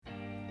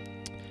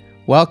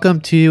Welcome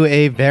to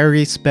a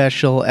very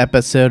special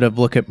episode of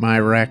Look at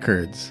My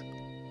Records.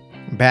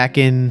 Back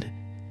in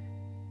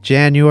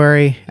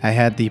January, I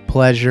had the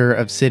pleasure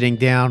of sitting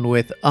down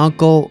with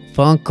Uncle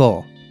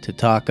Funkle to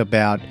talk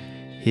about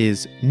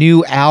his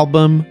new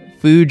album,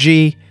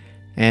 Fuji,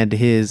 and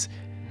his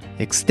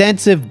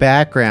extensive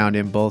background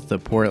in both the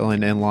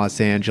Portland and Los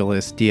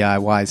Angeles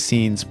DIY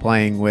scenes,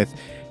 playing with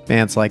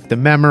bands like The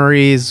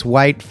Memories,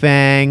 White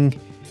Fang,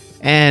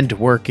 and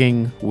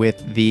working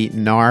with the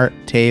Gnar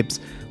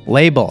Tapes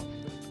label.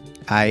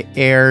 I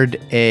aired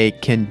a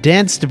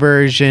condensed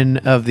version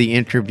of the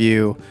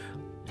interview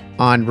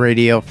on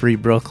Radio Free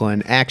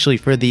Brooklyn, actually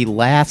for the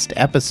last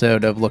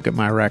episode of Look at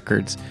My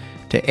Records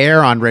to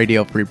air on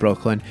Radio Free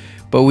Brooklyn,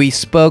 but we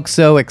spoke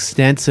so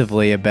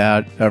extensively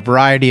about a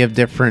variety of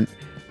different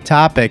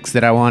topics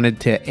that I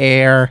wanted to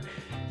air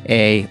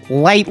a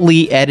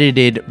lightly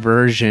edited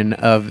version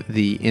of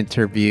the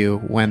interview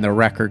when the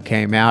record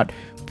came out.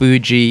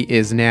 Fuji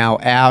is now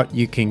out.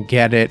 You can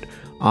get it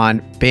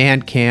on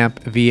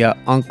Bandcamp via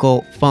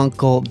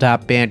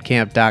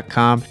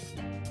unclefunkle.bandcamp.com.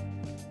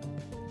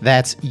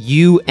 That's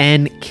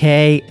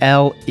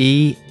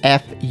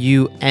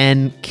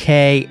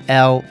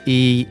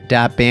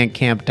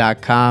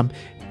UNKLEFUNKLE.bandcamp.com.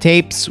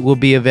 Tapes will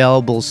be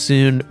available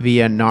soon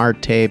via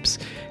Gnar Tapes.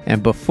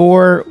 And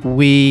before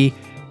we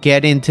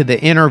get into the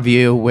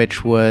interview,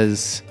 which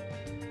was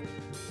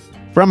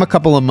from a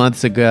couple of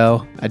months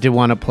ago, I did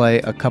want to play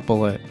a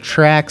couple of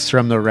tracks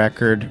from the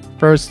record.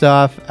 First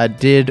off, I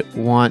did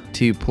want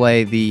to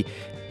play the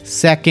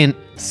second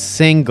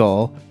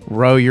single,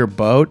 Row Your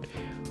Boat.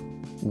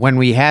 When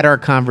we had our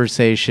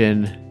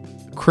conversation,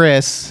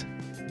 Chris,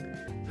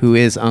 who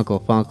is Uncle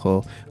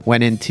Funkle,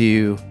 went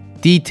into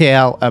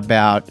detail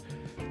about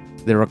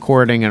the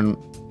recording and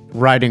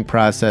writing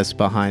process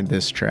behind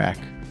this track.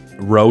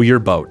 Row Your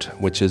Boat,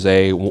 which is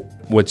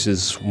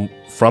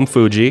from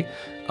Fuji.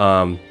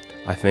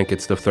 I think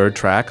it's the third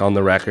track on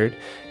the record.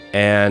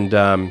 And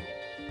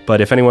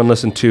but if anyone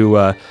listened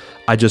to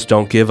I Just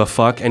Don't Give a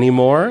Fuck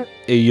Anymore,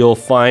 you'll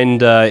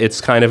find it's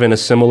kind of in a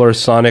similar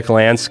sonic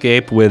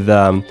landscape with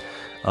a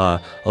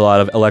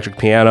lot of electric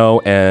piano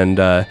and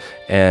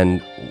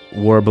warbly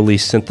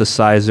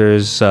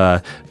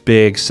synthesizers,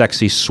 big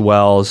sexy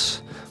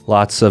swells,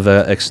 lots of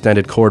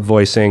extended chord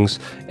voicings,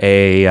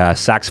 a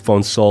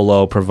saxophone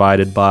solo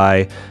provided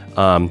by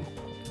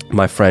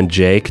my friend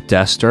Jake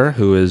Dester,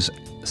 who is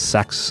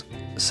Sax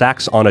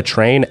on a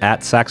Train,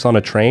 at Sax on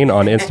a Train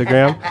on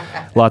Instagram.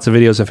 Lots of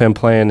videos of him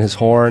playing his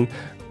horn.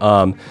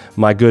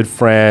 My good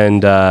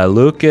friend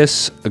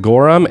Lucas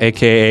Gorham,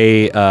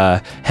 aka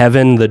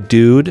Heaven the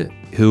Dude,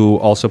 who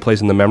also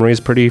plays in The Memories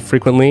pretty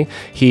frequently.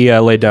 He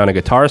laid down a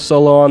guitar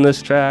solo on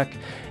this track.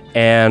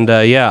 And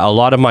a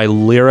lot of my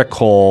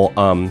lyrical,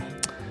 what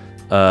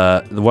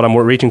I'm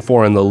reaching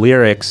for in the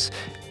lyrics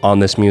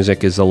on this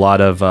music is a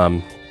lot of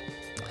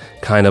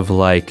kind of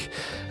like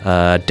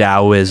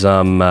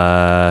Taoism,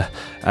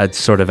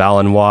 sort of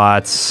Alan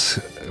Watts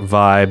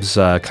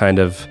vibes, kind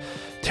of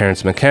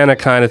Terence McKenna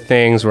kind of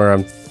things, where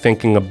I'm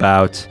thinking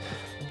about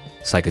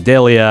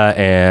psychedelia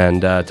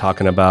and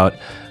talking about,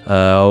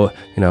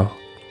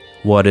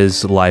 what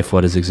is life,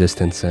 what is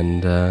existence,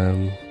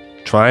 and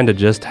trying to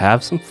just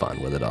have some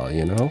fun with it all,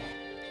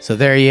 So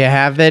there you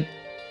have it.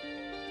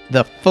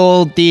 The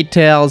full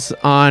details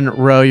on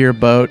Row Your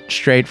Boat,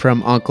 straight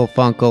from Uncle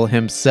Funkle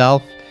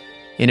himself.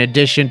 In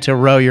addition to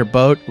Row Your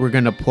Boat, we're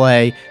going to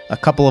play a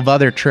couple of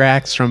other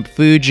tracks from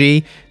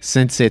Fuji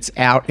since it's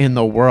out in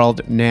the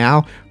world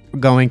now.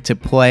 We're going to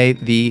play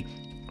the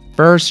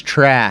first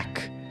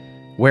track,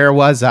 Where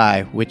Was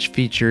I?, which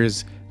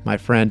features my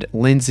friend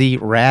Lindsay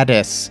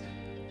Radis.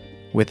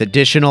 With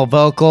additional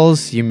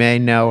vocals, you may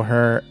know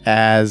her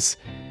as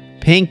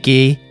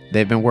Pinky.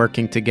 They've been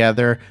working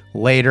together.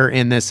 Later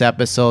in this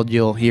episode,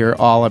 you'll hear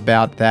all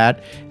about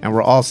that. And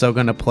we're also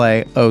going to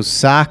play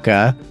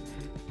Osaka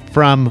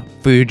from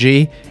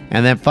Fuji.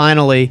 And then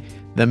finally,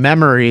 The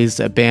Memories,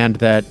 a band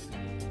that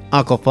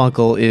Uncle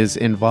Funkle is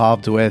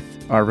involved with,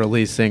 are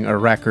releasing a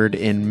record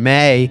in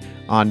May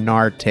on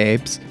Gnar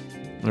Tapes.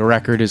 The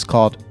record is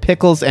called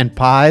Pickles and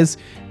Pies,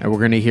 and we're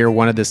going to hear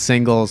one of the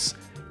singles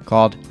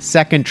called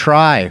Second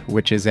Try,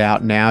 which is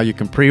out now. You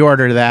can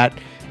pre-order that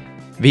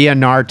via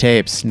Gnar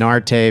Tapes,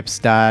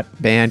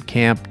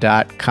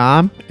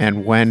 gnartapes.bandcamp.com.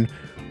 And when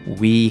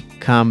we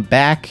come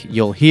back,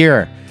 you'll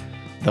hear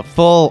the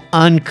full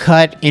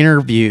uncut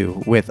interview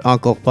with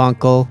Uncle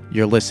Funkle.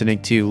 You're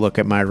listening to Look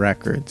at My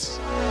Records.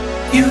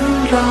 You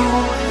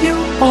know you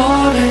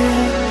want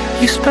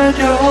it, you spend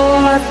your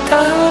whole life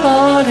down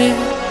on it,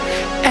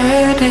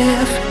 and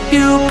if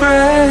you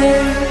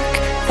break,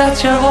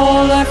 that's your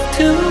whole life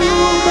too.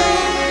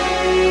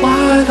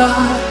 Why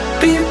not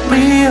be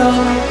real?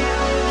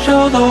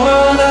 Show the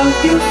world how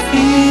you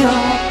feel.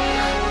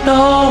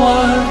 No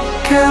one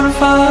can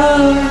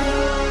find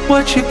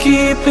what you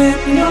keep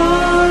in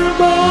your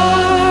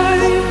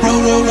mind. Row,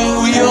 row,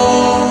 row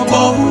your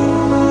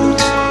boat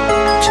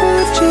to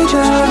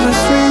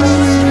geometry.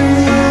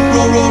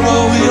 Row, row,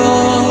 row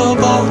your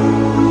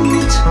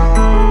boat.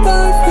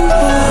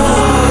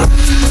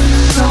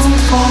 Don't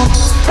fall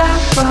down.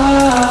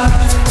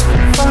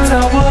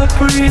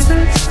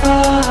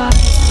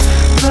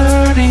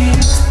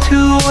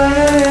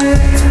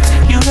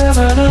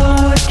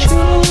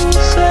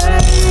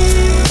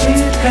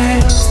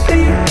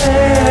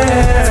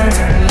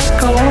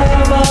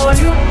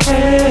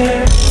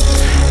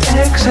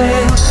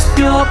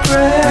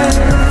 regret.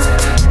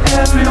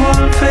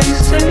 Everyone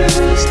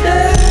faces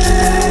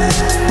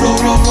death. Row,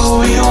 row,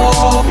 row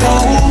your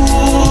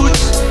boat.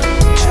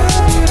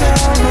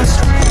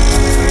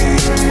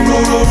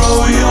 Row, row,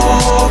 row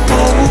your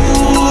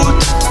boat.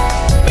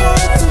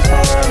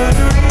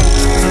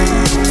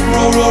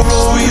 Row, row,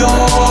 row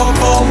your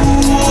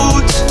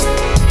boat.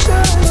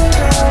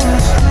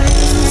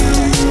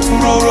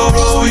 Row, row,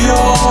 row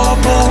your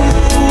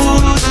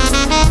boat.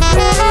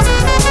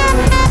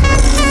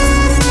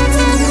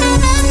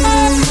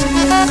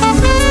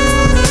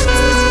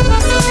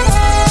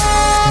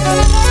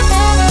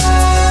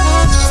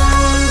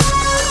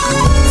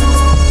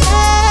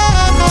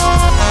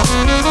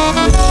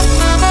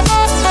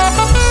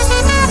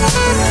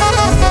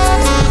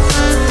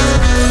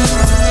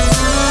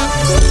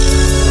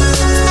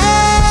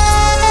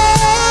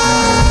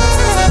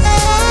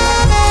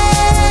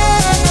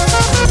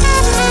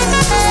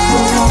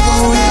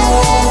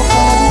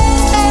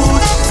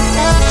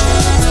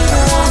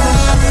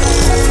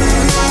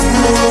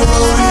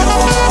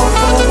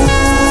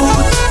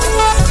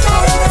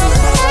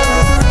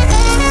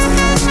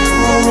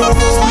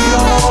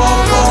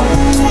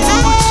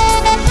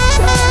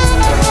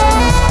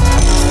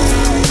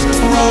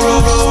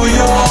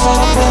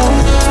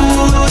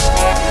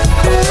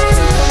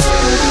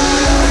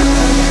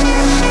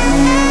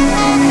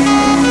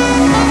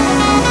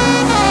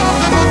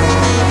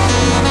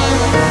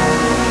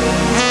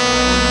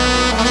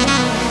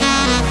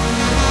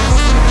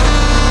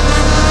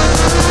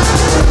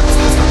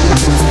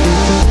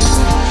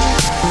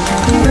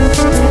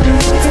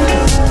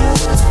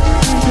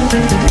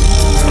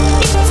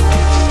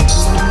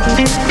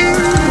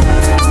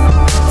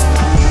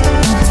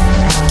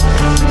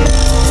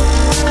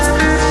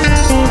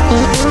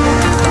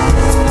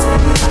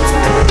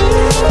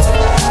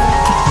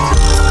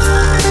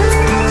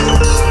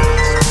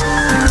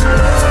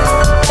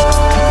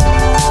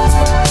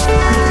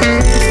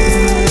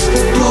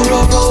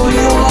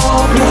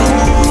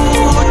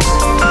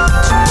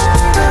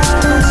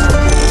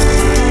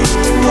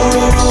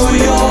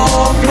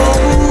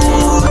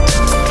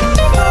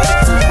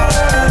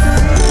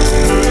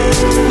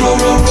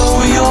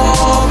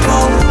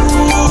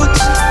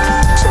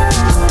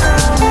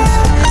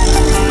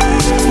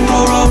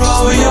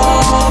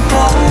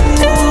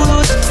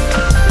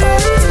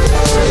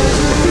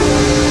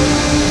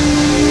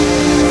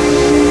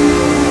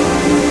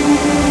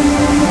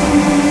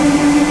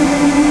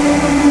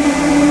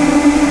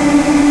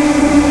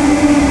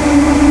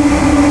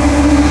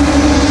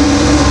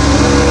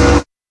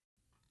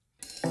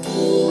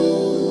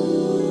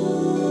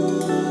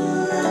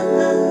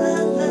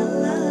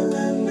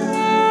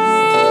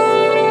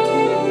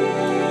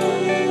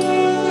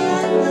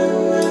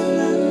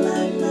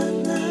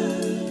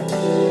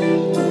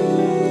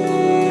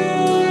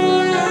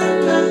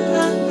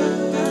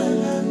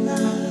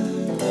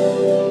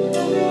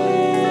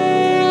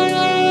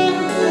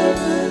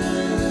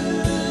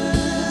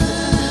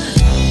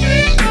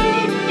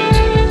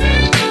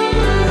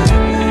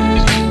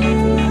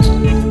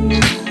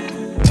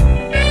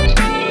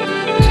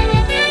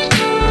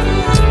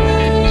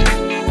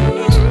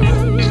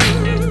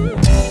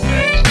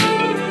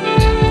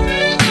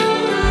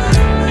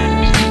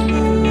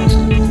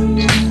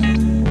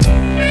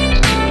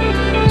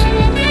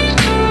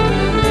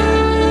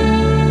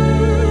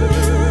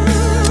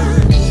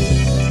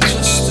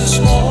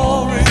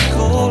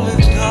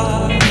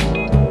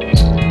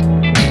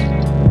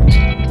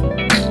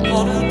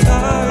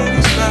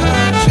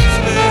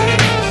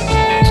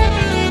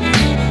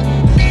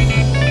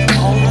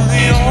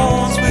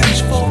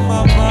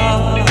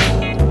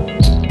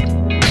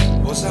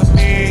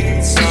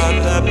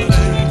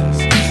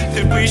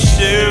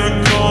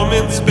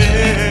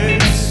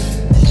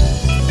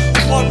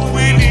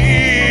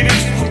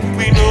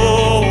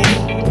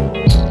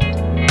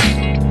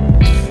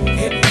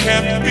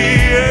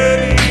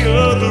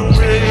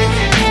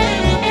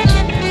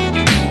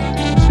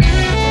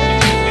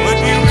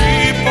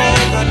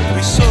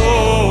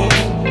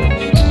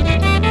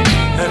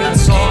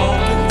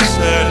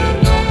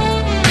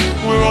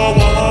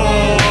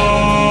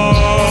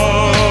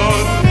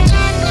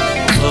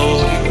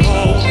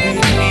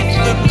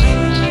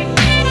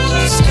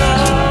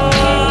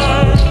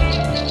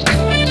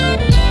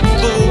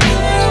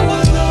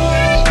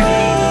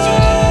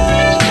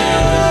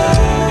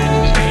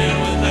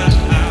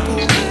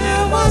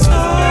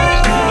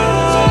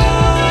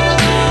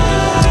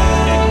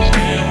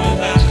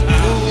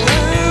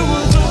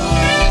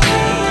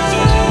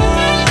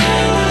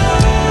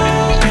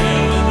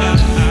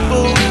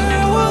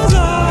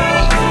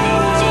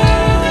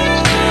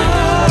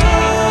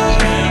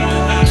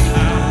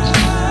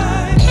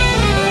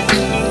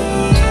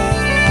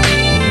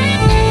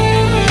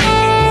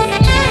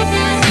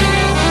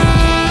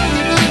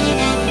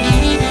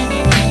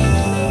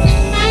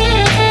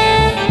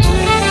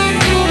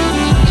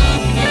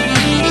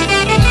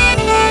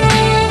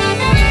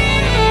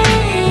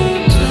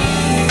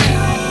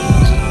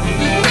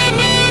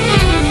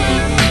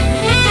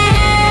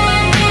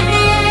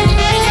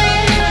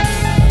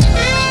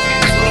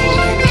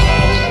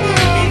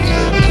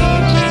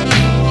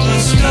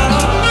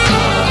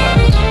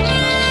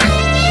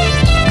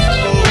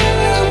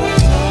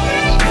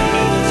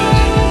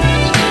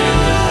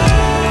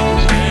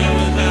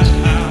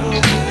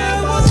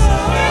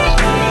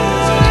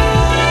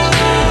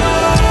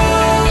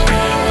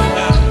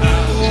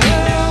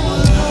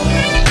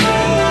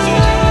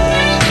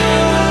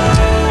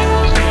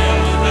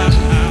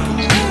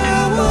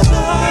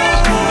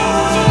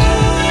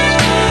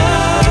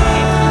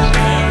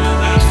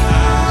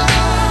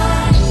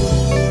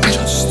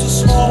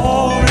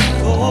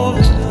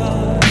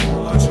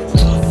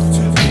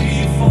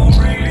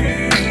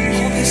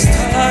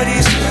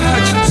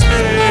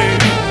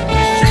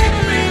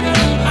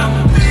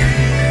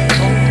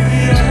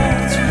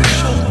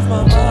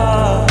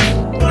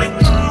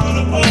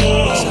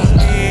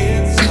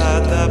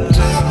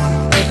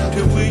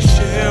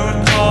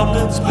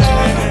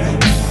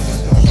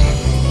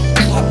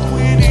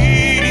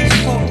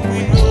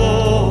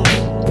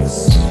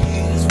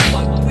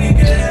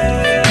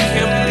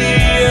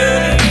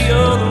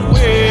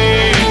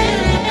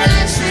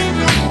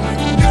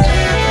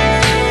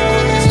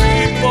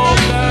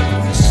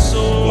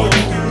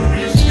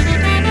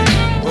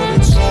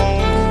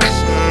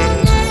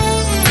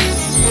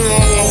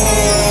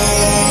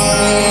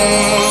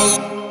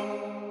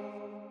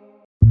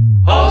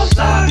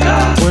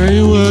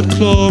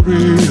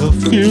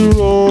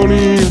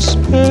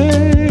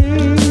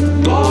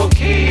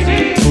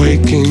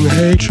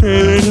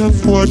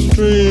 live what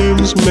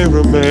dreams may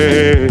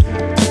remain.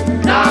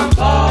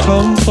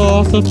 Come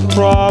forth the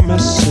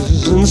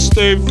promises and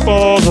stay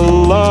for the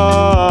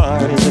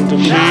line. And to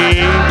me,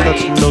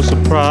 that's no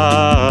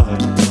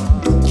surprise.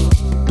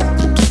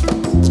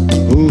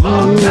 Ooh,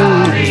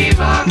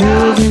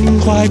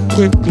 moving quite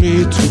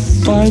quickly to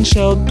find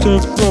shelter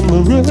from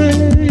the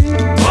rain.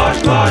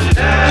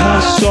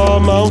 I saw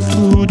Mount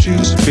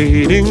Fuji's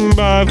fading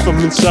by from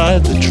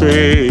inside the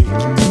train.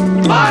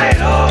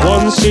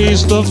 One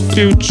sees the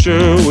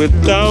future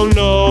without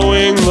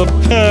knowing the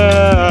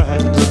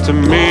past. But to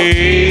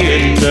me,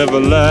 it never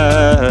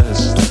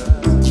lasts.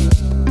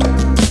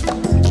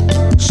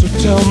 So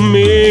tell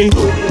me,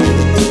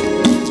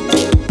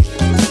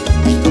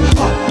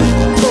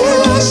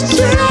 who's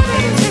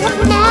standing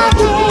in my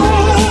road?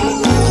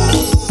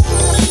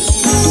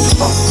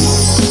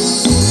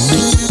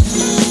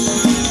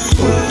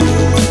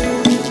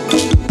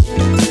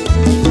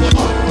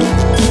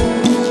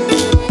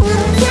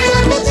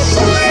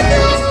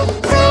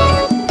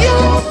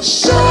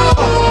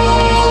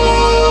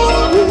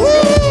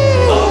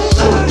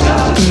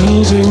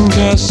 Building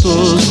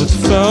castles with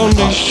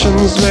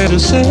foundations made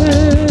of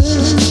sand.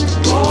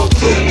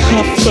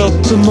 I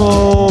felt the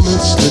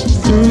moment slip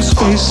through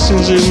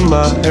spaces in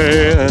my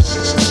hand.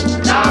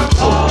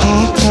 I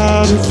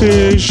had a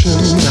vision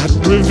that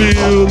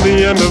revealed the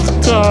end of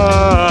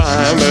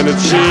time, and it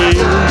seemed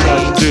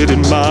I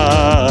didn't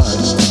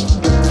mind.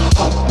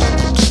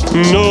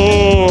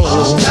 No,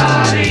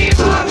 it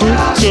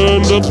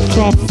turned a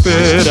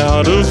prophet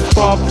out of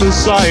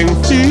prophesying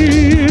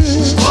fear.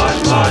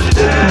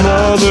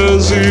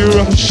 Mother's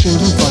eruption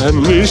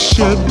finally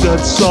shed that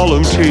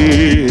solemn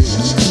tear.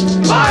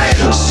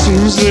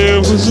 Seems there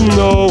was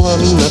no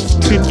one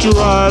left to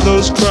dry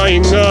those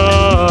crying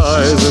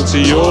eyes. It's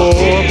your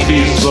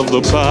piece of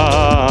the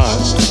pie.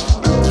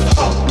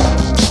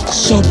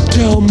 So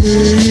tell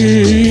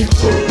me,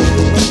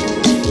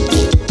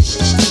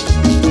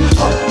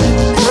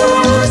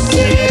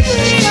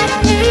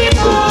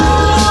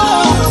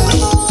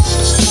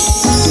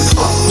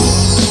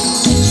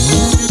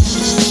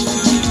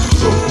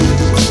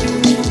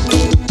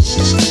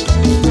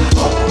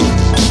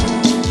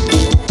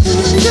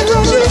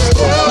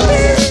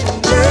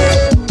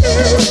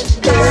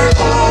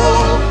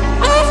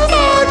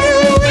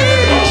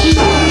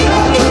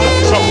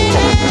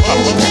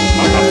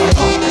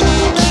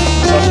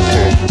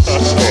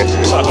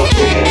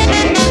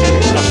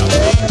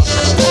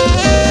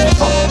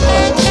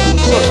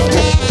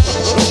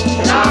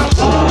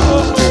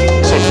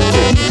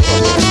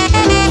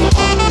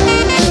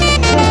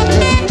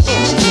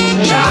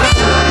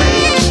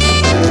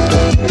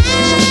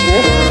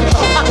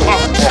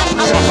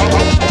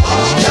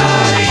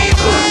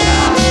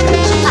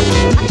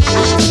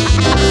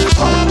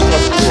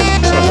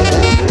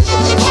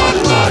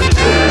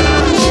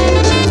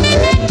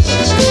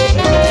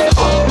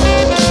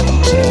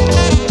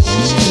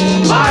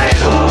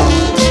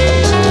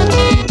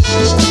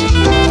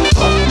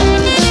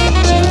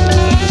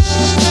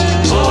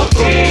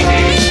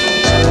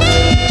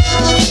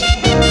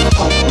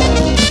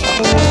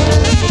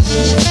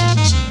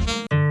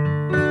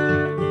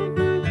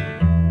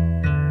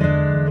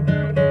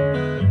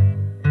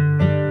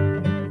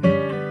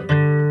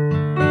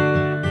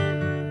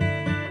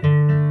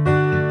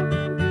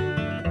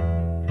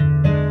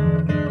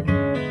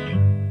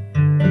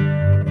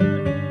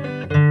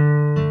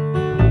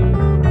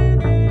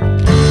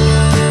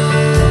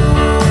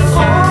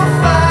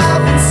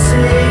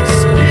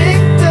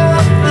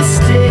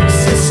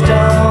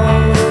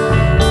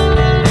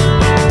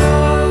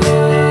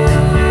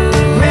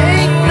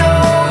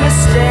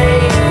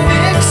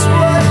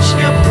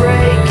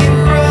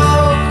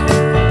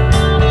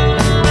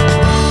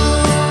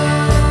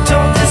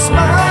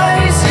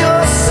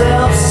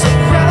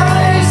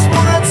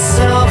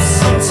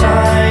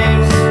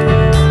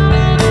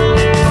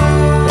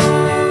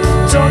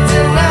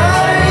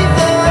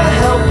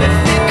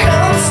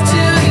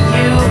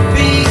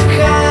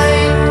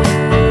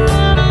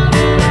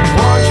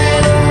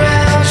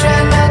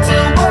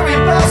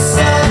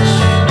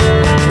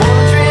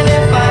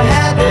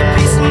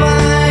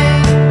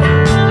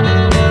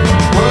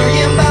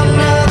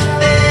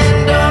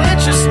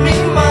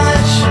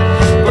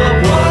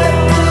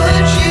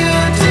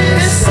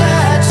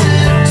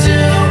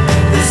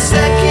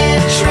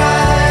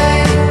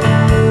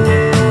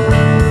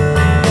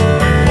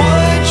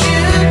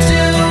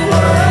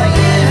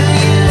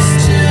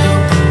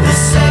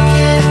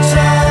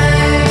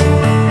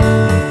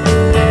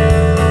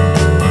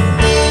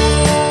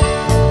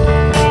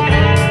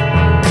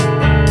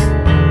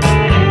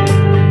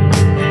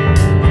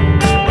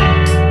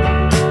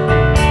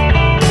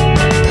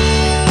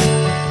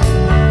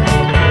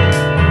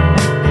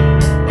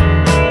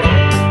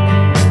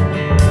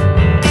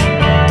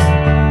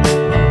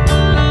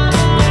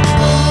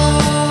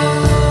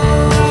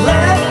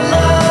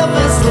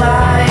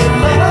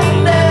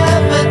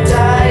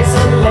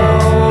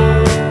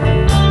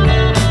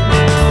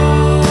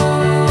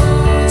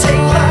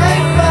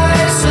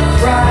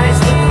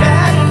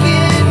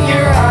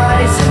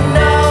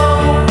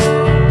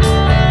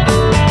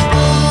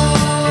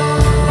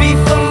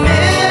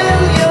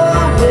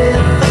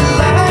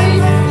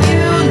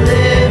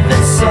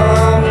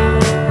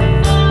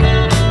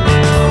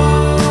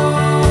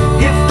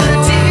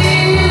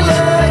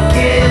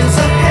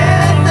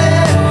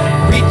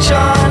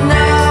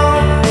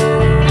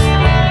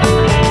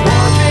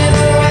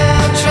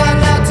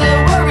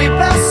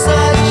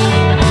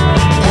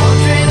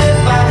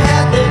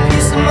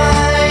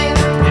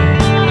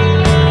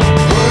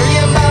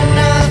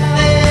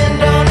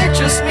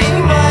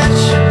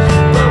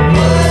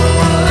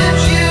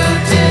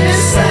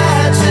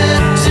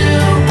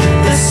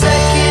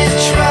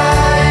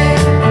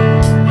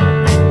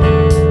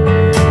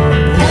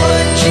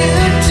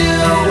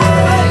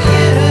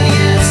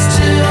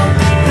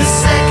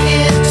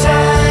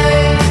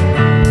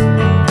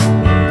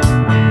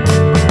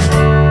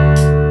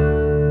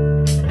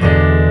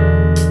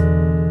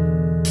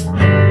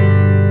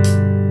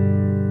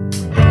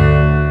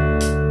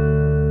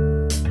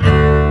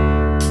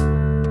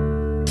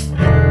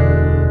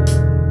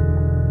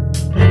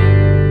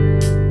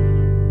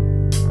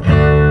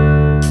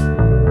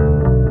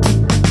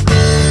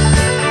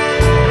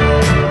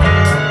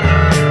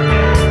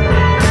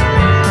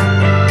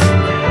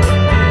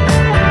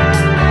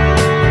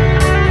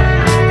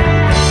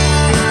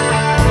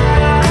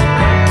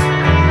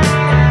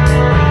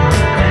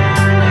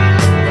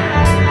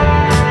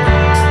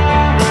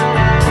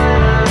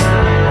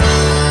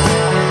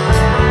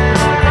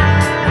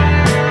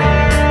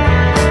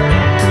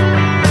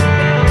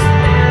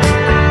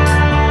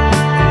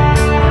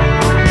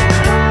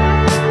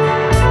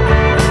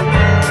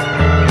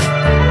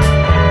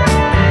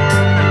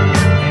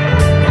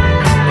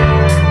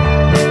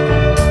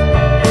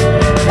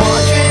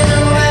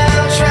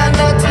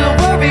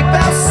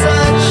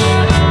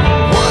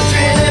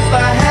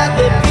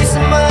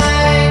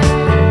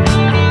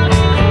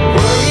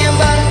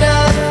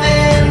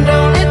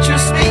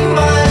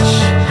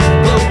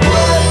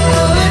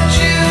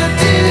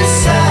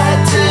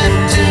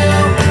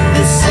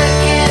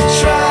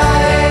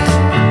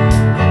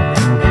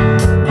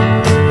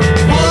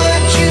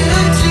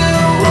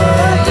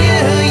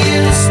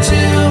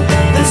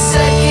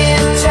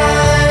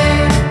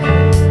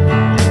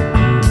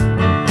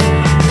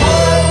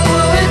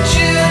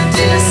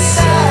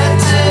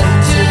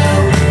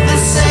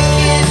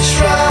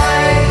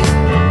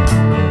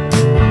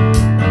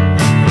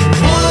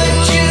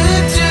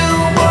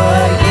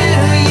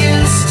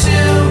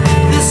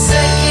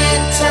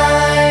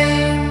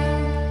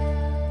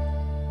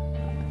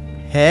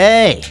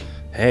 Hey,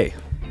 Hey.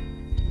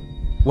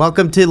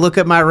 welcome to Look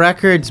at My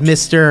Records,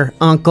 Mr.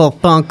 Uncle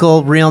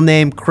Funkle, real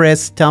name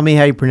Chris. Tell me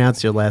how you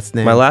pronounce your last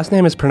name. My last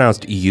name is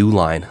pronounced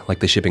Uline, like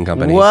the shipping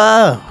company.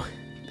 Whoa.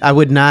 I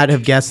would not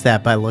have guessed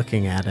that by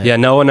looking at it. Yeah,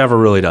 no one ever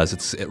really does.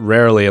 It's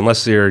rarely,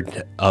 unless you're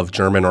of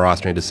German or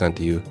Austrian descent,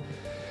 do you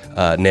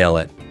nail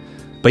it.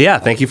 But yeah,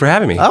 thank you for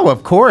having me. Oh,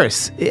 of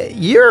course.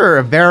 You're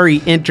a very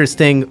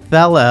interesting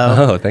fellow.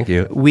 Oh, thank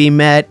you. We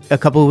met a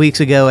couple of weeks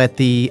ago at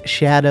the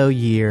Shadow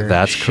Year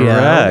That's show.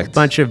 correct. A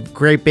bunch of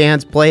great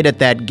bands played at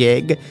that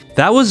gig.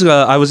 That was,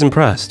 I was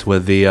impressed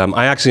with the,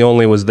 I actually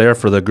only was there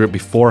for the group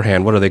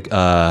beforehand. What are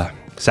they,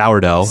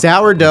 Sourdough.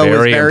 Sourdough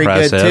was very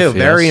good impressive, too.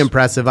 Very yes.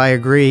 impressive. I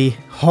agree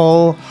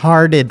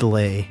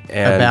wholeheartedly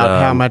And, about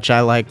how much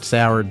I liked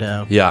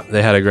Sourdough. Yeah,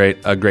 they had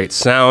a great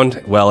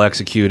sound, well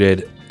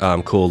executed,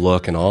 cool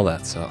look and all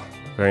that, so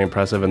very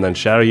impressive. And then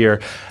Shadow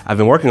Year, I've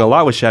been working a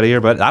lot with Shadow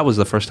Year, but that was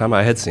the first time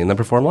I had seen them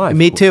perform live.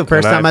 Me too.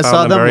 First And time I found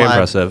saw them very live.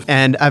 impressive.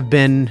 And I've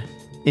been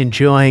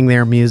enjoying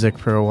their music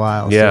for a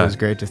while, so Yeah. it was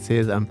great to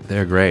see them.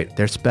 They're great.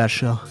 They're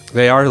special.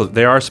 They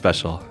are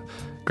special.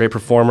 Great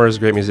performers,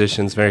 great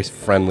musicians, very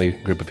friendly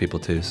group of people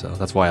too. So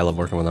that's why I love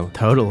working with them.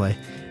 Totally.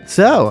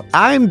 So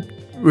I'm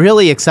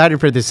really excited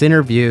for this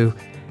interview.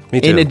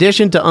 Me too. In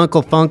addition to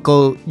Uncle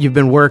Funkle, you've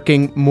been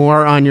working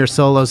more on your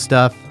solo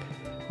stuff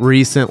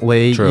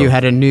recently. True. You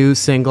had a new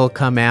single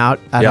come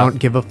out, I Yeah. Don't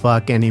Give a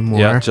Fuck Anymore.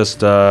 Yeah,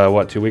 just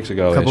 2 weeks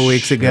ago. a couple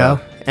weeks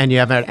ago. And you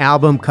have an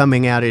album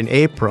coming out in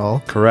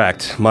April.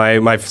 Correct.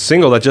 My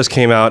single that just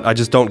came out, I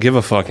Just Don't Give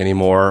a Fuck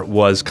Anymore,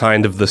 was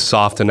kind of the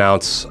soft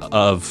announce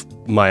of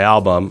my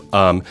album,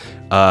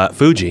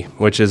 Fuji,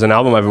 which is an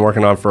album I've been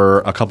working on for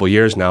a couple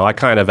years now. I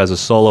kind of, as a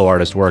solo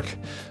artist, work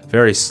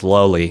very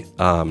slowly.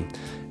 About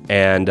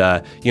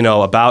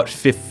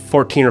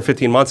 14 or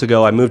 15 months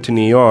ago, I moved to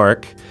New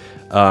York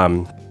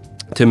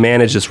to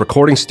manage this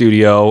recording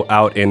studio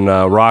out in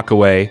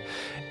Rockaway.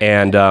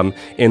 And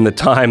in the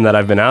time that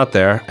I've been out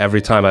there,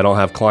 every time I don't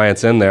have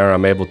clients in there,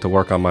 I'm able to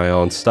work on my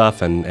own stuff.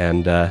 So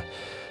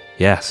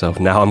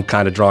now I'm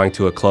kind of drawing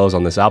to a close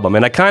on this album.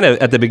 And I kind of,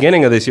 at the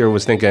beginning of this year,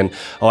 was thinking,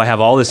 I have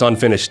all this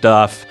unfinished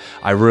stuff.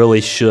 I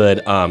really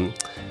should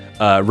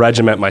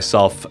regiment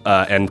myself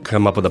and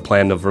come up with a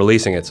plan of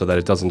releasing it so that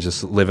it doesn't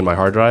just live in my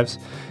hard drives.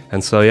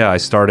 And so, I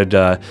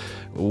started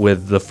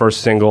with the first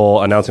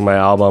single, announcing my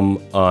album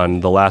on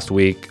the last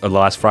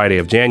Friday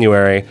of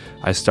January.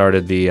 I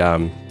started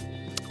the...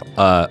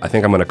 I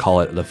think I'm going to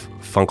call it the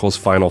Funkle's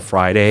Final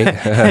Friday.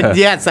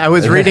 Yes, I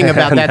was reading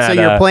about that. So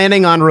you're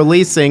planning on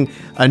releasing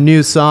a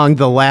new song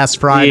the last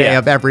Friday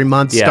of every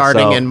month,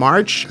 starting in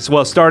March?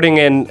 Well, starting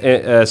in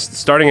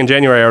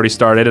January, I already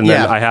started, and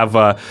then I have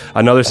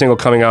another single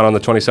coming out on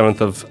the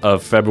 27th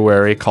of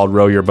February called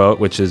 "Row Your Boat,"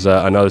 which is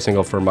another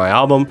single for my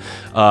album.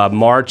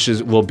 March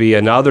will be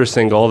another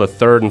single, the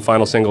third and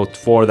final single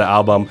for the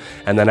album,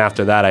 and then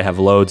after that, I have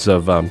loads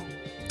of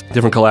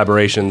different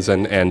collaborations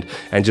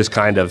and just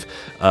kind of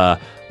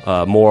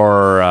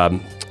more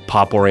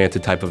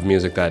pop-oriented type of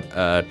music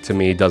that to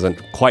me doesn't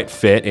quite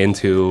fit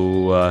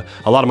into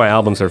a lot of my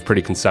albums are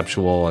pretty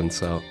conceptual, and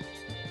so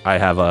I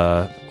have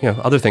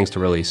other things to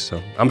release. So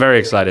I'm very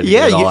excited to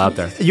get it all out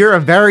there. You're a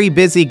very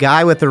busy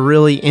guy with a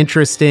really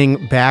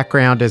interesting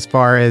background as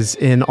far as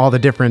in all the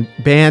different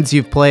bands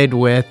you've played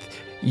with.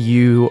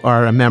 You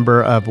are a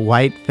member of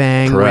White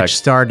Fang, Correct. which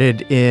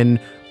started in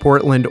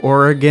Portland,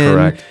 Oregon,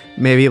 Correct.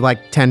 maybe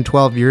like 10,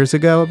 12 years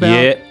ago about?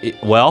 Yeah,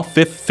 well,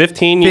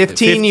 15 years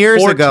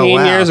ago. 14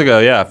 Wow. years ago,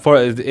 yeah.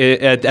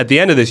 At the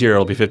end of this year,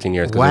 it'll be 15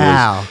 years. 'Cause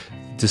Wow. It was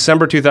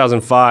December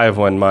 2005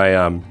 when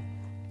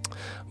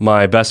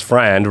my best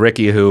friend,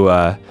 Ricky, who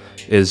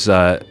is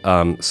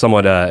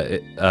somewhat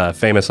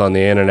famous on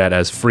the internet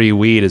as Free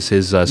Weed is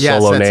his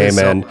solo that's his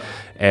name,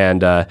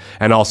 solo.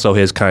 and also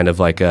his kind of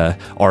like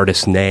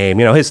artist name,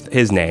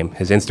 his name,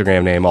 his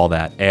Instagram name, all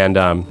that. And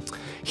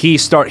he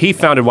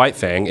founded White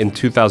Fang in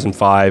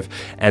 2005,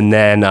 and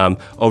then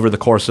over the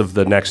course of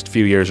the next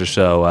few years or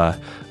so,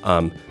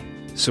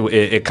 so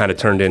it kind of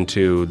turned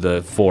into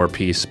the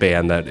 4-piece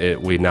band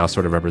that we now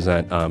sort of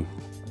represent.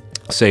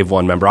 Save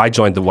one member. I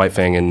joined the White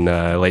Fang in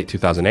late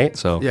 2008,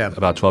 so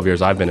about 12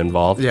 years I've been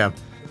involved. Yeah.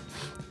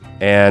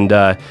 And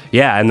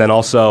and then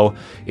also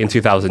in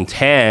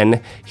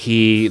 2010,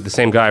 the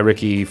same guy,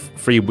 Ricky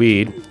Free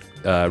Weed,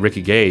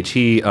 Ricky Gage,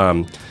 he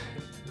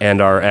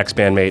and our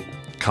ex-bandmate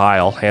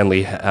Kyle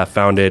Hanley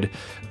founded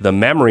The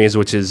Memories,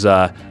 which is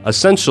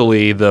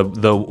essentially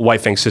the White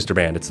Fang sister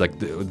band. It's like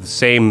the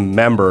same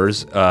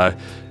members,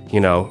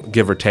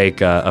 give or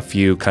take a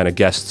few kind of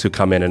guests who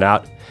come in and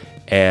out.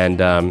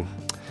 And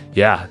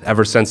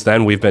ever since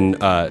then, we've been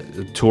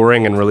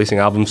touring and releasing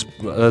albums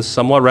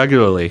somewhat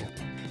regularly.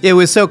 It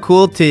was so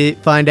cool to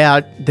find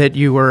out that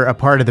you were a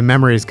part of The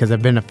Memories, because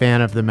I've been a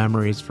fan of The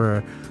Memories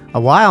for a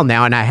while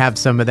now, and I have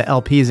some of the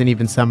LPs and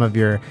even some of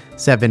your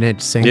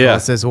 7-inch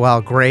singles as well.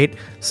 Great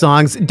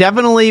songs.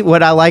 Definitely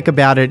what I like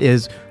about it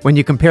is when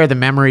you compare The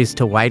Memories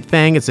to White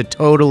Fang, it's a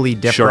totally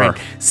different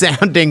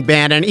sounding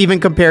band, and even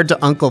compared to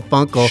Uncle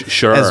Funkle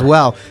as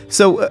well.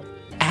 So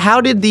how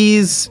did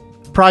these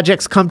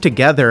projects come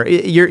together.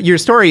 Your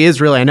story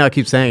is really, I know I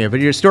keep saying it, but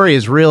your story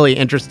is really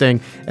interesting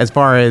as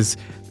far as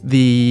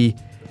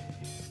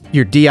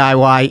your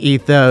DIY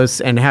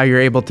ethos and how you're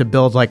able to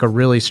build like a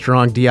really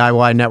strong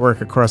DIY network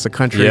across the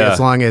country, Yeah. as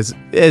long as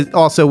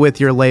also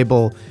with your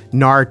label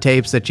NAR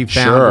Tapes that you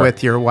found Sure.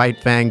 with your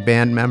White Fang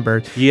band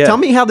members. Yeah. Tell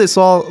me how this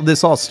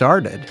all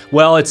started.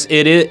 Well,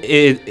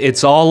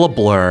 it's all a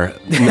blur,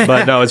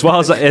 but no, as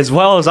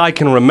well as I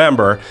can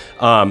remember,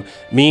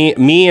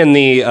 me and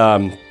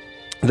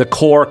the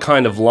core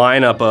kind of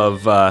lineup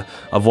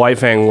of White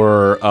Fang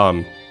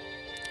were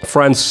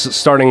friends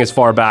starting as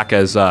far back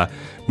as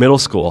middle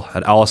school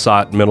at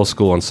Alisat Middle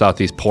School in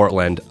Southeast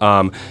Portland,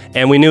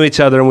 and we knew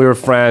each other and we were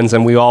friends,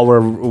 and we all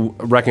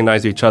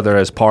recognized each other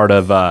as part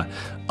of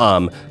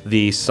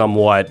the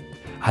somewhat.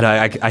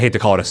 I hate to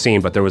call it a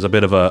scene, but there was a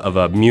bit of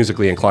a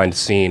musically inclined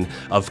scene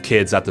of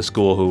kids at the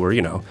school who were,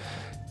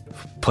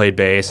 played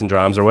bass and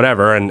drums or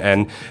whatever,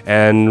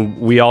 and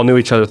we all knew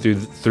each other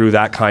through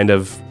that kind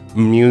of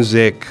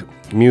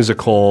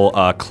musical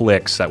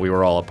cliques that we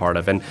were all a part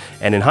of. And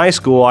in high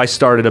school, I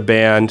started a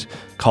band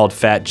called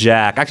Fat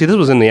Jack. Actually, this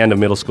was in the end of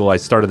middle school. I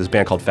started this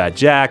band called Fat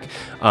Jack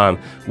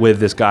with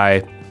this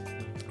guy,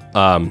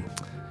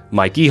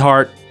 Mike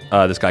Ehart,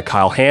 this guy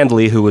Kyle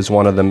Handley, who was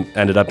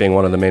ended up being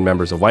one of the main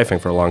members of White Fang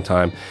for a long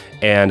time,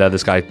 and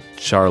this guy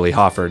Charlie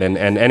Hofford. And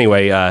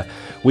anyway,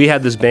 we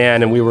had this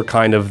band, and we were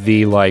kind of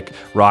the like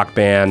rock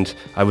band.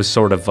 It was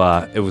sort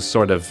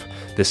of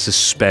this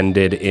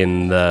suspended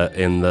in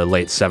the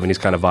late 70s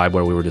kind of vibe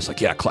where we were just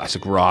like, yeah,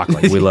 classic rock,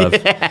 like we love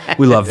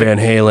Van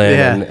Halen,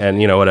 Yeah. and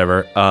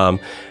whatever.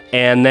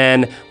 And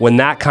then when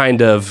that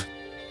kind of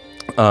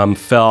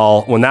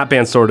when that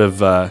band sort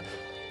of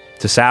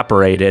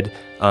separated,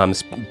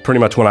 pretty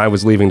much when I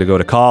was leaving to go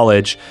to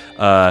college,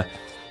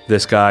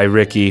 this guy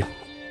Ricky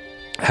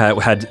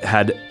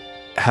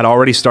had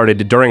already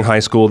started during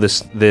high school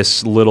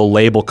this little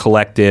label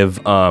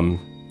collective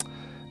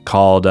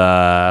called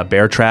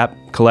Bear Trap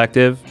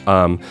Collective.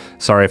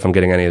 Sorry if I'm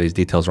getting any of these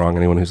details wrong,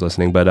 anyone who's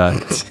listening, but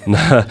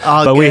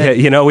but we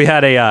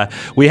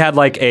had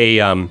like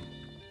a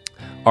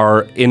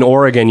in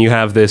Oregon, you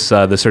have this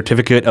the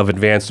Certificate of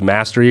Advanced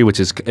Mastery, which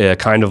is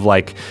kind of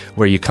like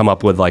where you come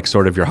up with like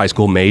sort of your high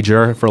school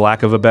major, for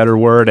lack of a better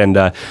word. And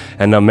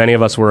many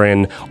of us were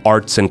in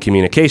arts and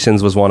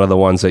communications was one of the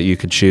ones that you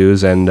could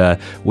choose. And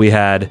we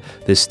had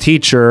this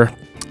teacher,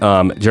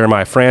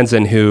 Jeremiah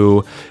Franzen,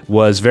 who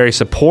was very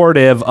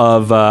supportive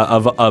of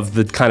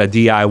the kind of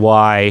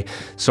DIY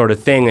sort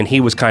of thing, and he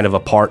was kind of a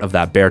part of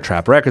that Bear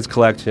Trap Records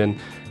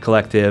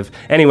collective.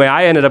 Anyway,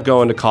 I ended up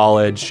going to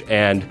college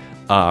and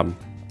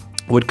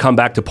would come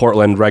back to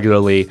Portland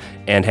regularly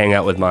and hang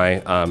out with my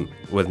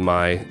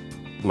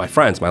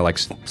friends, my like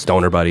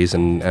stoner buddies,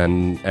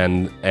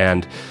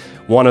 and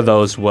one of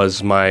those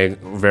was my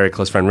very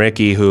close friend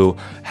Ricky, who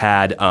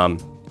had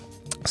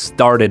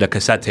started a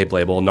cassette tape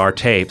label, NAR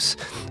Tapes.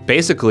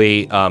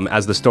 Basically,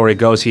 as the story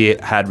goes, he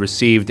had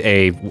received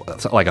a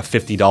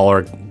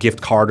 $50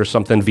 gift card or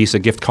something, Visa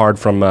gift card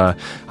from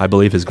I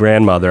believe his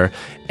grandmother,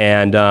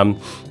 and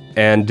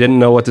didn't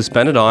know what to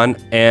spend it on,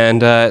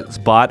 and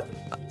bought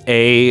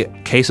a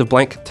case of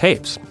blank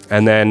tapes,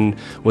 and then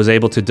was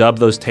able to dub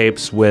those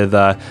tapes with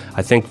I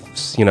think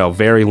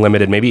very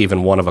limited, maybe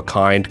even one of a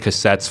kind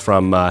cassettes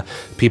from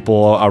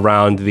people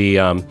around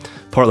the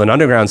Portland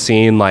underground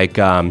scene, like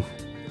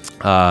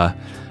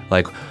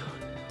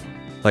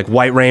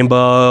White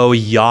Rainbow,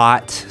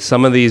 Yacht.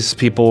 Some of these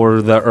people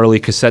were the early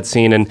cassette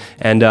scene,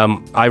 and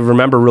I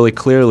remember really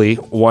clearly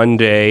one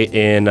day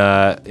in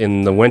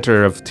the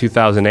winter of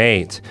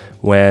 2008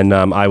 when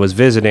I was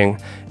visiting,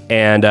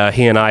 and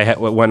he and I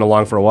went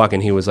along for a walk,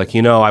 and he was like,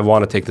 I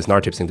want to take this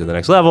NAR Tapes thing to the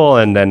next level,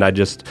 and then I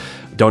just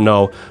don't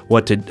know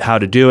how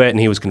to do it, and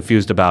he was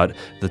confused about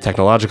the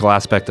technological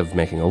aspect of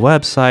making a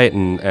website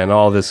and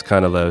all this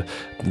kind of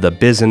the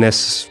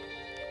business,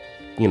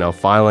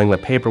 filing the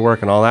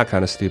paperwork and all that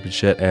kind of stupid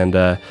shit, and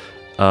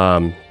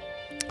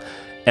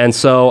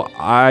so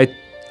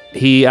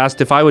he asked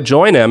if I would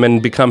join him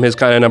and become his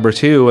kind of number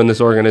two in this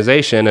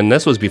organization, and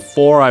this was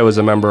before I was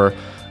a member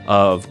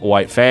of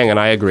White Fang, and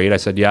I agreed. I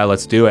said, yeah,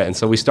 let's do it. And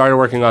so we started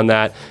working on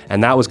that,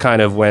 and that was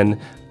kind of when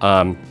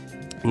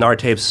NAR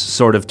Tapes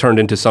sort of turned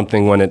into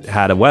something when it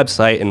had a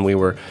website, and we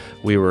were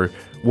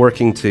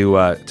working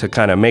to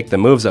kind of make the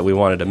moves that we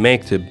wanted to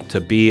make to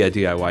be a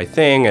DIY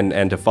thing,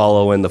 and to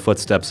follow in the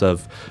footsteps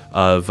of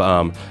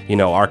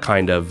our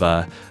kind of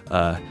the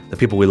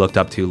people we looked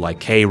up to, like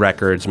K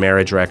Records,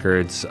 Marriage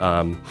Records,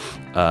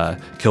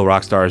 Kill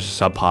Rock Stars,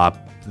 Sub Pop,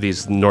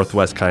 these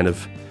Northwest kind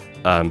of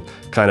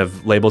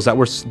labels that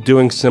were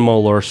doing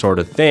similar sort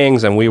of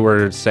things, and we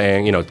were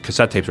saying,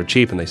 cassette tapes were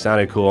cheap and they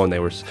sounded cool and they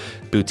were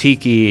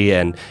boutiquey,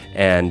 and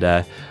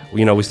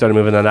we started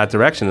moving in that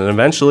direction, and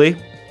eventually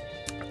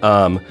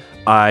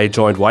I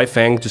joined White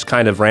Fang just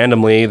kind of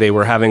randomly. They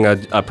were having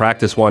a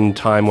practice one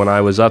time when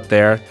I was up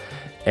there,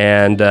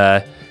 and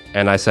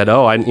I said,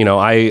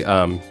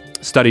 I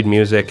studied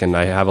music and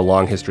I have a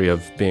long history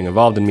of being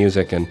involved in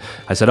music, and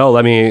I said,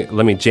 let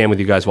me jam with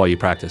you guys while you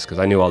practice, because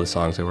I knew all the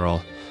songs. They were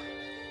all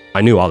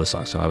I knew all the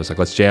songs, so I was like,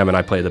 let's jam, and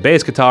I played the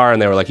bass guitar,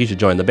 and they were like, you should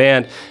join the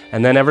band.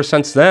 And then ever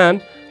since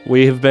then,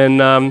 we have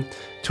been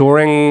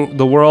touring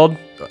the world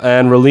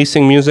and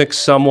releasing music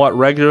somewhat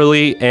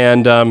regularly,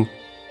 and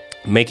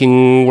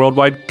making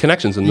worldwide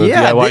connections in the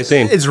DIY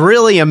scene. It's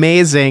really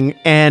amazing.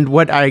 And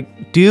what I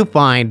do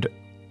find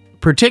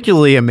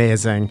particularly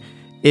amazing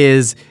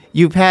is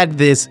you've had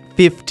this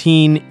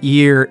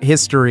 15-year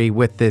history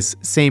with this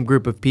same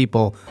group of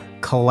people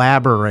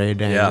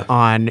collaborating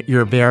on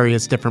your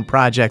various different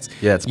projects.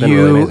 Yeah, it's been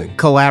really amazing. You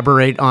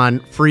collaborate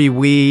on Free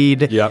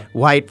Weed,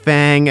 White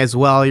Fang as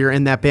well. You're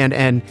in that band.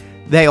 And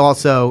they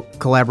also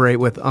collaborate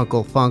with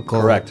Uncle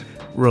Funkle. Correct.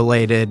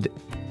 Related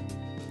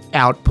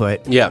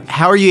output. Yeah.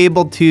 How are you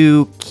able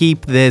to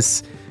keep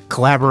this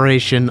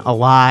collaboration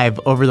alive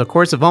over the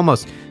course of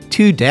almost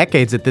 2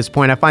 decades at this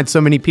point? I find so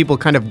many people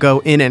kind of go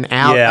in and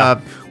out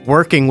of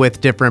working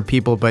with different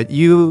people, but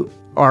you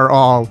are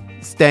all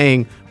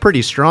staying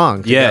pretty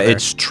strong together. Yeah,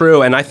 it's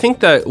true. And I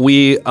think that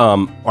we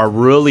are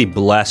really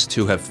blessed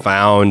to have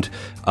found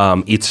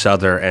each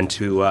other and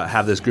to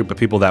have this group of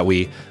people that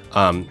we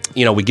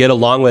get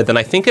along with. And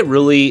I think it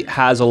really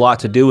has a lot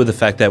to do with the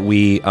fact that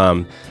we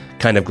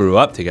kind of grew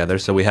up together,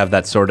 so we have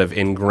that sort of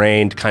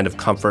ingrained kind of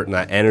comfort and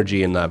that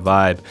energy and that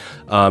vibe.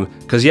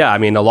 Because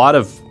a lot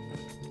of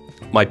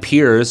my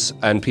peers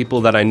and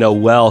people that I know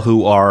well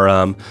who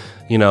are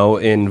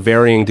in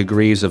varying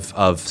degrees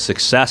of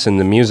success in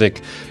the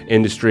music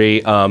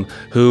industry,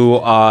 who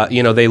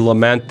they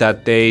lament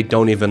that they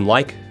don't even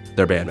like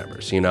their band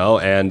members,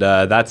 and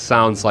that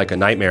sounds like a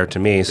nightmare to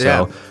me.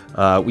 So.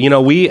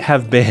 We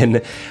have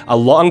been, a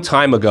long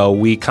time ago,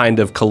 we kind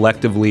of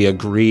collectively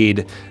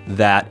agreed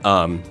that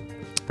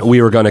we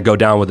were going to go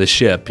down with the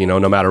ship,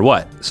 no matter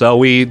what. So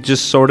we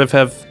just sort of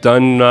have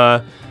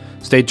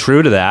stayed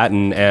true to that,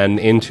 and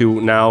into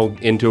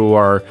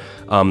our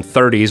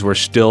 30s, we're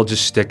still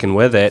just sticking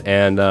with it,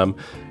 and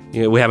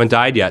we haven't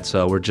died yet.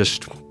 So we're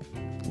just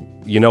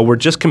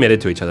committed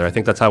to each other. I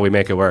think that's how we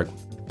make it work.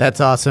 That's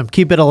awesome.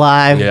 Keep it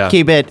alive. Yeah.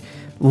 Keep it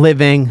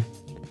living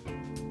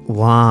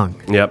long.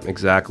 Yep,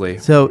 exactly.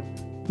 So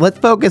let's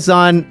focus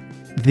on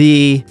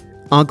the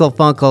Uncle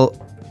Funkle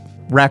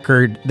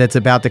record that's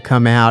about to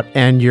come out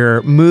and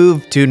your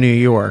move to New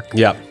York.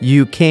 Yep.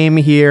 You came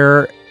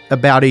here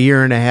about a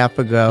year and a half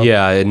ago.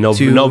 Yeah, in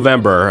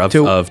November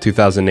of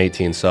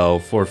 2018, so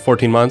for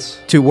 14 months.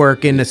 To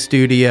work in a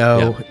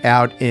studio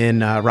out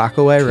in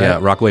Rockaway, right? Yeah,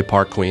 Rockaway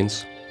Park,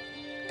 Queens.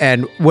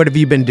 And what have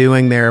you been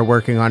doing there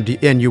working on?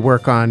 And you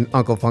work on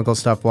Uncle Funkle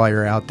stuff while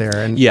you're out there.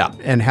 And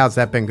And how's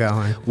that been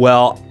going?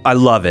 Well, I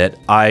love it.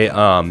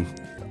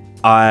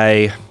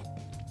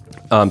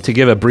 To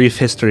give a brief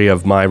history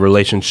of my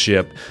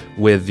relationship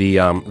with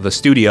the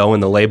studio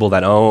and the label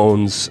that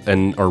owns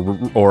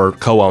or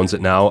co-owns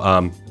it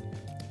now,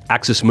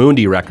 Axis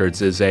Mundi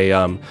Records is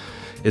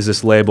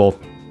this label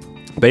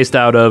based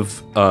out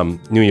of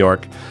New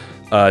York.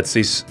 It's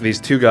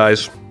these two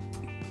guys.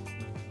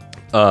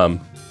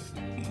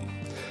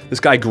 This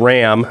guy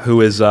Graham,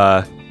 who is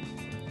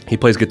he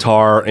plays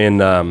guitar in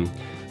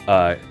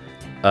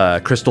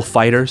Crystal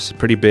Fighters,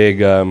 pretty big.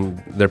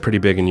 They're pretty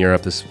big in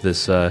Europe.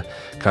 This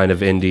kind of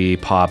indie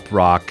pop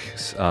rock,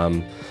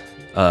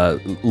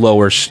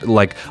 lower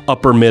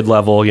upper mid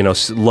level,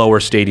 lower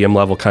stadium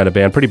level kind of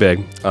band. Pretty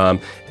big,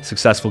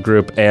 successful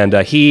group, and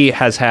he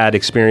has had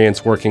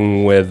experience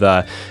working with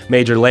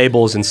major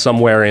labels, and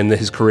somewhere in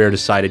his career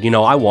decided,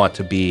 I want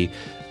to be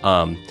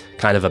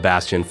kind of a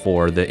bastion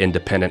for the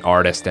independent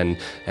artist, and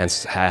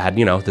had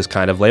this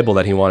kind of label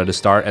that he wanted to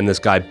start. And this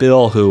guy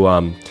Bill, who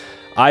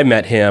I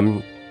met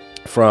him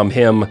from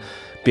him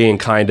being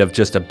kind of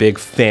just a big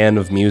fan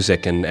of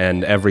music, and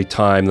every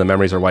time the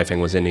Memories Are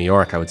Wifing was in New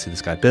York, I would see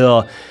this guy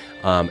Bill,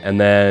 and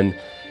then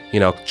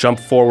jump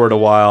forward a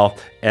while,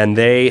 and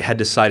they had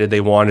decided they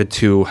wanted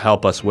to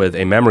help us with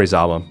a Memories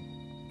album,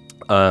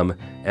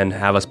 and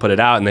have us put it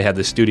out, and they had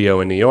the studio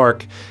in New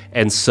York,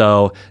 and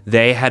so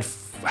they had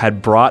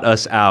brought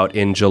us out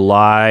in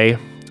July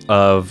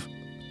of,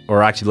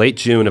 or actually late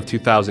June of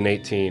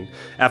 2018,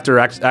 after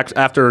I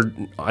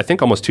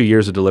think almost 2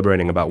 years of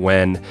deliberating about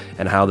when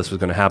and how this was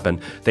going to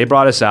happen. They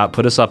brought us out,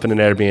 put us up in an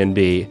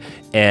Airbnb,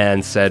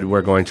 and said,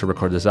 we're going to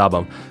record this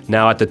album.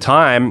 Now, at the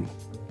time,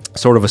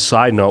 sort of a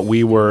side note,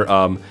 we were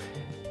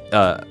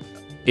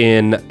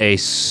in a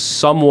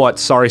somewhat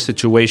sorry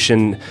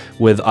situation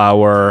with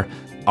our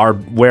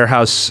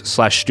warehouse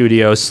 /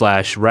 studio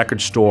 /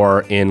 record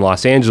store in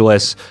Los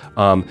Angeles,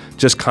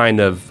 just kind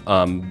of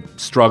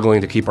struggling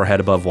to keep our head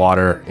above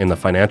water in the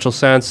financial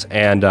sense.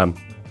 And I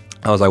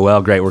was like,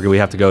 well, great, we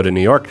have to go to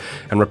New York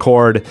and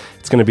record.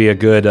 It's going to be a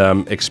good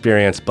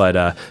experience,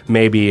 but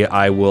maybe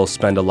I will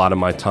spend a lot of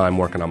my time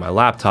working on my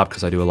laptop,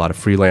 because I do a lot of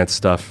freelance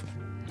stuff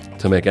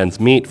to make ends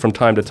meet from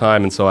time to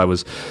time. And so I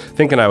was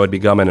thinking I would be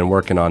coming and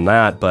working on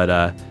that,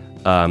 but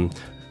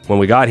when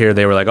we got here,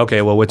 they were like,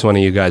 okay, well, which one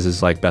of you guys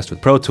is best with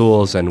Pro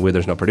Tools? And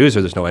there's no producer,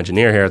 there's no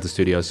engineer here at the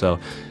studio, so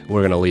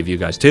we're going to leave you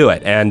guys to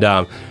it. And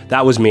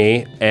that was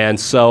me. And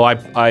so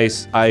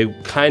I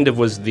kind of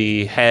was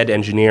the head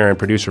engineer and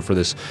producer for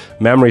this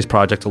Memories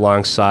project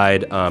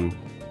alongside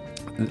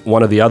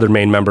one of the other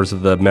main members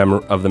of the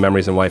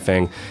Memories in White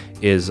Fang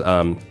is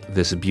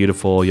this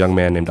beautiful young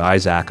man named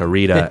Isaac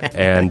Arita,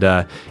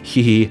 and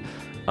he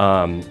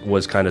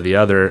was kind of the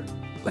other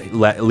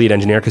lead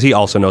engineer because he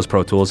also knows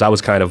Pro Tools. That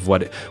was kind of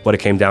what it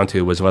came down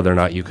to, was whether or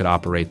not you could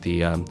operate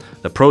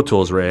the Pro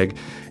Tools rig.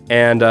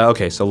 And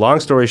okay, so long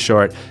story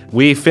short,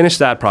 we finished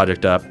that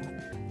project up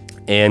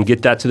and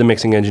get that to the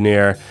mixing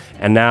engineer.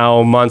 And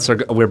now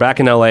we're back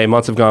in LA,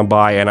 months have gone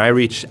by, and I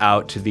reach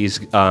out to these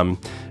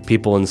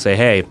people and say,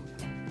 hey,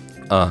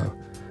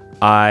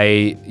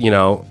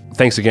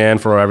 thanks again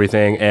for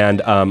everything,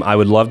 and I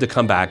would love to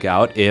come back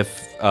out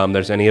if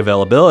there's any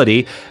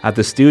availability at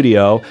the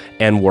studio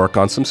and work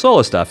on some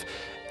solo stuff.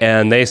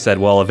 And they said,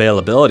 well,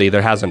 availability,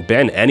 there hasn't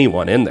been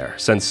anyone in there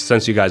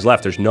since you guys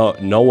left. There's no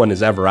one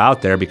is ever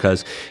out there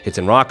because it's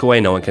in Rockaway.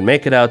 No one can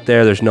make it out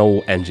there. There's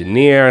no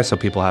engineer, so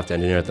people have to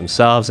engineer it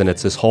themselves. And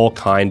it's this whole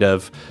kind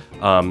of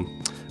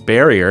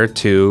barrier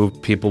to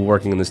people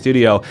working in the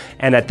studio.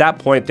 And at that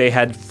point, they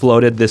had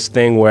floated this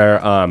thing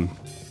where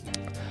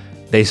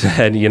they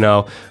said,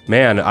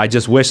 man, I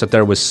just wish that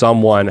there was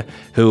someone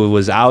who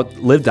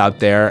lived out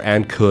there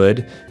and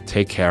could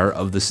take care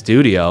of the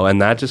studio.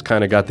 And that just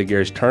kind of got the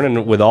gears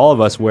turning with all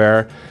of us,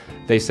 where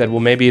they said,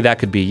 well, maybe that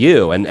could be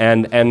you. And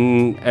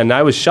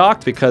I was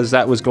shocked because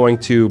that was going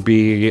to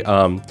be,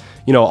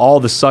 all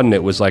of a sudden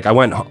it was like, I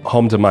went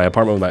home to my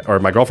apartment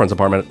my girlfriend's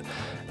apartment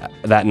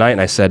that night,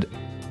 and I said,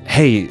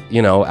 hey,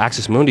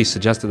 Axis Mundi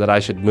suggested that I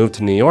should move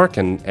to New York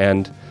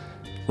and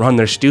run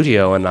their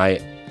studio, and I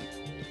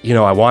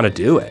want to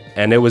do it.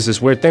 And it was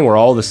this weird thing where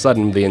all of a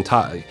sudden the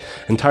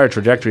entire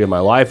trajectory of my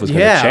life was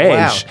going to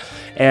change. Wow.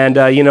 And,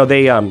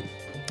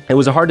 it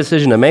was a hard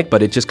decision to make,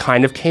 but it just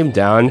kind of came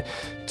down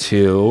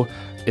to,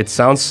 it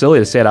sounds silly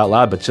to say it out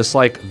loud, but just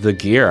like the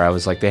gear, I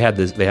was like, they have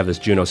this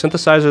Juno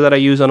synthesizer that I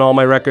use on all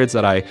my records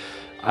that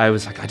I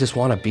was like, I just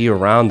want to be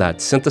around that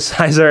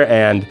synthesizer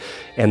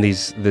and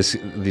these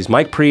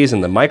mic pre's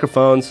and the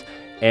microphones.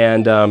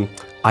 And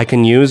I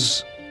can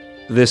use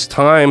this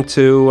time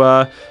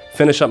to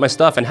finish up my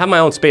stuff and have my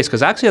own space.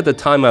 Because actually at the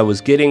time I was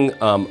getting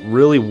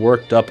really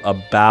worked up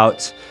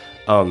about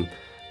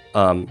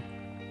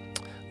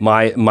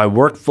my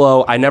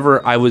workflow.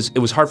 It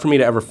was hard for me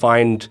to ever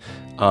find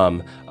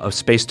a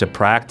space to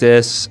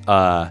practice,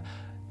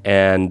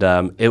 and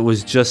it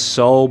was just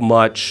so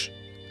much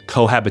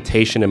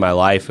cohabitation in my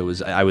life.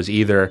 I was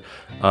either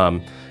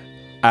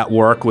at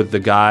work with the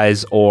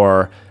guys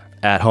or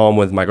at home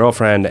with my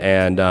girlfriend,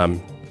 and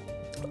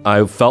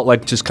I felt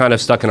like just kind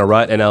of stuck in a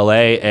rut in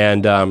LA,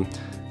 and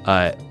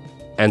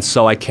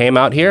so I came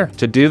out here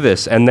to do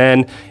this. And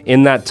then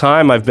in that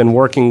time, I've been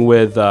working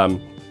with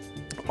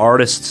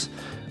artists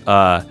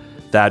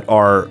that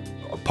are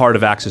part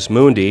of Axis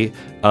Mundi.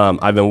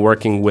 I've been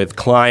working with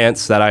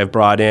clients that I've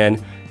brought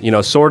in.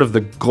 Sort of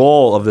the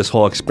goal of this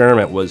whole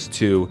experiment was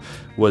to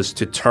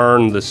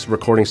turn this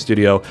recording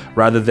studio,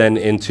 rather than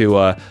into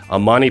a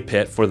money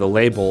pit for the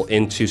label,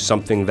 into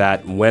something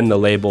that, when the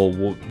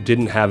label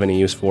didn't have any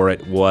use for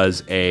it,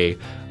 was a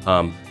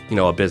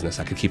business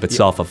that could keep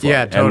itself afloat.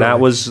 Yeah, totally. And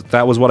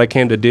that was what I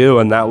came to do,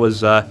 and that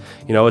was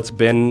it's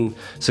been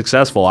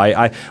successful.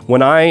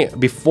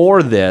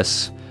 Before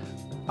this,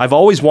 I've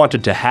always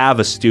wanted to have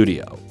a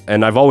studio.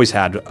 And I've always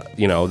had,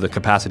 the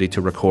capacity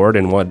to record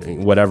in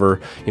whatever,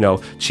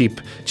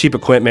 cheap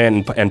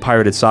equipment and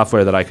pirated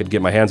software that I could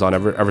get my hands on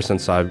ever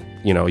since a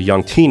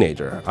young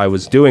teenager. I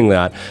was doing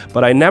that,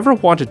 but I never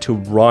wanted to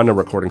run a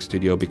recording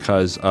studio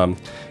because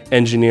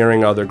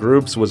engineering other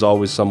groups was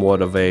always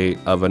somewhat of a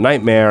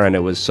nightmare, and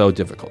it was so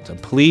difficult to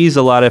please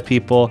a lot of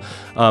people.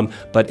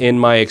 But in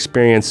my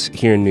experience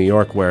here in New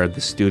York, where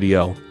the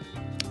studio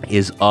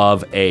is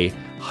of a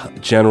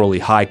generally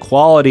high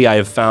quality, I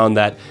have found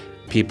that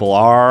people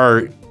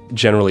are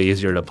generally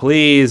easier to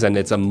please, and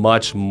it's a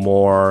much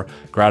more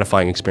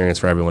gratifying experience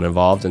for everyone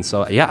involved. And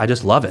so, I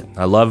just love it.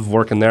 I love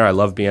working there. I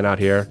love being out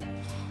here.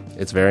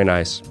 It's very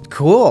nice.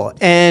 Cool.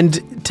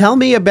 And tell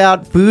me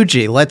about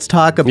Fuji. Let's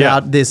talk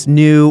about this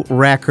new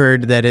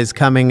record that is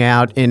coming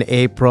out in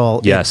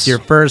April. Yes. It's your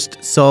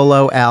first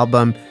solo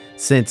album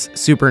since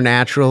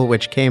Supernatural,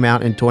 which came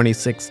out in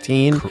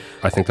 2016.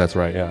 I think that's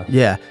right, yeah.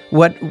 Yeah.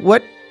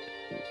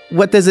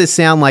 What does it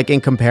sound like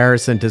in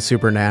comparison to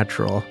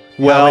Supernatural?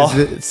 Well,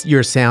 how has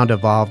your sound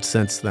evolved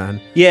since then?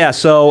 Yeah,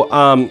 so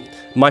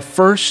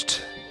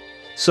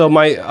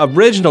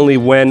originally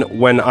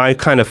when I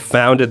kind of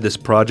founded this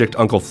project,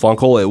 Uncle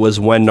Funkle, it was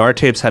when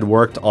Nartapes had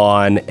worked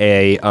on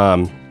a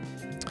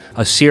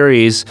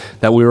series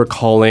that we were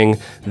calling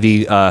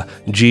the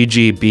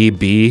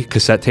GGBB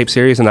cassette tape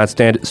series, and that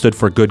stood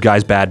for Good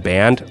Guys Bad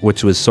Band,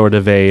 which was sort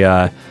of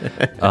a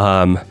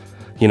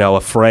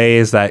a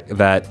phrase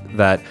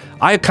that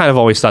I kind of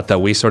always thought that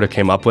we sort of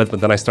came up with,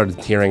 but then I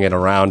started hearing it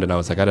around, and I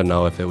was like, I don't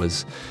know if it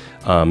was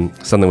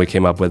something we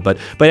came up with. But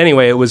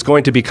anyway, it was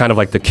going to be kind of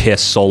like the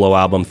Kiss solo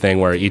album thing,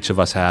 where each of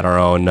us had our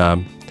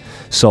own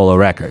solo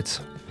records.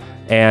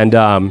 And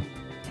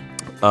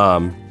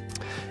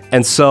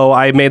And so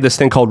I made this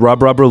thing called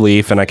Rub Rub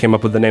Relief, and I came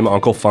up with the name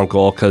Uncle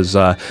Funkle because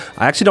I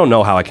actually don't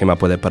know how I came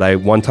up with it, but I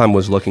one time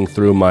was looking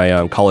through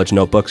my college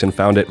notebooks and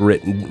found it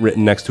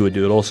written next to a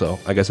doodle, so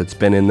I guess it's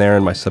been in there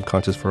in my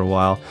subconscious for a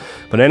while.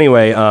 But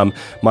anyway,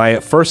 my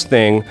first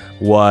thing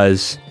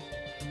was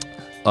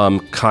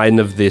kind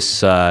of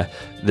this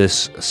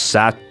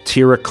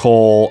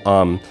satirical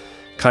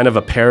kind of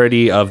a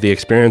parody of the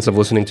experience of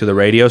listening to the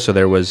radio. So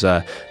there was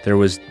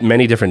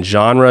many different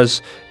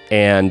genres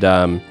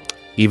and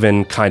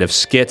even kind of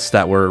skits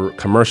that were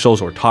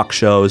commercials or talk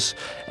shows.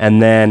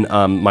 And then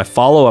my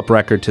follow-up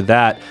record to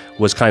that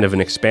was kind of an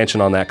expansion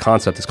on that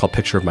concept. It's called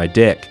Picture of My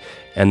Dick.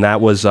 And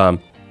that was,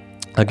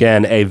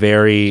 again,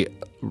 it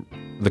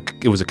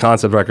was a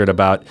concept record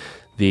about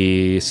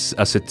a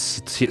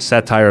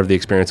satire of the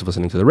experience of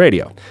listening to the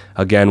radio.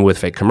 Again, with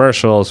fake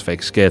commercials,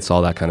 fake skits,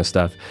 all that kind of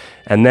stuff.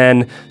 And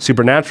then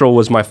Supernatural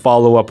was my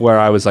follow-up where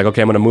I was like,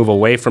 okay, I'm going to move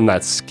away from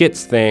that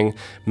skits thing,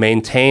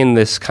 maintain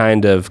this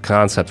kind of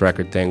concept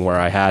record thing where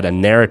I had a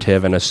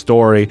narrative and a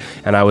story,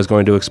 and I was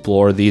going to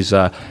explore these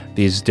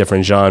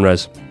different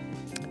genres.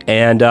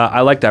 And I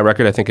liked that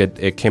record. I think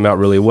it came out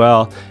really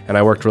well, and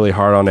I worked really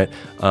hard on it.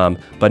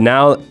 But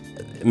now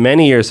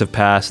many years have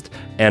passed,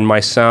 and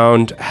my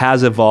sound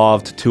has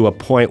evolved to a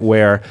point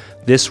where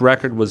this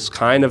record was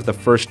kind of the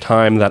first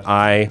time that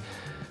I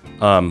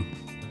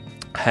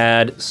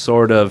had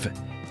sort of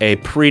a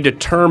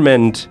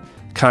predetermined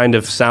kind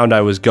of sound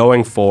I was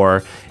going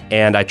for,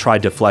 and I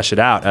tried to flesh it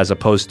out, as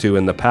opposed to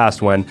in the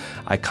past when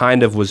I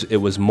kind of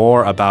it was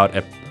more about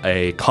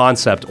a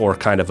concept or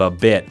kind of a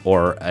bit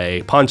or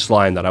a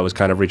punchline that I was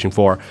kind of reaching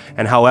for,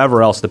 and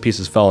however else the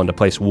pieces fell into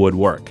place would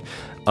work.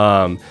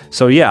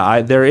 So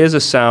yeah, there is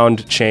a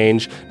sound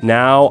change.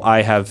 Now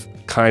I have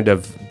kind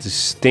of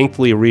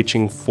distinctly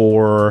reaching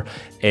for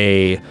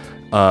a,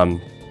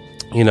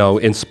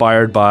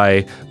 inspired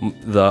by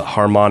the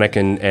harmonic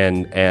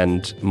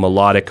and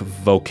melodic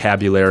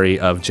vocabulary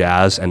of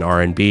jazz and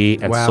R&B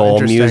and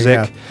soul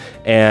music. Yeah.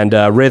 And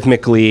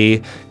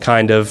rhythmically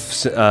kind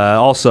of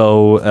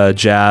also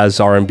jazz,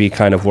 R&B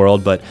kind of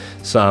world, but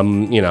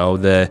some,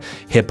 the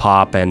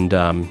hip-hop and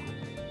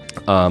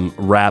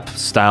rap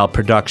style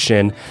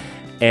production,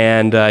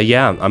 and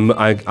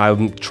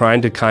I'm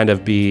trying to kind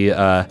of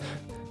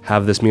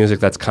have this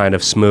music that's kind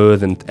of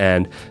smooth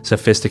and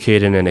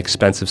sophisticated and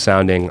expensive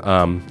sounding,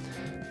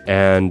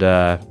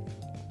 that's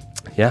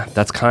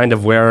kind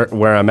of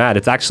where I'm at.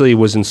 It actually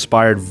was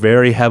inspired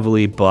very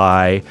heavily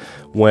by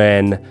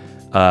when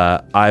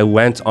I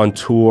went on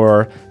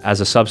tour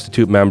as a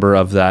substitute member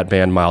of that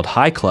band Mild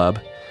High Club,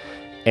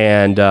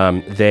 and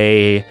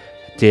they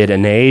did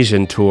an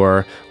Asian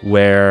tour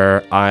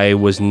where I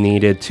was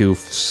needed to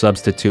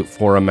substitute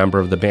for a member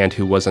of the band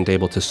who wasn't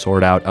able to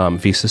sort out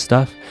visa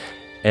stuff.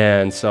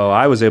 And so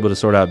I was able to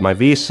sort out my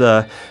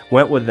visa,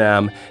 went with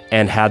them,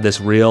 and had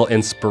this real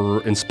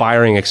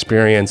inspiring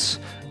experience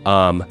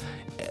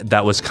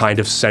that was kind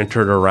of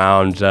centered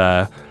around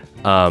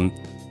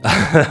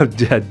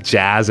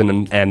jazz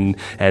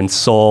and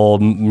soul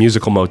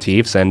musical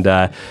motifs. And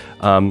I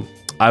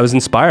was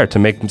inspired to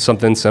make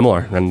something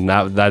similar, and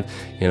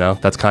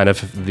that's kind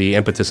of the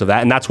impetus of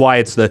that, and that's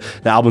why the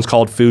album's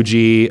called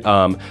Fuji.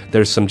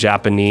 There's some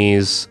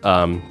Japanese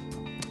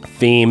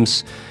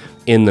themes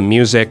in the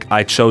music.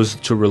 I chose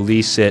to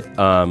release it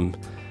on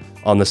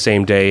the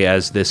same day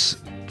as this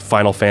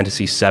Final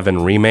Fantasy VII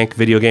remake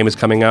video game is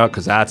coming out,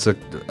 because that's a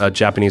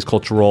Japanese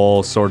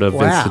cultural sort of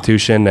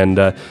institution, and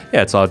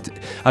it's all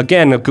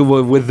again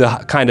with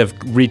the kind of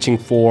reaching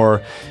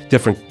for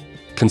different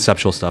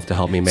conceptual stuff to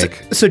help me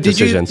make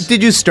decisions.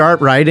 Did you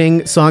start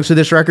writing songs for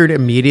this record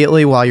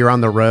immediately while you're on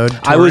the road?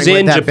 I was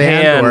in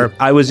Japan.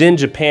 I was in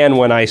Japan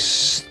when I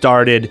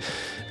started.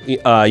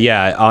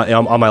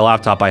 On my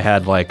laptop I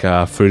had like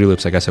Fruity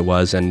Loops, I guess it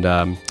was, and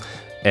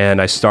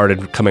I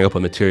started coming up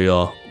with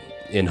material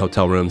in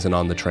hotel rooms and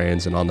on the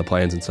trains and on the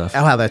planes and stuff.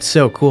 Oh wow, that's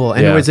so cool.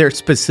 And was there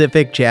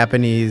specific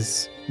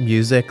Japanese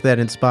music that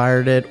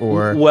inspired it,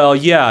 or? Well,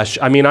 yeah.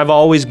 I mean, I've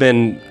always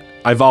been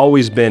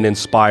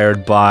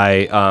inspired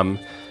by,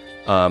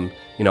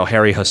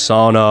 Harry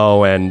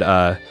Hosono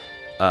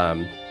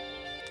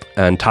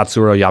and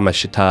Tatsuro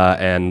Yamashita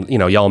and,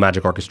 Yellow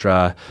Magic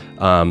Orchestra.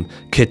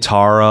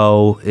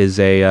 Kitaro is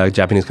a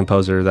Japanese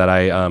composer that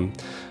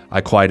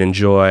I quite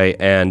enjoy,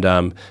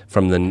 and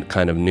from the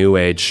kind of new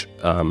age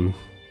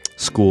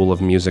school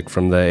of music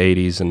from the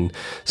 80s and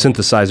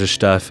synthesizer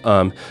stuff.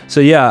 So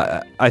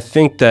yeah, I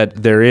think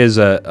that there is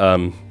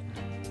a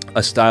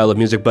style of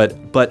music, but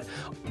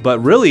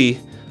really,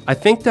 I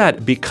think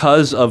that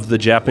because of the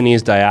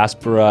Japanese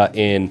diaspora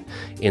in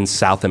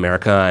South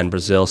America and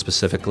Brazil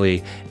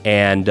specifically,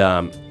 and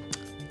I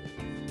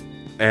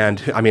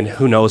mean,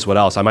 who knows what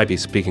else? I might be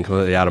speaking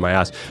completely out of my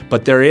ass,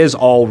 but there is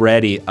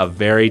already a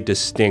very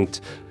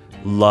distinct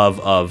love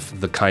of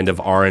the kind of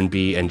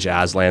R&B and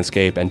jazz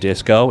landscape and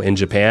disco in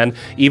Japan.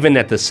 Even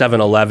at the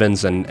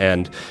 7-Elevens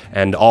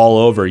and all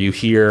over, you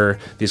hear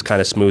these kind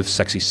of smooth,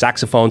 sexy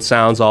saxophone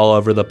sounds all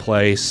over the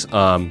place.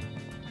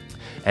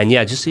 And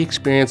yeah, just the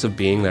experience of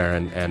being there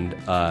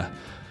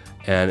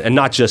and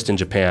not just in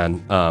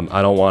Japan.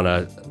 I don't want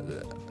to.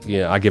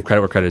 I give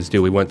credit where credit is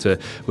due. We went to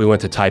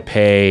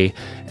Taipei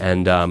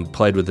and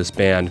played with this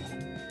band,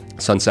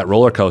 Sunset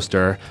Roller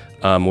Coaster,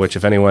 which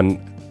if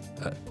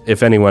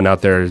anyone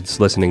out there is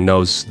listening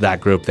knows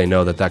that group, they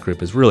know that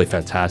group is really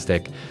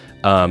fantastic.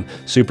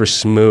 Super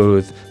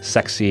smooth,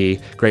 sexy,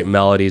 great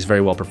melodies,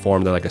 very well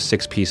performed. They're like a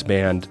 6-piece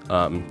band.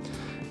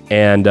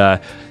 And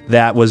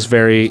that was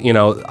very,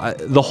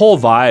 the whole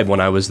vibe when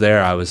I was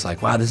there, I was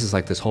like, wow, this is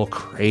like this whole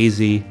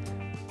crazy,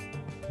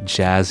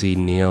 jazzy,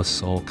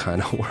 neo-soul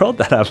kind of world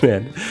that I'm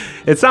in.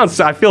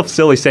 I feel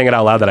silly saying it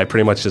out loud that I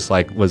pretty much just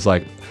was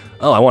like,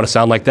 oh, I want to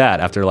sound like that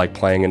after like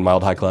playing in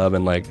Mild High Club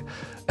and like...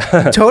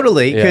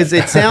 Totally, because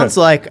it sounds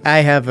like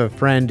I have a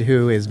friend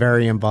who is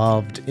very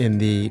involved in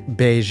the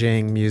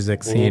Beijing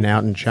music scene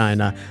out in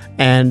China.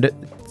 And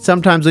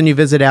sometimes when you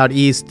visit out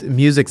east,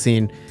 music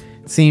scene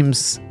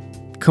seems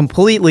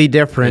completely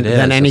different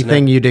than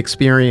anything you'd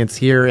experience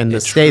here in the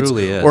States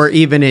or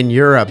even in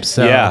Europe.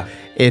 So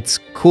it's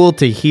cool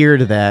to hear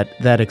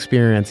that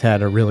experience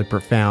had a really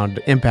profound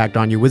impact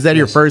on you. Was that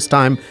your first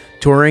time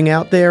touring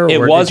out there?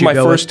 It was my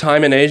first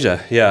time in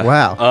Asia, yeah.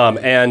 Wow.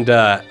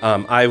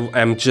 I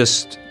am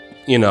just,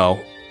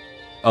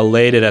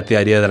 elated at the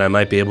idea that I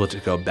might be able to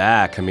go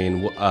back. I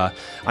mean,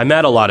 I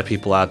met a lot of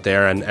people out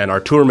there, and our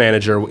tour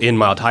manager in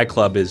Mild High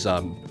Club is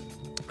a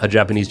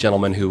Japanese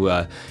gentleman who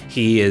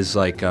he is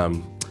like...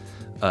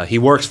 he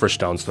works for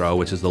Stone's Throw,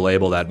 which is the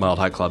label that Mild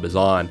High Club is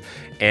on.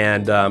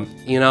 And,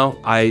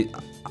 I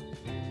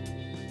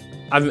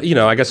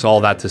guess all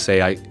that to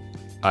say,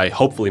 I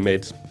hopefully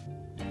made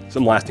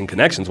some lasting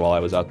connections while I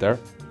was out there.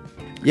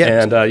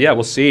 Yeah. And,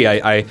 we'll see.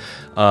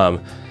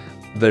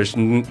 There's,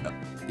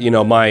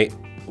 my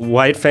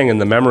White Fang and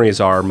the Memories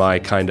are my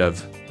kind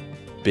of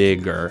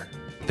bigger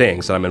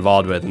things that I'm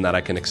involved with and that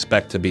I can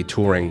expect to be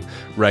touring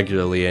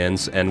regularly in,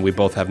 and we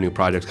both have new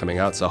projects coming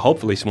out. So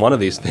hopefully one of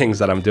these things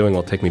that I'm doing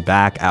will take me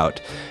back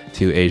out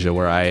to Asia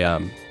where I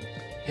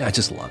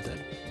just loved it.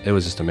 It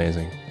was just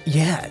amazing.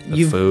 Yeah.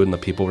 The food and the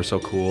people were so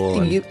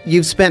cool.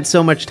 You've spent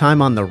so much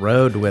time on the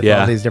road with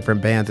all these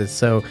different bands. It's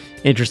so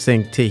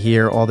interesting to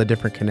hear all the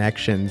different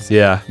connections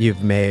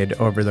you've made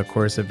over the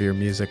course of your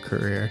music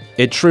career.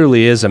 It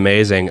truly is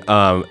amazing.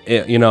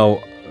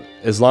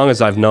 As long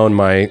as I've known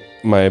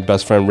my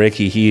best friend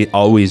Ricky, he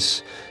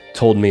always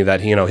told me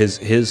that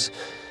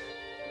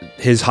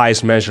his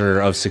highest measure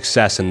of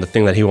success and the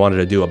thing that he wanted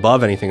to do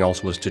above anything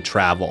else was to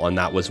travel, and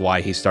that was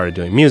why he started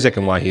doing music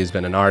and why he's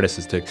been an artist,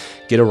 is to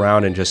get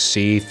around and just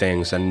see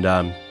things. And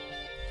I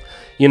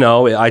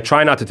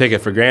try not to take it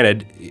for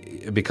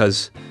granted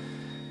because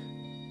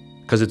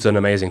it's an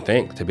amazing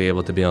thing to be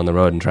able to be on the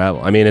road and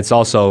travel. I mean, it's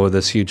also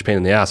this huge pain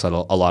in the ass a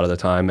lot of the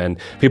time, and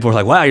people are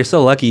like, wow, you're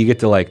so lucky you get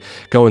to like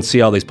go and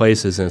see all these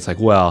places. And it's like,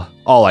 well,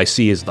 all I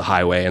see is the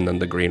highway and then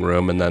the green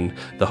room and then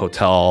the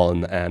hotel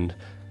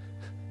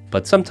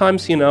but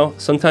sometimes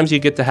you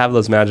get to have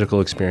those magical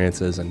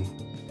experiences and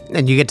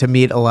you get to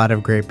meet a lot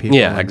of great people.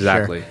 Yeah,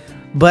 exactly. Sure.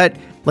 But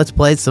let's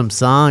play some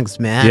songs,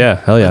 man. Yeah,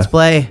 hell yeah. Let's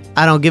play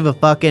I Don't Give a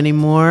Fuck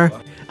Anymore.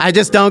 I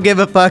Just Don't Give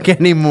a Fuck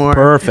Anymore.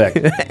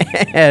 Perfect.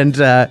 And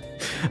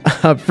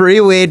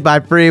Free Weed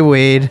by Free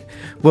Weed.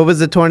 What was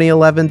the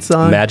 2011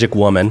 song? Magic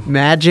Woman.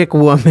 Magic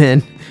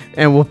Woman.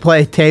 And we'll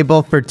play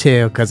Table for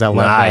Two because I love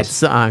that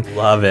song.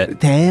 Love it.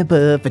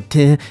 Table for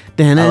Two.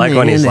 I like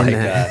when he's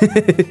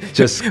like,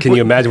 just, can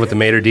you imagine what the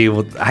Mater D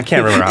will, I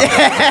can't remember how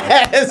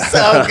it's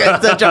so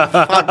good. Such a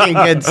fucking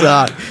good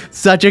song.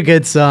 Such a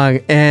good song.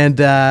 And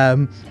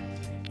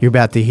you're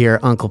about to hear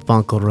Uncle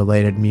Funkle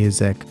related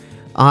music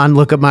on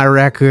Look at My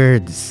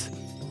Records.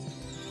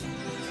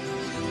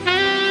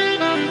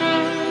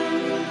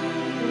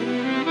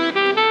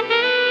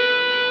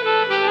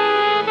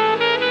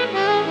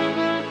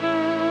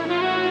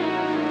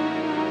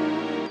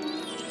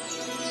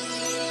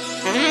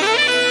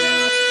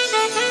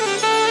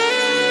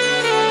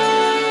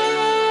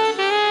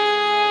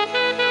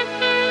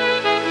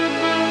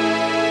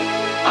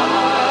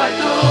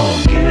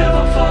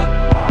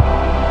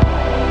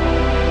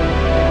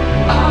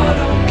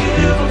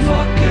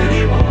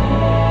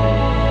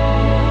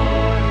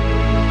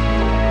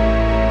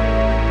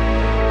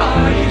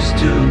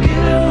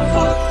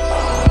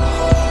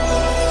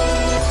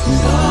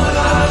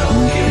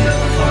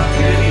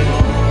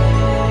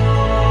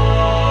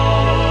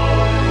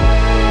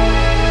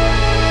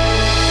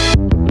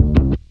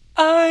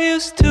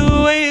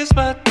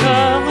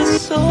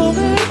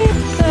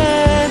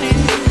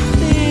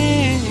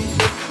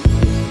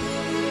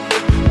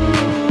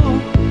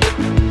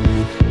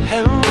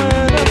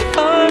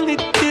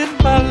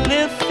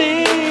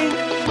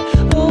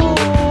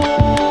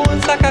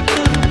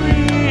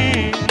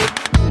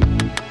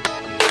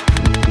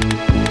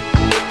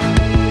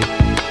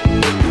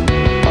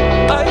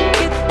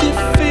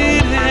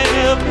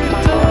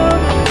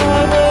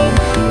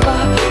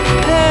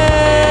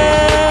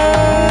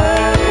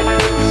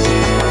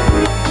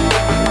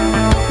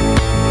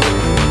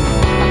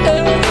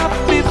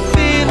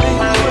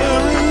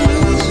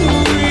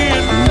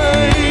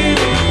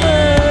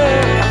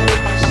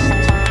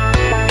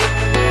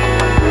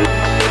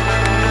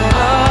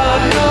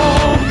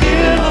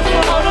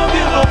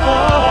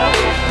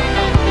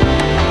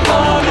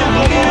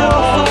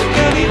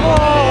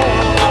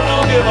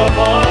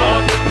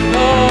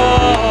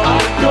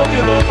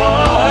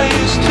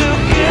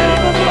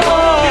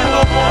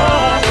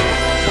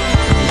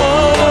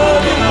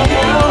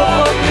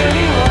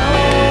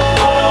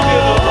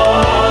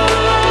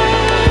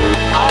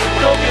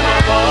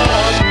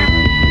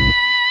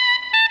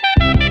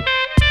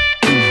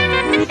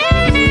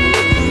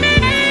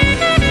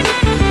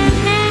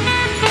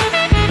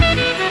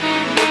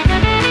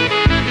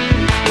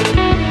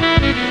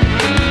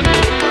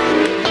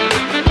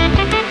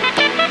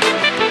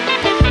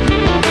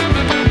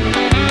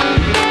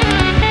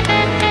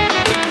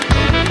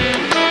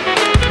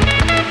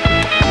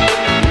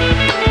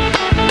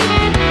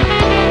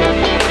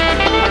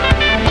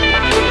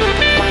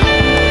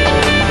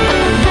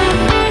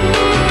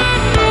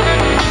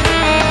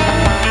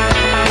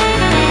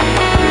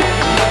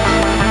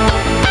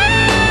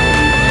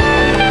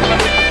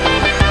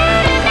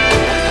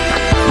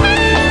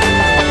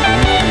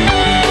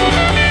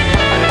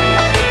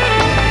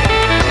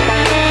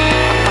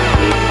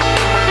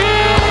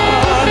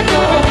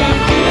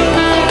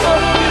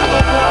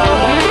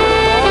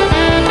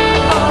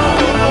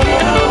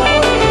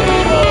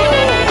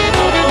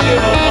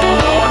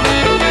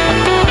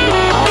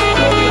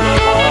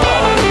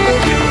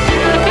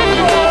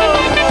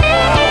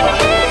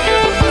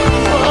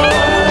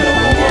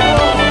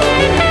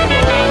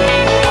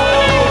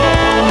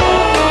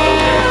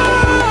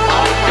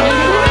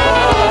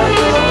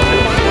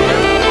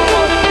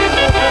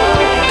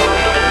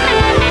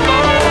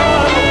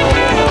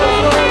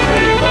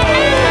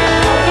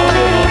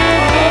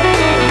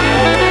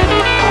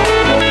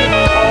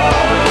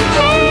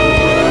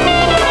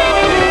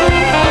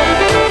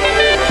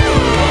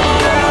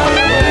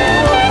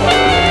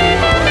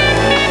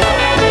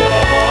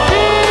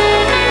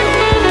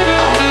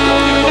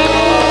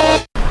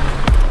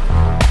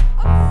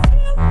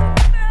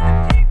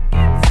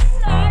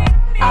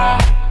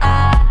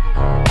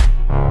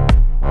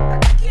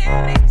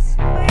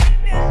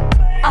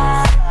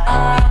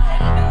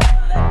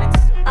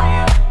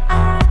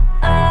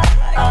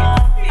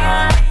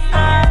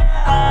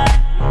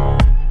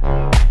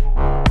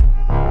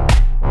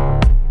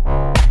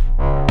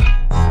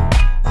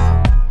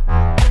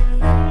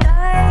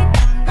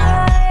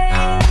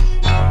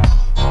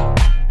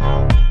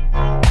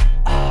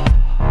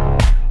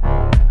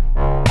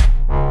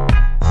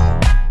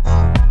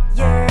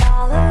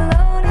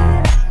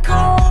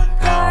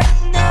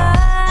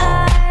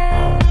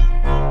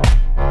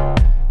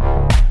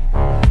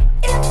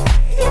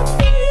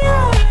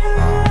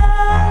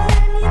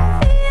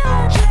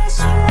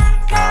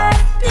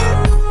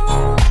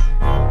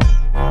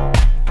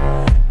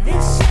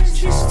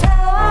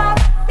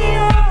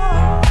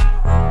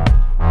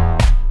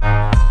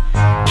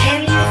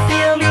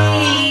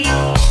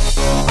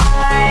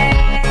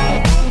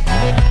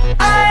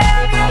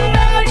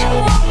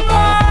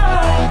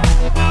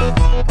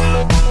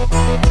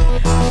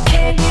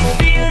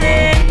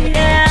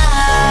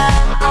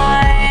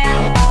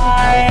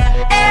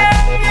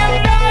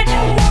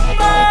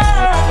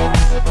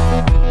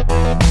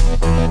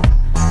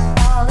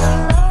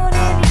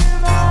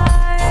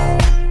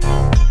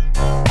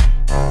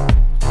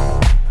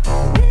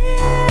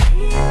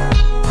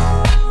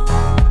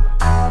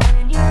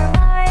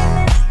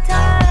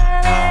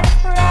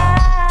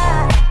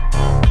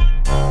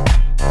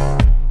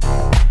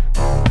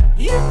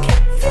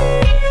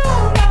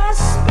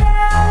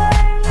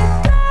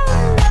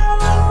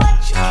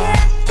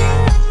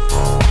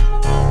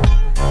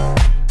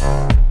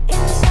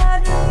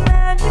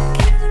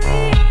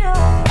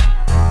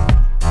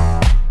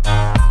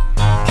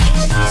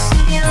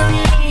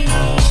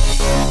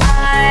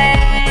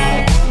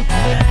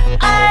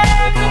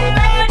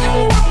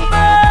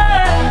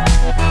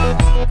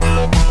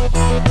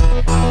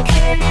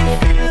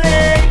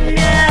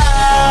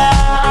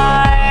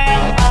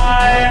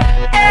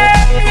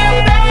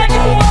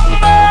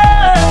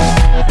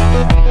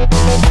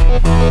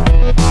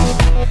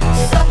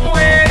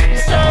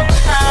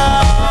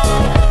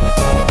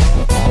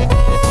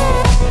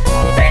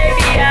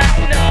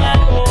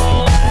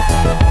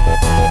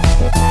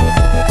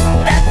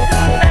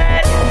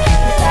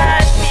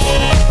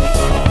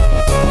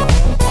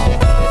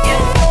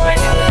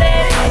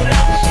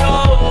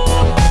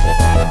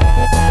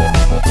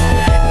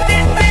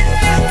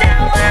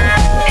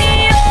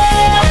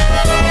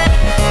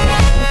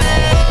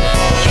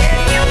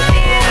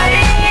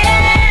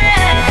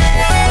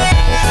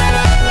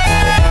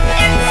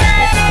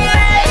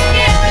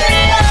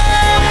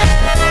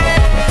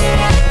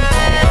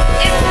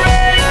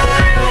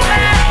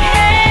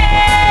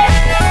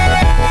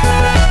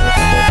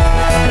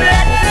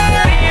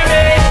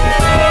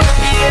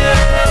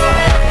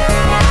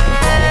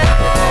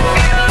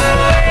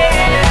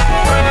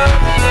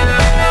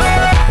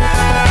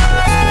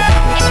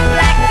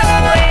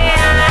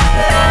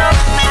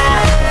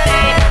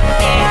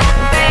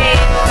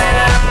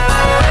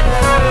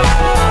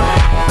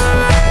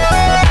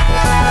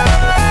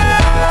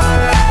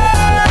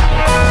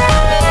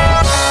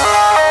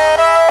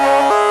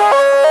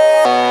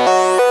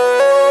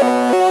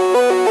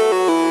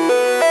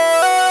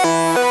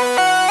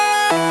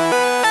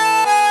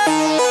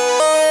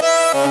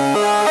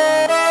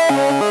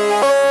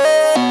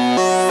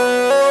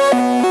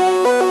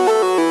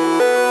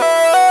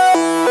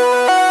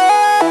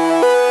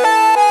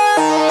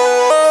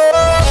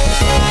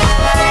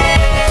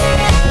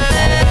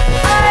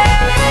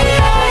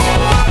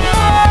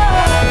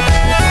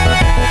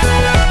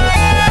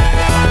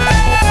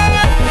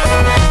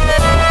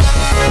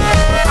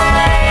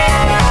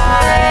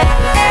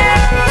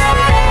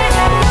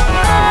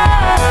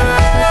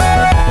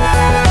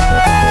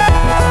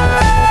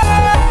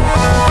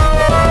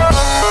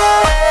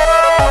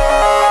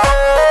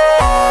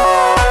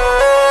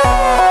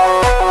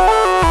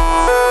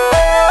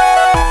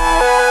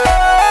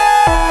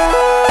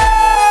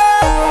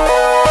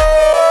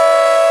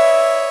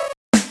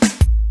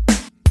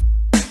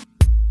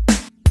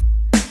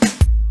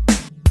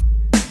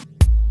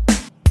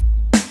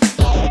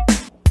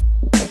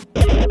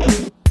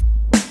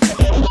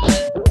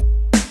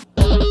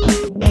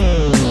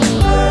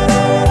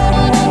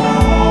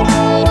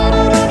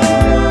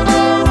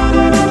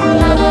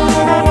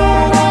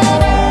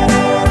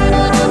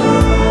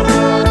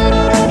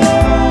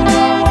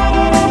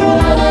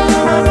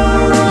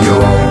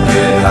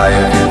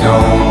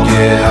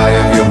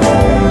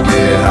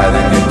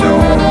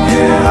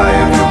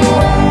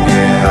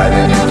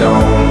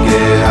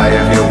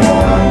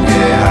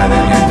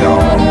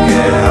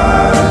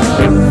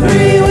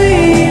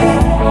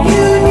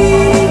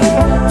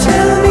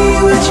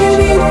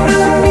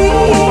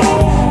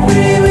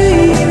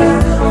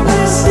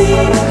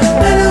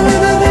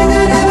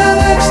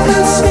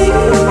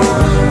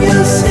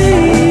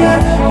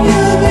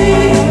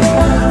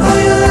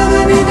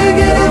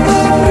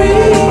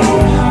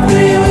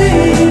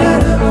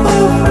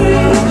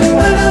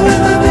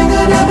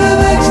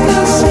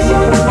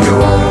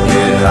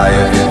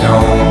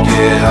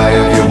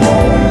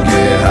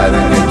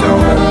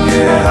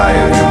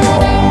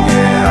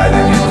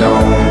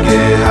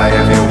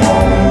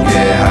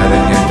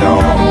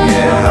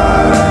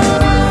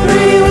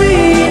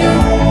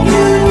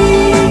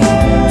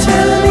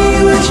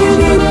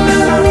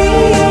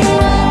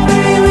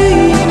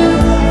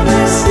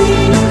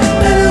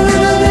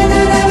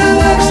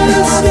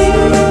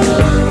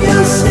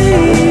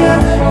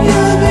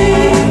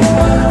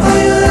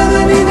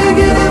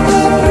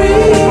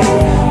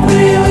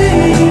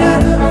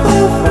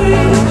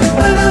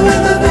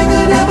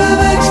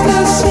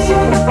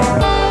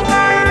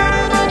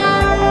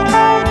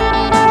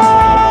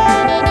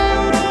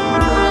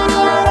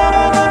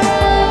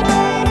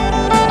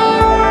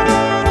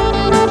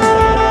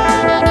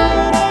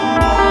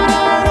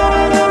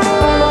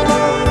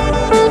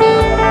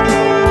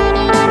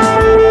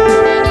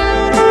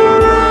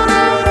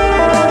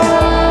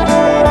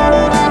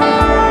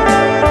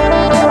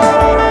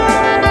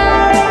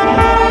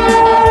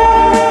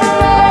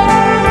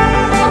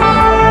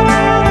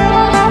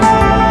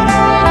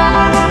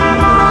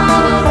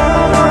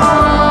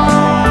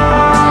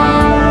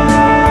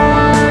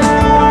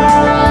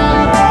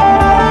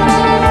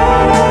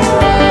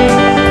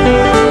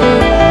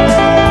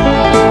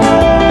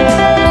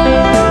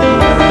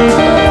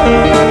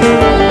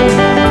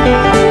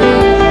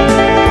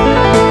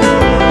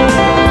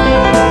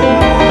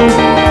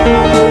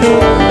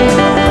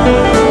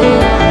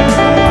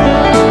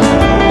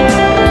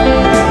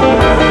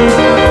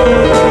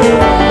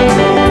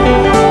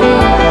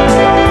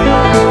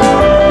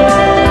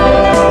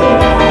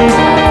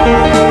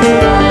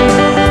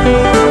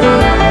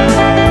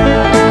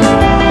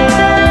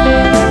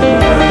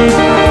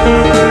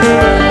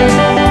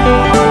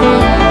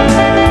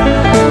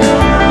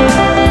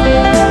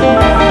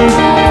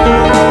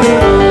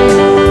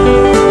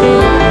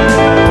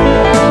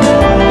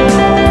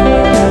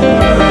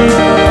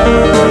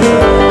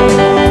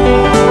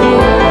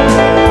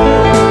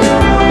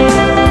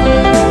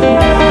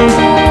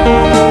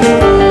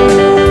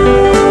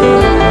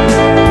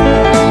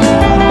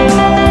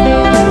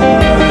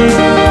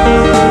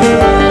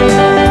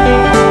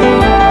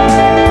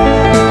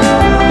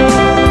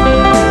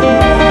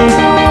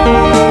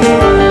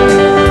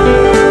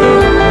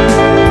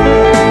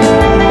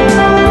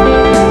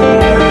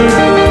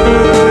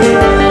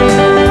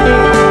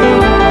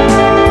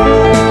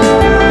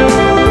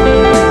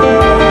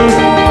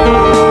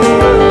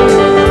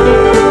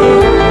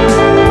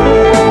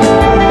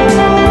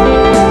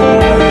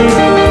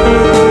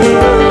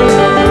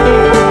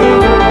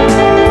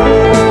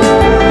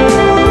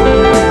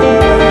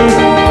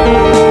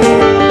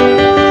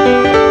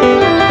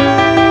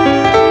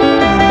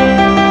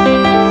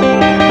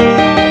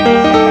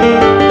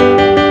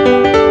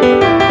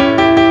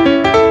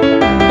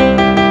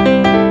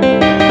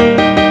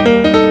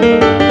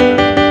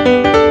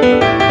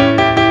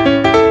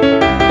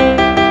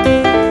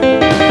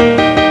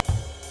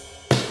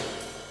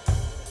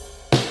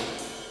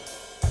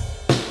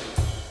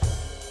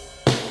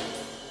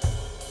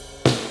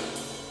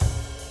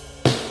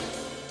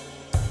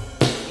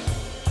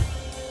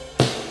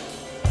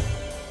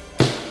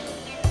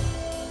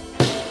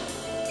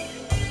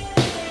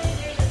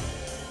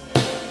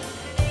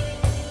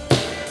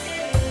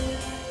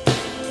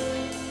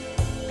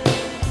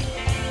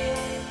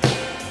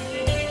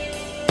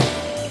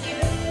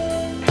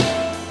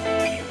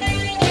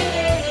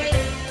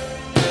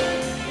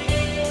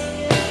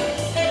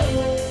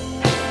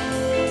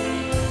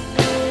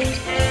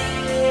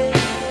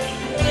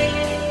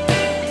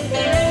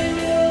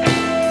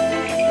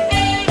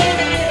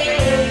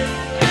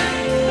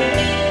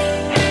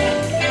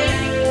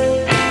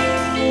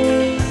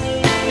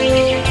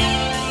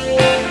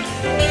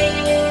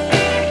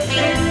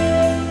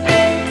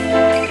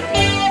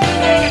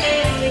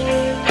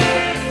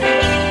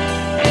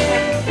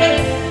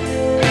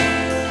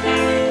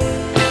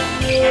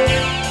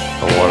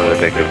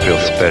 make her feel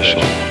special.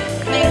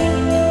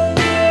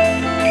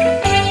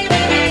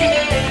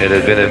 It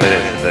had been a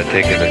minute since I'd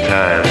taken the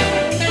time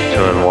to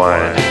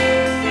unwind.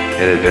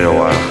 It had been a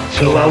while.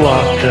 So I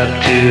walked up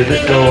to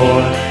the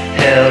door,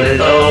 held it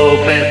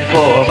open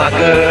for my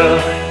girl.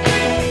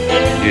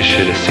 You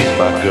should have seen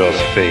my girl's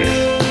face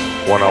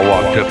when I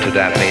walked up to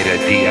that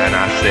maitre d' and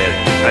I said,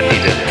 I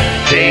need a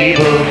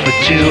Table for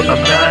two,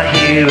 I'm not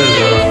here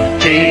alone.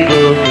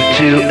 Table for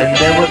two, and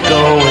then we're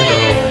going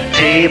home.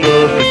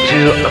 Table for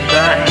two, I'm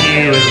not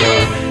here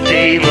alone.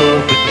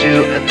 Table for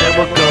two, and then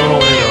we're going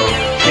home.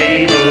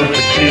 Table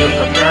for two,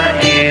 I'm not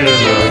here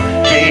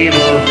alone.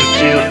 Table for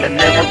two, and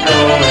then we're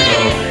going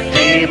home.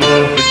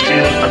 Table for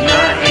two, I'm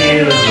not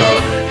here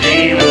alone.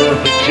 Table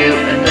for two,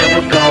 and then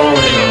we're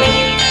going home.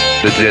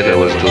 The dinner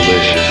was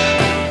delicious,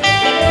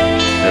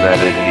 and I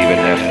didn't even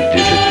have to do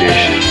the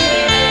dishes.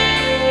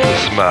 The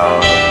smile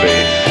on her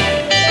face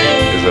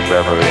is a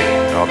memory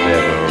I'll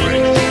never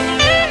erase.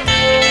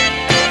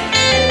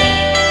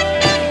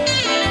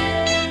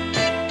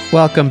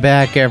 Welcome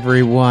back,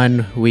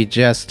 everyone. We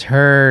just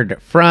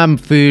heard from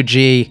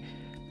Fuji,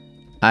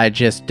 I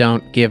Just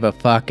Don't Give a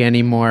Fuck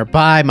Anymore,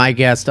 by my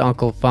guest,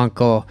 Uncle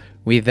Funkle.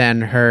 We then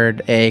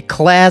heard a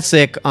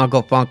classic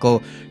Uncle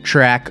Funkle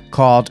track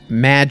called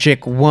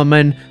Magic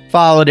Woman,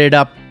 followed it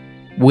up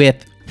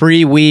with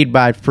Free Weed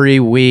by Free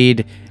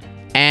Weed,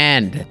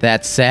 and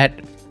that set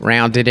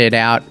rounded it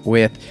out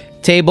with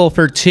Table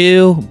for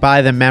Two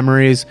by The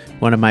Memories,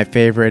 one of my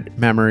favorite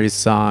Memories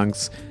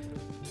songs.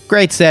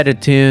 Great set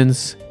of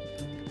tunes.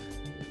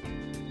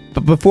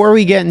 But before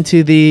we get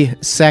into the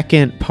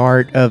second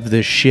part of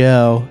the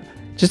show,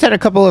 just had a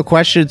couple of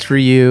questions for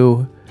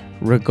you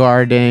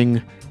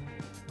regarding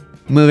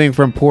moving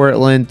from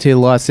Portland to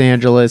Los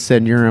Angeles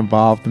and your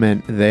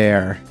involvement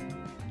there.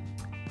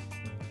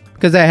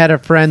 Because I had a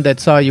friend that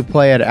saw you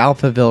play at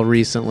Alphaville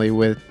recently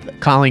with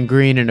Colin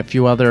Green and a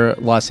few other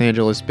Los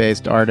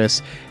Angeles-based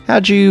artists.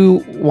 How'd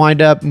you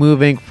wind up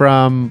moving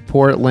from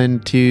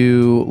Portland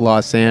to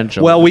Los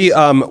Angeles? Well,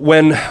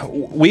 when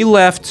we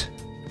left,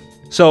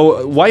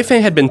 so White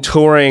Fang had been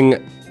touring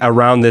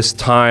around this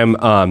time,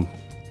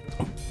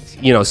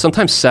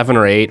 sometimes 7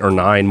 or 8 or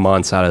 9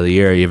 months out of the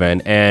year even,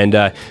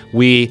 and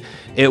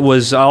it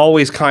was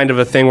always kind of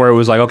a thing where it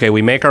was like, okay,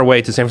 we make our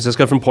way to San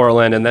Francisco from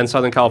Portland, and then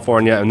Southern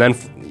California, and then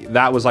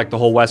that was like the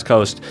whole West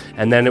Coast,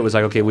 and then it was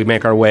like, okay, we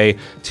make our way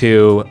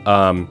to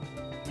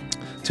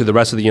the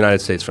rest of the United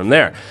States from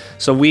there.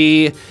 So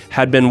we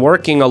had been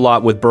working a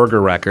lot with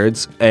Burger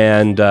Records,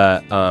 and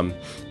going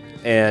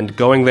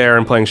there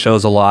and playing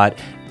shows a lot,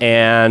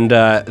 and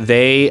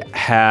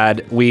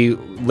we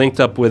linked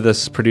up with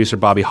this producer,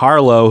 Bobby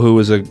Harlow, who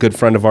was a good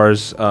friend of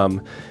ours.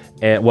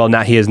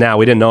 Now he is now.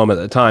 We didn't know him at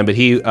the time, but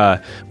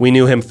we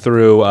knew him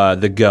through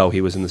The Go. He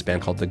was in this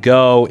band called The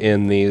Go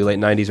in the late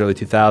 90s, early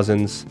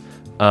 2000s,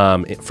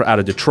 out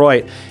of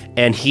Detroit.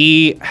 And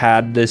he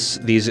had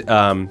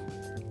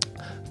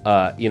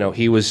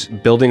he was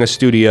building a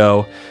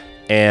studio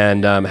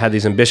and had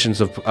these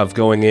ambitions of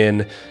going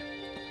in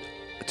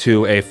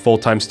to a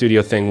full-time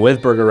studio thing with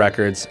Burger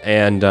Records.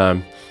 And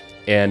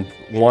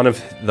one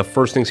of the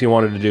first things he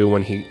wanted to do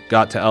when he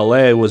got to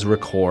LA was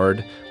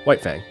record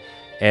White Fang.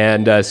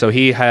 And so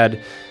he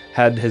had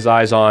his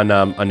eyes on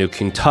a new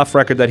King Tuff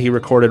record that he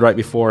recorded right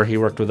before he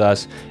worked with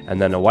us, and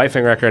then a White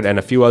Fang record and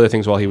a few other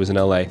things while he was in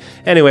LA.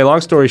 Anyway,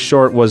 long story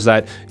short was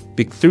that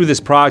through this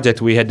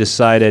project, we had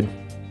decided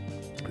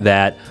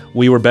that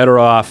we were better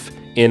off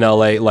in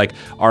LA. Like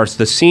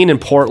the scene in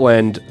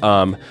Portland,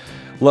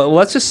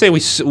 let's just say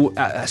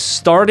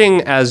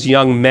starting as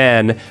young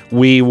men,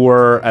 we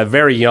were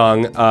very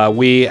young.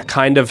 We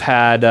kind of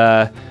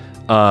had,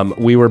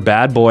 we were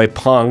bad boy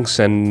punks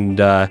and,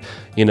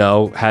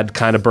 had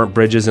kind of burnt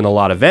bridges in a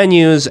lot of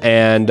venues.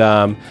 And,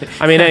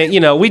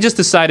 we just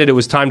decided it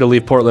was time to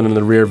leave Portland in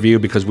the rear view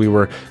because we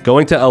were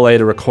going to LA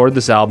to record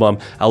this album.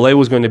 LA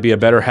was going to be a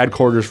better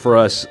headquarters for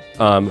us,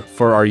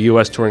 for our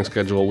US touring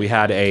schedule. We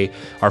had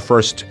our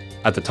first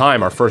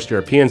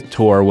European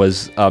tour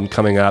was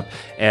coming up,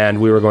 and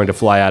we were going to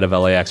fly out of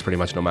LAX pretty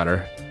much no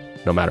matter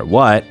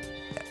what,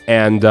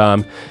 and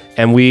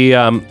we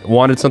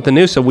wanted something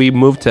new, so we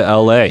moved to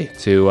LA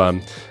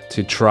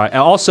to try.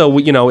 Also,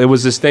 it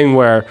was this thing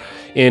where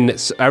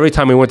every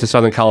time we went to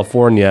Southern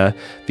California,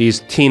 these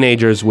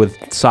teenagers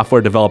with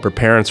software developer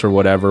parents or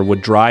whatever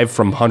would drive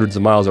from hundreds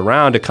of miles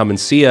around to come and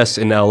see us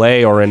in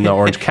LA or in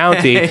Orange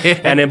County.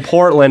 And in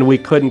Portland, we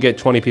couldn't get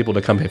 20 people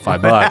to come pay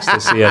 $5 to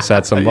see us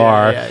at some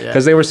bar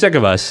because they were sick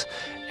of us,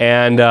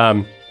 and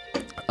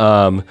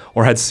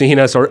or had seen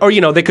us, or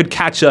they could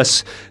catch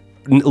us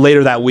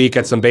later that week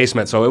at some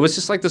basement. So it was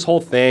just like this whole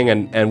thing,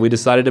 and we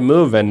decided to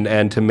move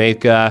and to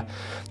make the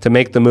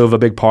move a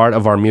big part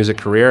of our music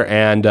career.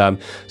 And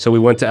so we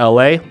went to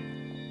LA,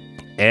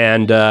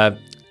 and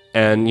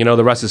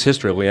the rest is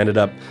history. We ended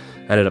up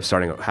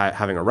starting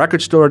having a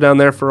record store down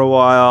there for a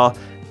while,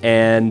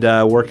 and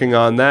working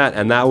on that.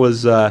 And that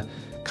was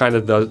kind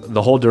of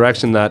the whole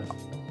direction that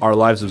our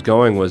lives was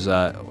going was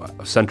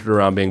centered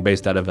around being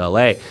based out of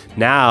LA.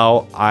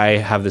 Now I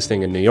have this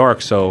thing in New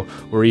York, so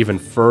we're even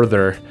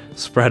further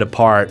spread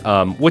apart,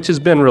 which has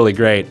been really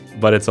great.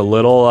 But it's a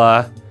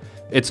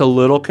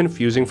little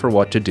confusing for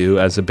what to do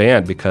as a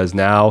band, because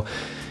now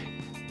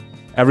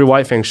every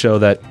White Fang show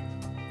that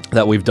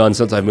we've done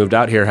since I've moved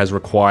out here has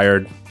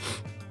required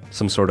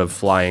some sort of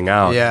flying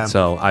out. Yeah.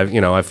 So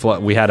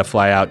we had to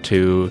fly out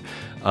to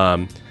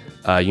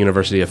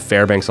University of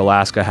Fairbanks,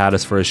 Alaska, had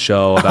us for a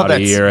show about a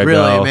year ago.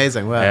 Really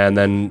amazing. Wow. And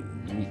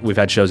then we've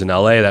had shows in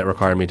LA that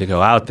require me to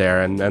go out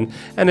there, and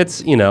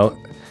it's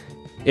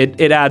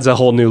it adds a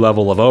whole new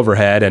level of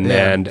overhead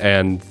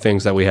and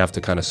things that we have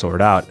to kind of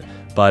sort out.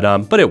 But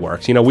it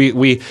works.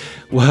 We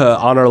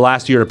on our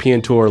last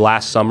European tour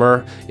last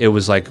summer, it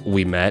was like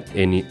we met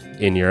in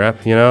Europe.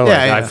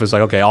 I was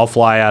like, okay, I'll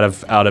fly out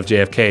of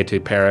JFK to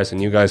Paris,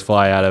 and you guys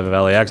fly out of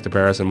LAX to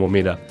Paris, and we'll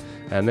meet up.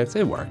 And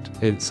it worked.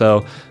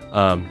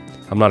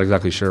 I'm not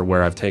exactly sure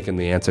where I've taken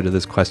the answer to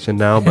this question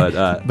now, but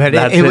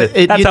that's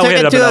it. That's you how took we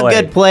it ended to up in a LA.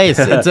 good place.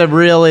 It's a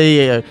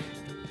really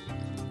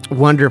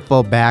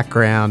wonderful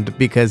background,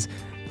 because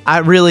I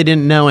really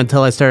didn't know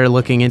until I started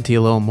looking into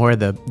a little more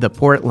the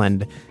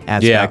Portland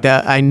aspect.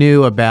 Yeah. I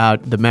knew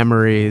about the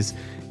Memories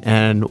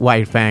and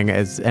White Fang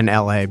as an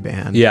LA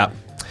band. Yeah.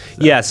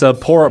 Yeah, so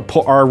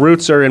our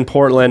roots are in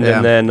Portland, Yeah.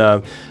 and then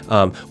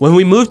when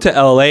we moved to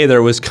LA,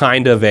 there was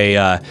kind of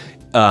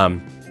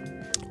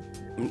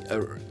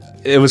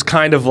it was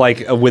kind of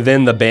like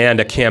within the band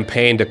a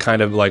campaign to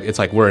kind of like, it's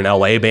like we're an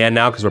LA band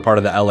now because we're part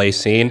of the LA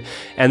scene,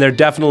 and there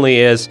definitely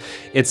is.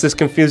 It's this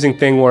confusing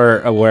thing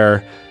where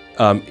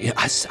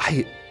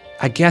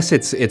I guess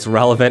it's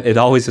relevant. It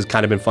always has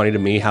kind of been funny to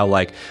me how,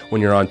 like,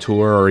 when you're on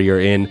tour or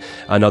you're in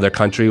another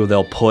country,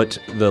 they'll put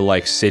the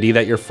like city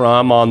that you're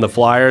from on the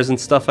flyers and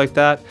stuff like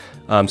that.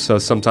 So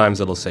sometimes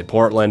it'll say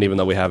Portland, even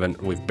though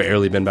we've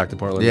barely been back to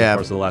Portland in the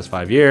course of the last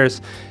 5 years.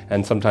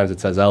 And sometimes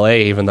it says LA,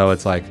 even though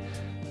it's like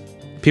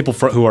people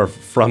who are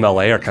from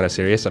LA are kind of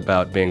serious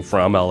about being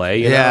from LA,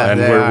 you know?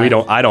 And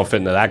I don't fit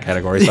into that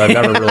category. So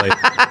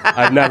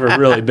I've never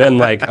really been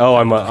like, oh,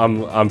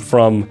 I'm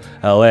from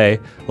LA.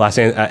 Los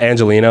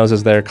Angelinos,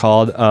 as they're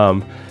called.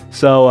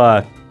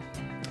 So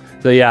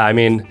yeah, I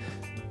mean,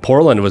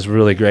 Portland was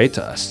really great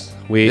to us.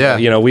 We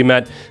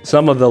met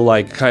some of the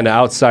like kind of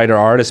outsider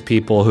artist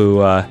people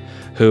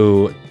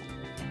who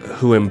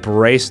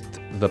embraced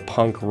the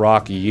punk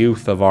rock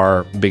youth of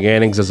our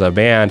beginnings as a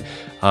band.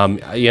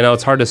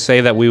 It's hard to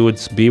say that we would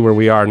be where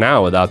we are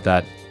now without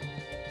that.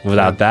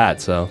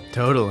 So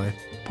Totally.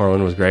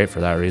 Portland was great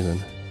for that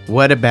reason.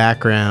 What a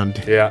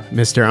background. Yeah.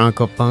 Mr.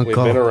 Uncle Funkle. We've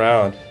been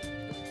around.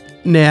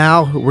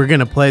 Now we're going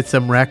to play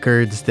some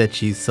records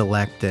that you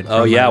selected.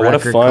 Oh, from yeah. our What a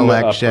record fun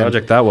collection.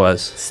 project that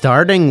was.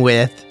 Starting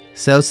with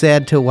So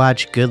Sad to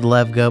Watch Good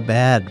Love Go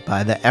Bad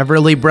by the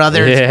Everly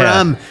Brothers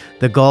from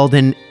the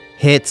Golden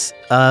Hits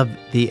of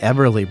the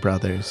Everly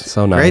Brothers.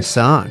 So nice. Great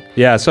song.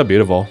 Yeah, it's so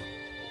beautiful.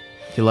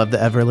 Do you love the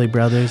Everly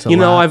Brothers a You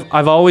know, lot?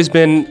 I've always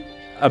been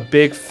a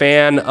big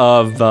fan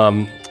of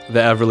the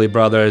Everly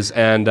Brothers,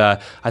 and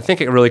I think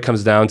it really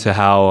comes down to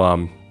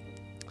how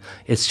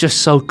it's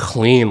just so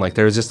clean. Like,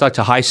 there was just such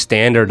a high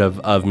standard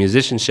of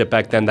musicianship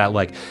back then that,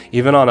 like,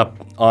 even on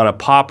a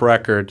pop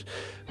record,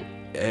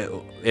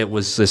 it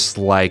was this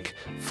like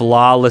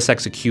flawless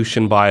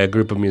execution by a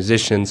group of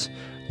musicians.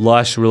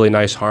 Lush, really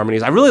nice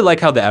harmonies. I really like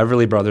how the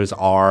Everly Brothers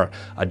are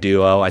a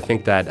duo. I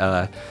think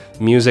that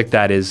music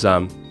that is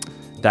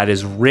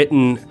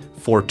written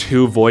for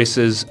two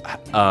voices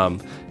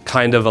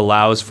kind of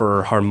allows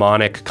for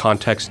harmonic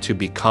context to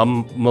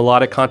become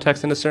melodic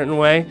context in a certain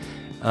way.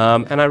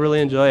 And I really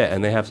enjoy it.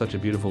 And they have such a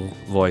beautiful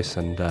voice,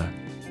 and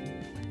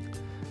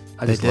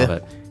I just love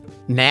it.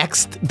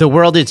 Next, The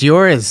World Is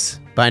Yours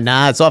by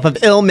Nas off of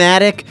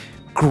Illmatic.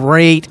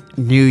 Great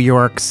New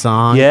York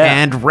song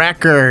and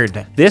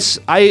record. This,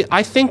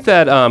 I think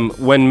that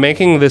when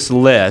making this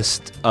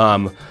list,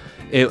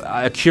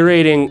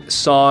 curating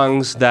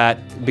songs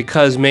that,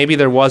 because maybe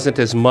there wasn't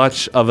as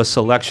much of a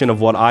selection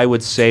of what I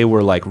would say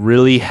were like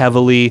really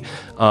heavily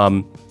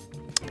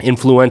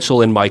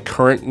influential in my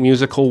current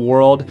musical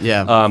world,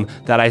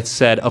 that I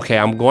said, okay,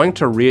 I'm going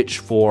to reach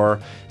for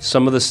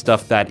some of the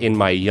stuff that in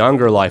my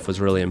younger life was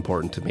really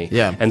important to me.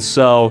 Yeah. And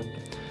so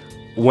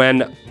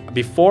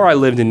before I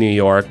lived in New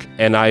York,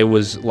 and I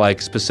was like,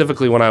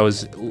 specifically when I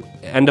was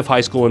end of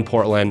high school in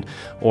Portland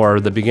or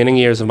the beginning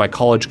years of my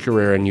college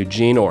career in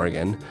Eugene,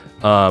 Oregon,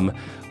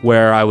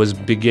 where I was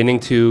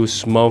beginning to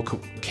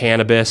smoke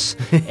cannabis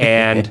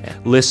and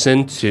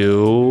listen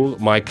to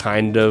my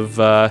kind of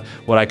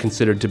what I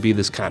considered to be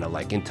this kind of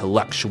like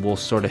intellectual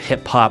sort of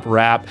hip hop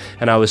rap,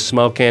 and I was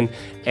smoking.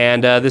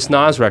 And this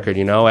Nas record,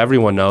 you know,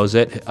 everyone knows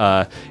it.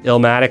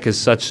 Illmatic is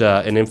such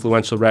an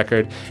influential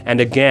record, and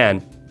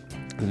again,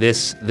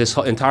 this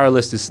whole entire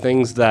list is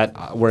things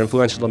that were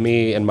influential to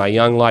me in my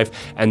young life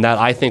and that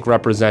I think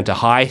represent a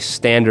high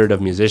standard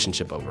of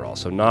musicianship overall.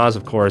 So Nas,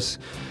 of course,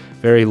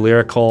 very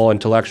lyrical,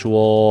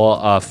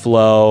 intellectual,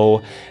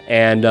 flow,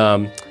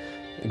 and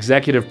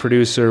executive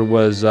producer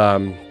was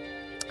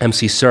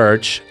MC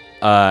Serch,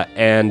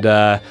 and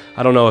I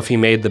don't know if he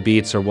made the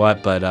beats or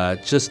what,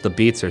 but just the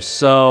beats are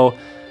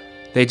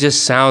they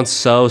just sound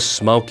so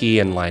smoky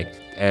and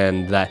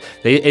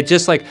it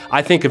just like,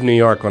 I think of New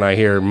York when I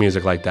hear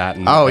music like that.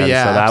 And, Oh, and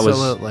yeah, so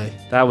absolutely.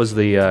 That was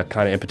the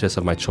kind of impetus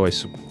of my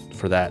choice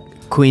for that.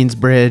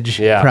 Queensbridge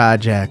Yeah.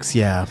 projects,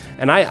 yeah.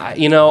 And I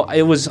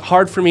it was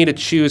hard for me to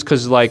choose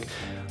because like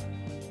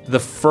the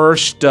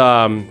first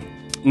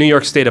New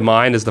York State of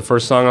Mind is the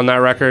first song on that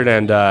record,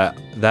 and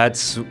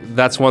that's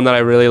one that I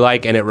really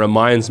like, and it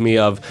reminds me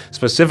of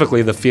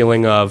specifically the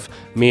feeling of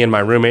me and my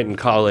roommate in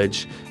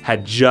college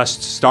had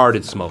just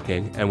started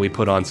smoking, and we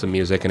put on some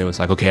music, and it was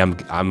like, okay,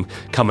 I'm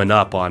coming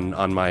up on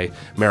my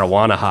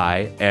marijuana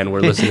high, and we're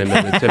listening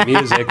to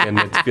music, and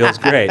it feels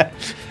great.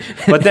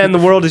 But then The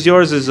World Is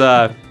Yours is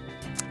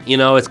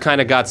it's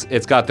kind of got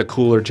the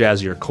cooler,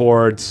 jazzier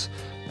chords,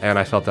 and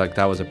I felt like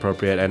that was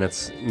appropriate. And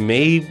it's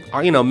maybe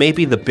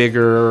the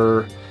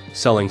bigger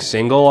selling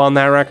single on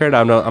that record.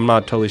 I'm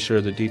not totally sure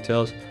of the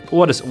details.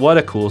 But what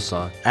a cool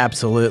song.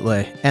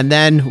 Absolutely. And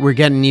then we're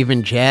getting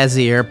even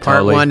jazzier. Part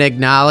Totally. 1,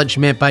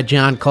 Acknowledgement by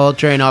John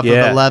Coltrane off of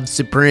Yeah. The Love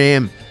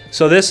Supreme.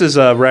 So this is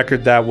a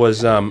record that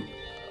was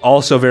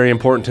also very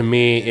important to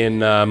me in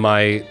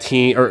my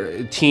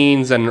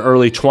teens and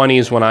early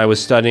 20s when I was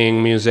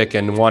studying music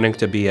and wanting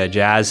to be a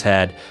jazz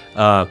head.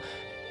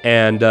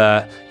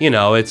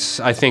 It's,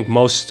 I think,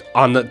 most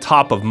on the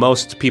top of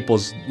most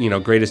people's,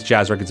 greatest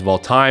jazz records of all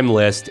time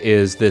list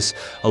is this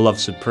A Love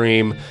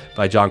Supreme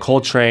by John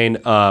Coltrane.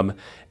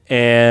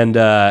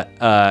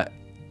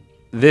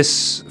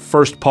 This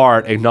first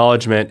part,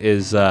 Acknowledgement,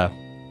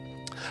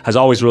 has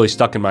always really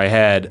stuck in my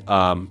head.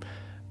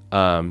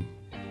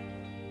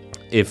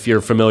 If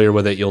you're familiar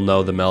with it, you'll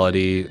know the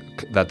melody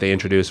that they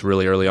introduce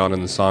really early on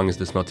in the song is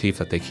this motif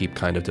that they keep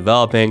kind of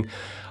developing.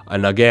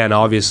 And again,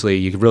 obviously,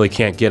 you really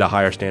can't get a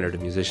higher standard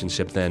of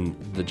musicianship than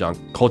the John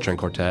Coltrane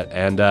Quartet.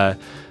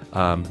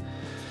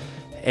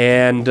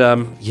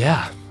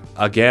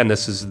 Again,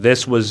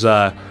 this was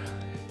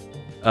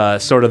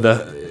sort of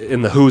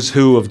in the who's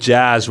who of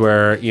jazz,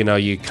 where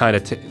you kind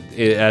of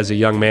as a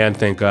young man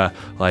think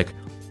like,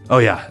 oh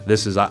yeah,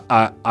 this is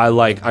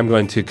I'm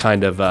going to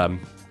kind of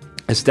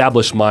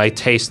establish my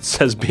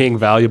tastes as being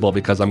valuable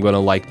because I'm going to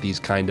like these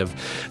kind of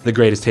the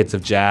greatest hits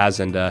of jazz,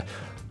 and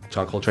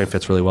John Coltrane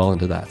fits really well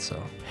into that.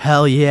 So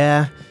Hell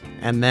yeah.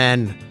 And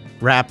then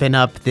wrapping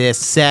up this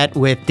set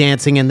with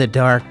Dancing in the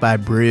Dark by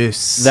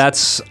Bruce.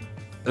 that's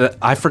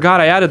I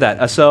forgot I added that.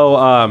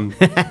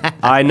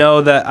 I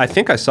know that I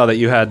think I saw that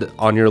you had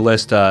on your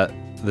list the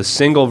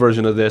single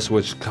version of this,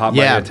 which caught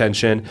my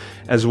attention,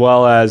 as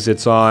well as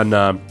it's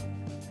on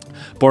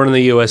Born in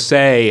the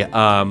USA.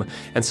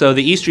 And so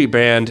the E Street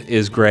Band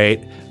is great.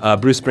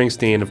 Bruce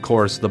Springsteen, of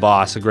course, the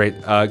boss, a great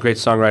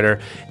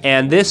songwriter.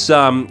 And this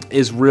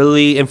is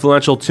really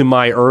influential to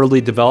my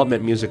early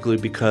development musically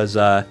because,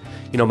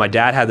 my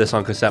dad had this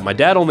on cassette. My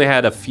dad only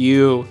had a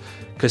few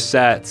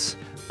cassettes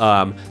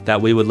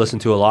that we would listen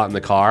to a lot in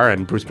the car,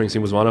 and Bruce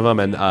Springsteen was one of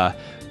them. And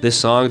this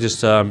song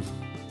just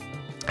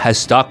has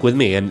stuck with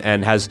me,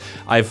 and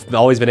I've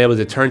always been able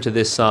to turn to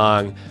this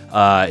song.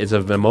 It's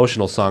an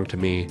emotional song to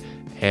me.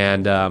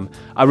 And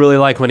I really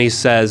like when he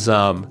says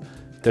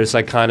there's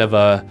like kind of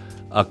a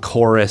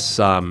chorus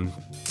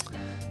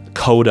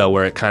coda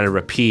where it kind of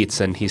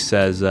repeats, and he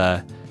says,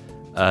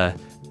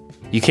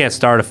 you can't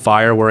start a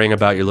fire worrying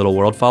about your little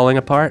world falling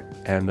apart.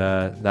 And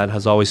that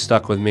has always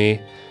stuck with me.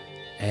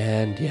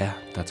 And yeah,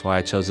 that's why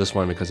I chose this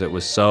one, because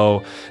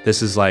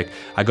this is like,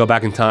 I go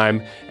back in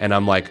time and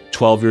I'm like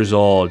 12 years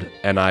old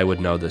and I would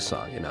know this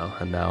song,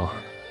 and now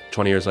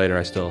 20 years later,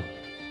 I still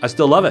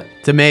love it.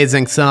 It's an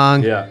amazing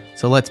song. Yeah.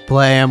 So let's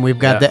play them. We've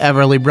got the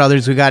Everly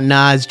Brothers. We got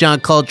Nas, John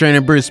Coltrane,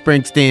 and Bruce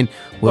Springsteen.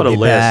 We'll What a be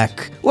list.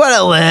 back. What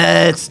a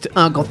list.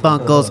 Uncle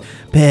Funkle's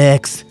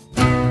picks.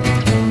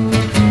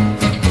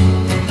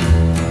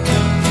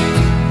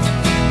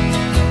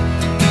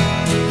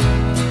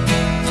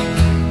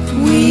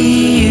 We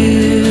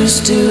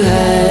used to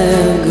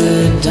have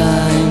good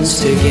times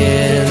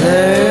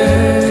together,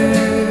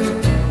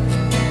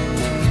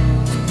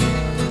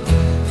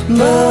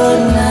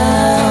 but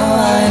now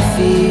I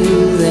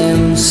feel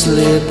them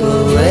slip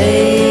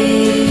away.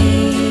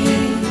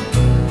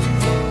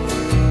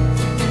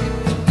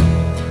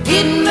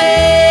 It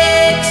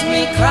makes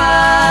me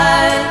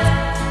cry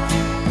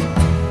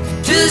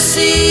to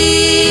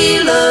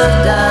see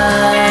love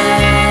die.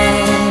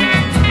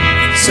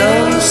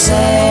 So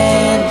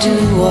sad to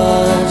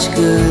watch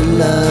good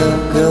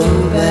love go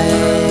bad.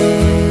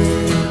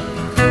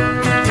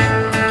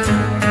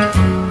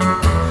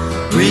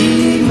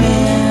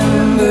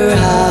 Remember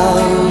how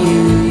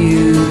you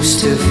used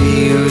to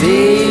feel,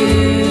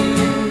 dear.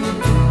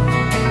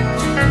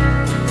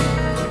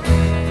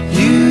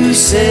 You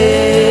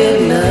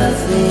said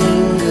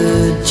nothing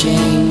could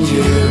change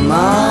your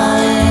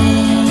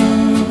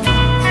mind.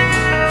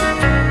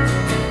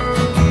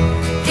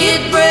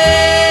 It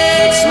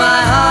breaks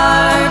my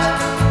heart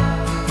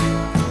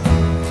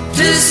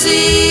to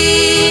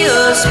see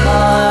us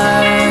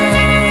part.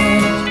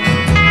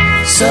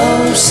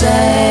 So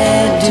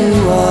sad to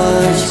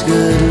watch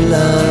good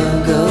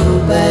love go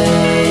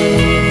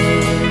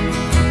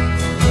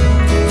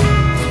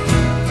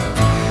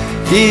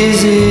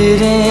Is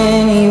it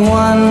any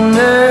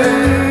wonder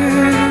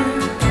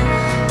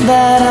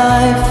that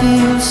I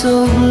feel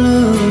so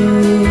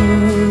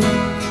blue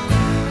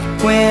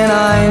when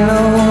I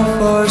know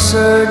for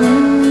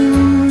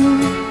certain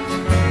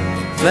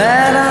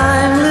that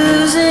I'm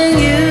losing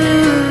you?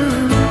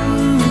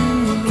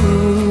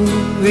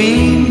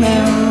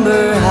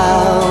 Remember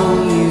how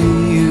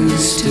you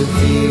used to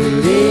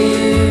feel it.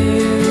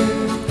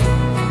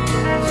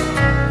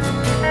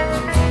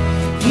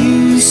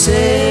 You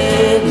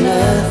said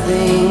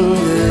nothing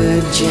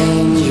could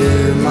change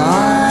your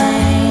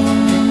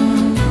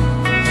mind.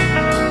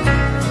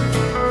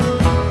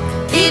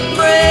 It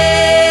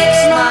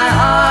breaks my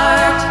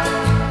heart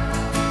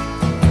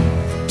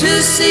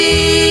to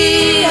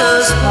see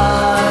us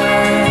part.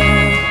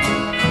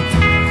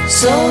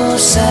 So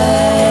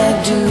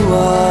sad to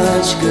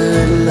watch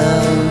good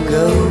love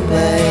go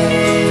bad.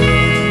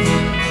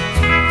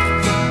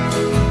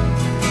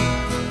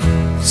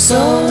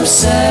 So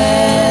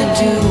sad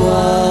to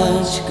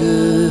watch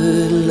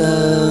good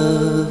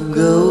love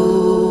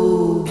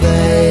go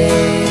bad.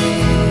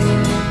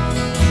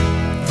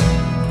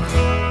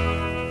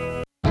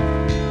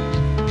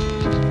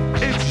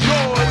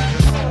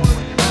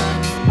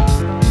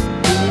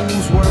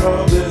 Whose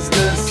world is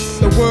this?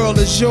 The world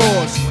is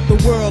yours. The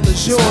world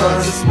is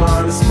yours. It's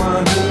mine, it's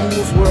mine, it's mine.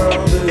 Whose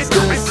world is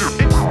this?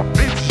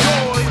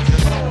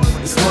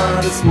 It's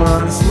mine, it's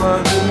mine, it's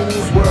mine.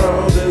 Whose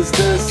world is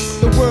this?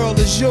 The world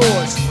is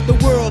yours. The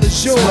world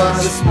is yours.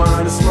 It's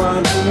mine, it's mine,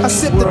 it's mine. I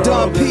sip the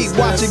Don Pete,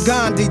 watching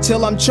Gandhi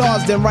till I'm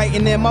charged and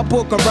writing in my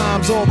book of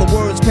rhymes. All the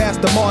words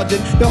past the margin.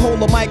 The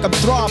whole of mic I'm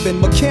throbbing.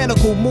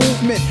 Mechanical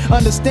movement,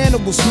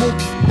 understandable smooth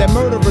that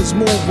murderers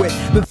move with.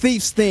 The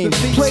thief's theme.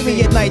 Play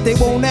me at night, they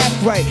won't act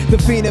right. The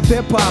fiend of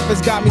hip hop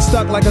has got me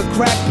stuck like a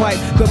crack pipe.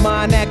 The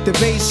mind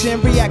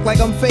activation, react like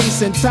I'm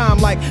facing time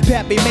like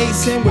Pappy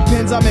Mason. With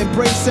pins I'm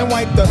embracing,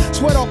 wipe the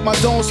sweat off my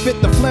dome,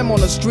 spit the phlegm on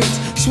the streets.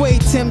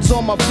 Suede Timbs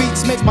on my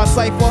beats makes my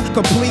cipher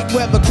complete.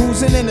 Weather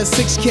cruising in a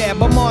 6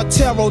 cab, a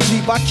Montero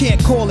Jeep, I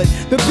can't call it.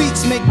 The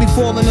beats make me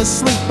falling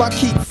asleep, I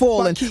keep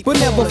falling, but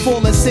never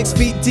falling 6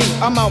 feet deep.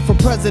 I'm out for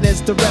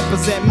presidents to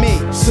represent me.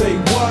 Say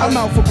what? I'm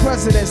out for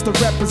presidents to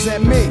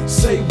represent me.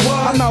 Say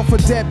what? I'm out for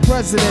dead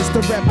presidents to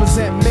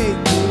represent me.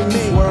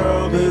 Whose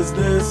world is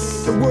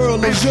this? The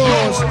world is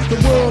yours. The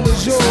world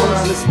is It's mine,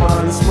 yours. it's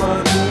mine, it's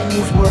mine.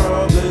 Whose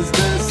world is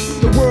this?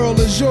 The world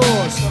is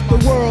yours. The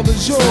world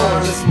is It's mine,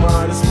 yours. it's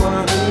mine, it's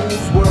mine.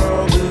 Whose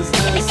world is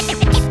this?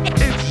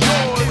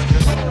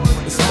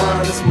 It's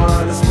mine, it's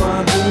mine, it's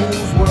mine.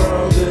 Whose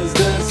world is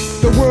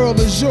this? The world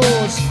is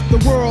yours. The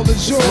world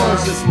is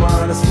yours. It's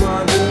mine, it's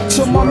mine.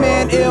 To my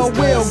man Ill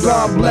Will,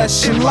 God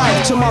bless your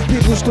life. To my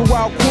peoples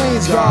throughout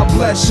Queens, God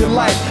bless your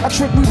life. I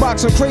trick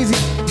Reeboks on crazy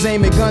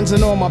aiming guns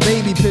and all my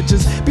baby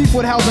pictures. Beef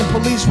with housing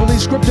police,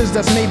 release scriptures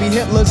that's maybe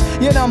Hitler's.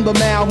 Yet I'm the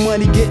mal,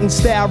 money getting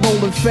style,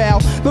 rolling foul.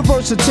 The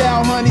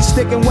versatile honey,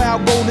 sticking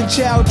wild, golden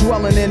child,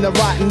 dwelling in the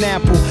rotten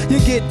apple. You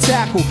get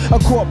tackled, a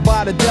caught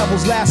by the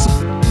devil's lasso.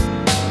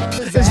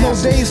 There's no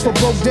days for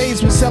broke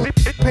days when selling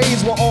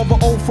pays while all the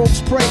old folks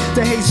pray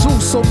to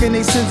Jesus, soaking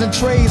their sins in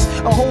trays.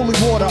 A holy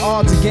water,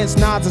 odds against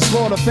nods and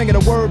slaughter. Think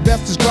of the word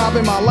best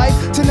describing my life.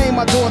 To name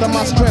my daughter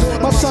my strength.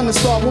 My son and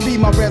star will be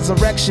my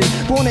resurrection.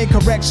 Born in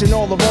correction,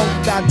 all the wrong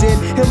I did,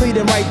 he'll lead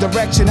in right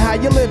direction. How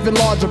you living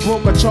large or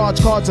broke or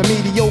charge cards are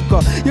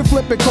mediocre. You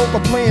flipping coca,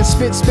 playing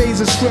spit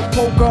spades and strip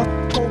poker.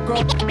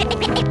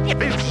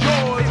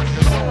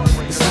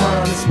 It's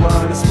mine, it's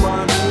mine, it's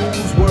mine.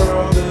 Whose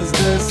world is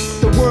this?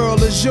 The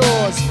world is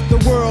yours. The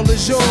world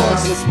is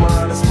yours. It's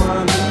mine, it's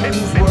mine.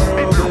 Whose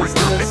world is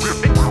this?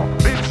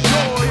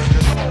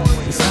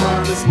 It's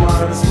mine, it's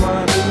mine, it's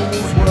mine.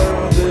 Whose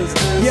world is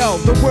this? Yo,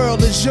 the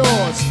world is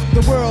yours.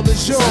 The world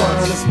is It's mine,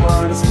 yours. it's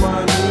mine, it's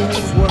mine.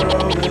 Whose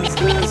world is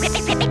this?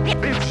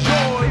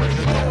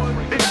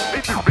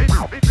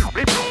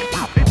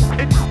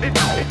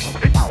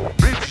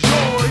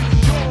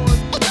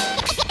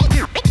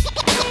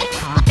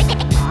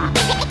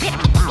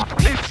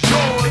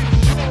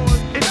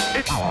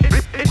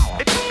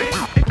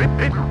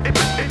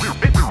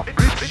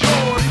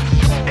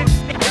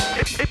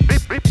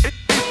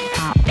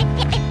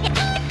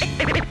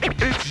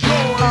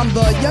 I'm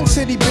the young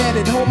city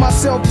bandit, hold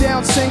myself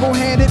down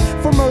single-handed.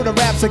 For murder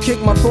raps, I kick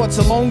my thoughts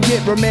alone,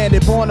 get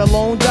remanded. Born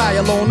alone, die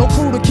alone, no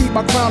crew to keep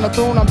my crown a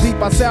throne. I'm deep,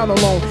 I sound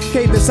alone,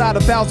 cave inside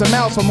 1,000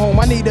 miles from home.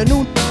 I need a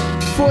new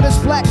for this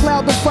black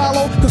cloud to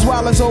follow, cause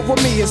while it's over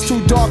me, it's too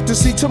dark to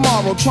see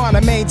tomorrow. Trying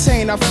to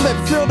maintain, I flip,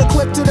 fill the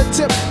clip to the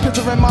tip.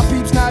 Picturing my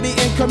peeps, not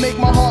eating, can make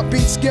my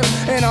heartbeat skip.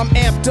 And I'm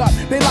amped up,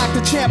 they lock the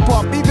champ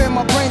up, even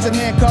my brains in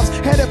handcuffs.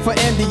 Headed for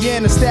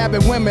Indiana,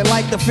 stabbing women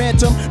like the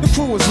Phantom. The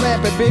crew is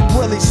lamping, Big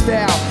Willie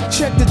style.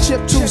 Check the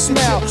chip to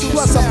smell,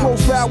 plus I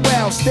profile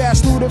well. Stash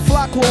through the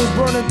flock, clothes,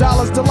 burning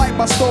dollars. Delight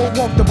my stove,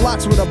 walk the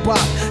blocks with a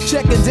bop.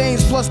 Checking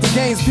Danes plus the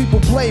games people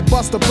play.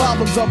 Bust the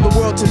problems of the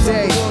world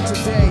today.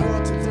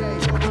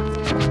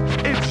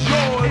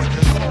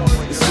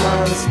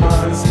 It's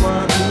mine, it's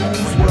mine.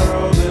 Whose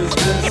world is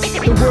this?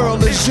 The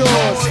world is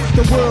yours.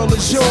 The world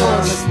is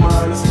yours. It's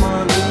mine, it's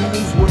mine.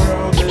 Whose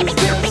world is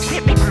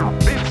this?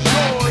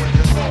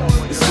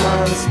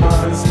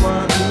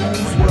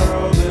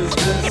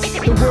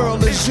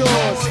 world is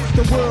yours.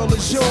 The world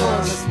is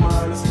yours.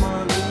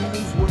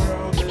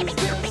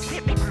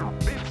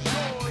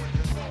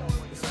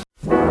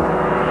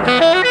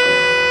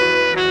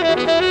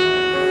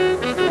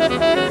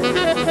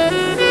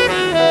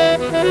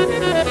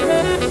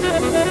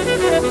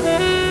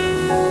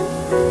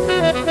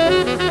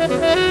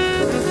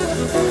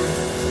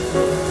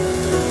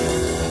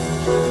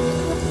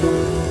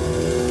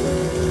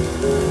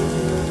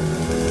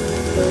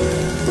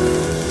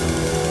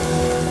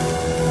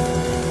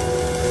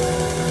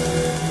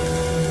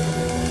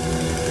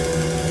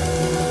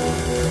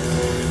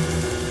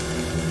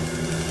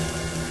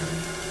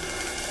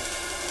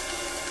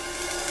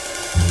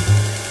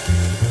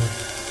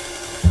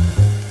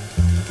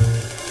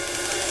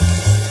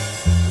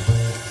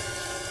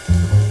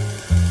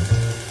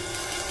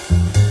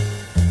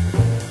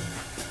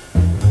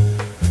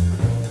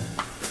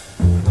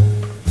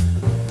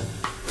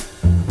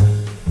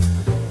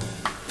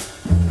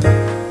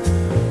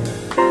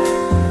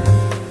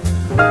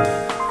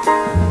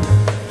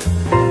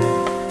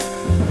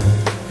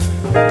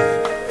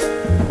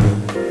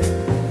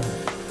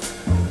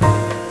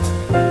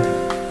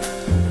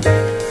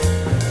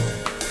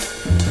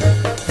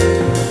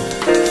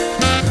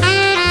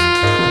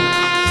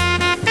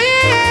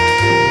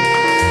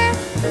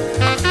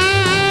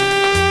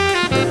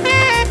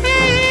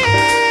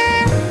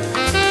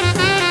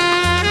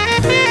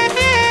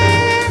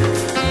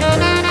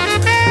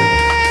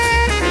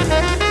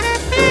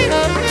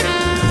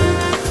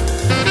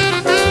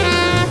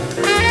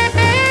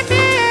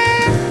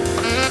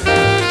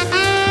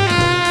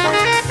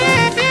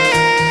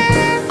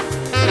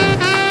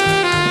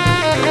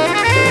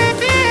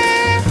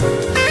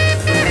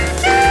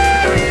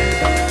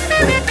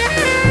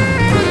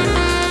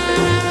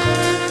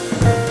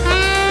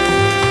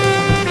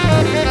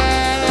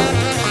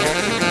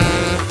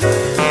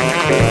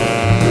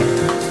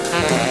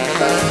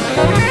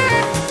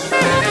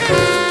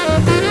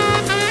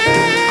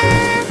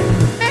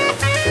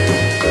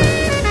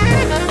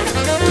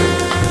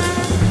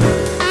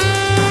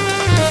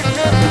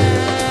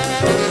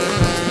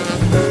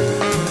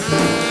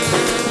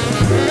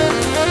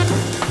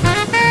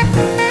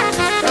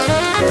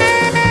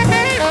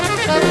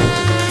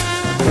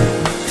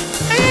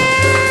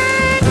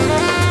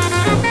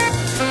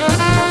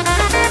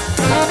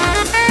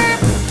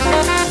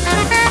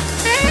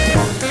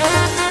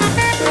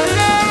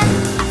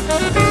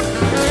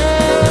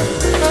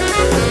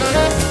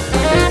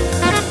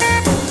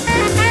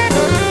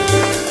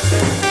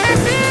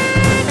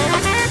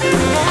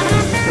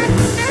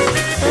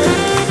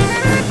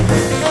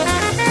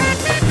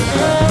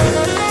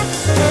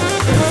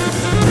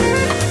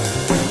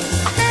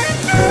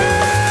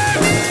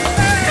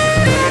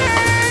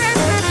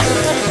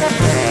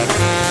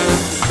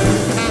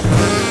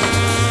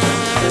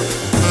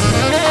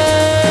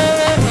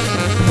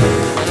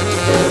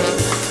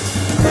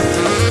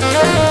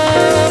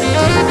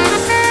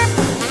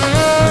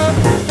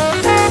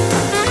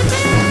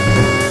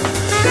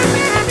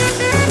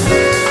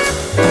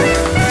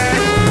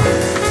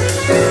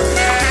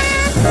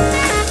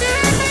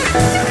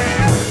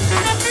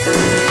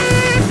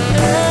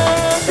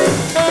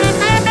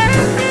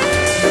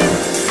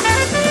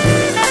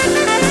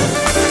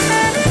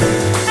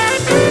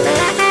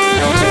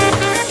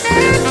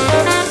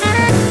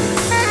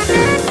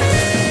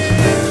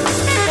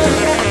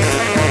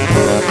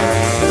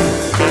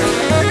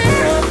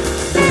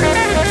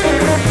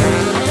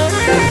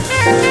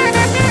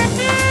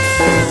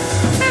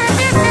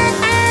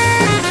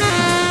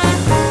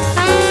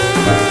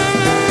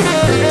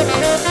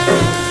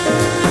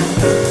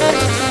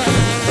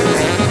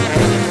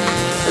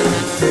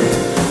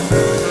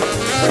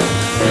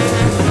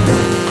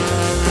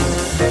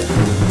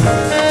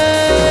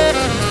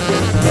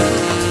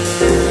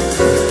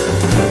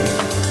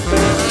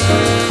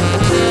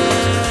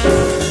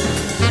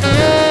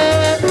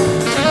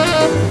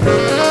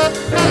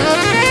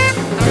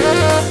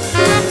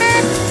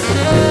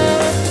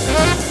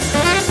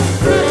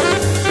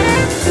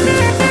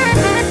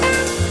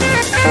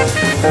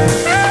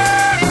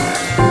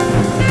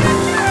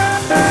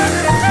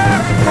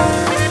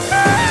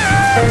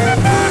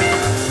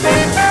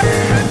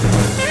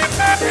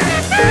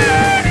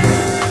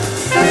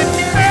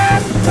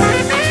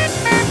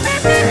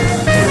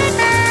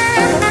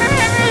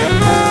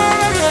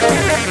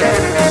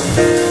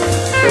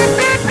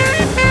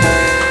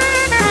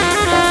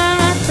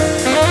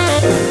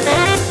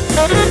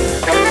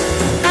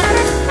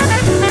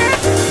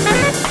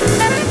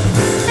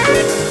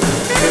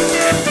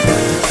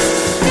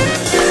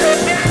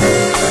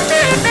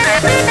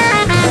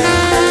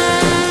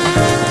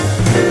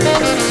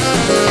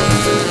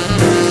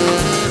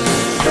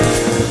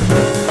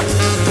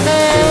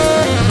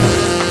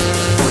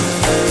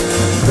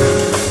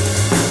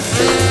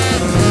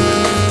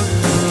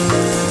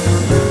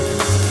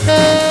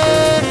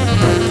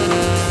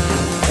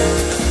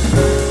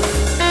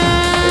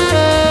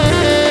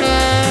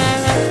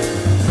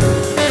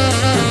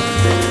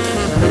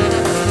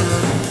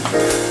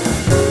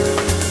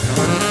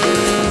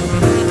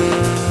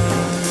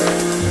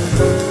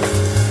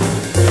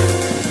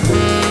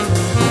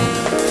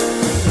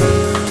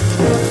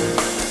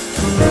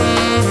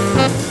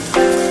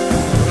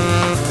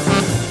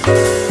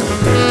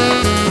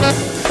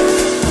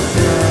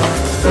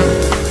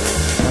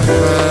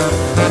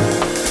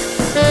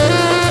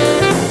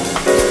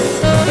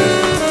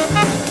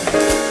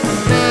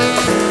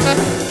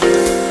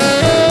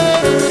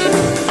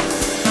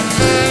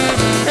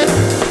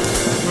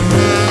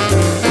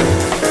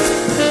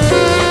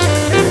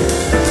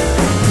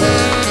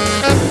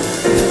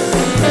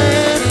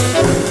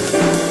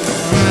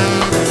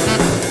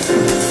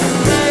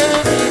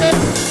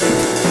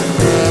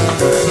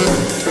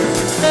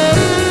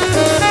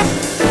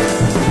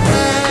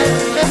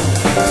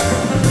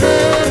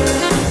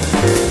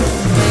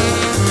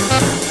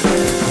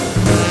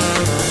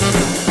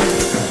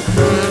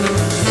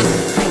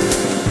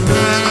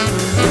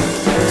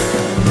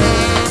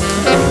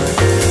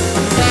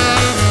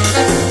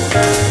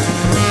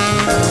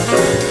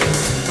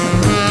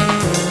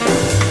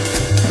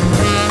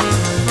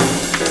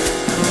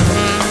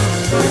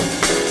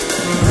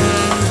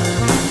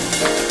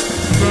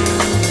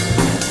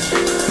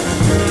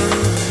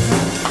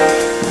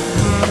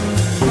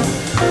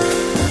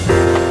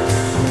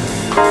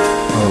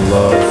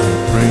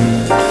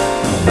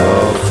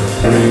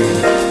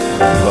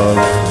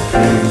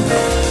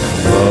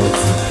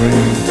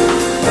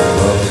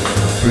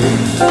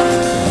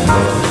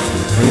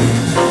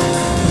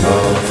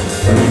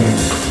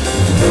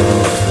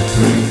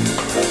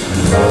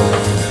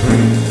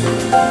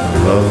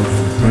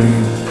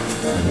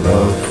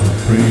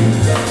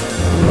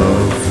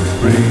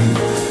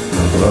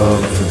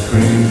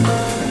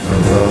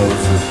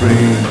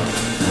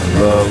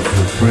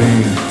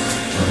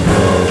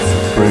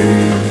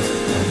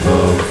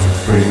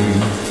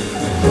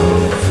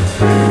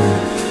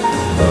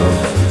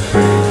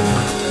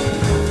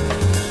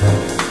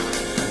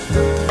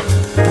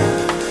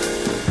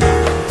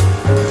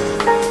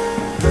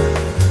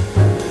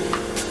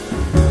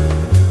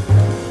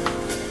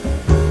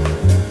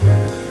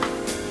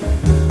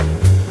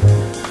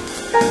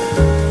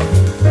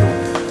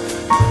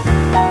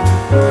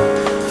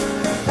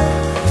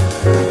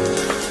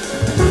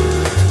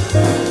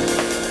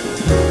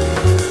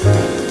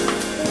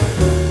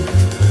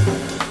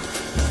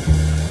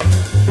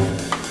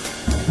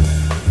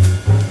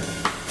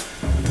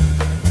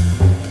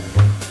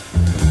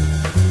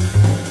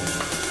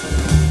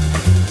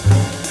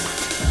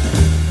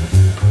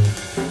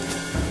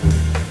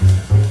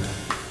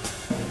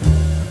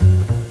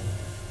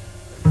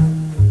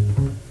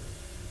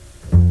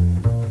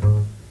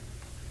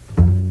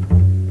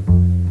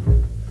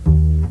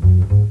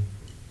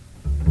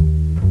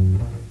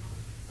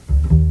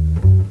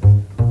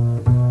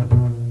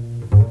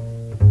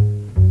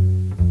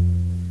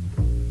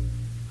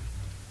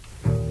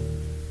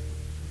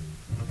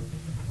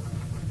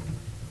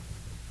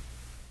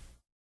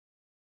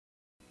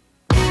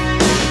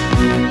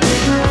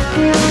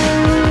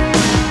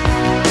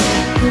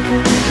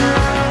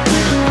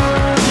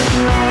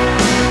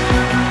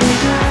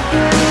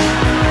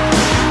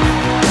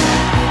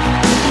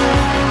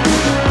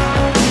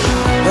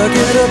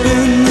 get up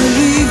in the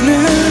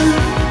evening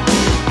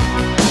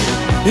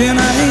and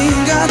I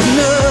ain't got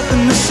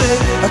nothing to say.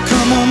 I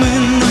come home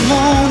in the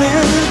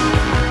morning,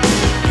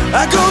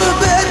 I go to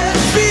bed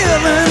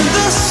feeling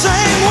the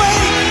same way.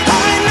 I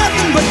ain't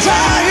nothing but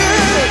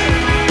tired.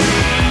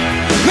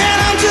 Man,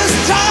 I'm just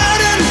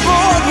tired and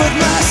bored with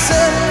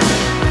myself.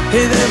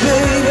 Hey there,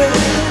 baby,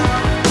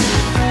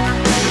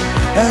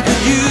 I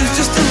could use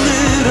just a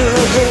little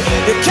help.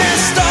 You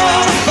can't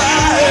start a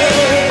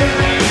fire.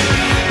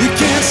 You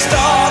can't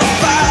start a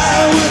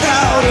fire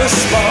without a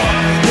spark.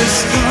 This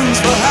gun's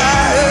for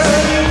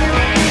hire.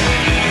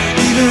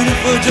 Even if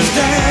we're just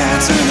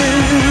dancing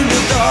in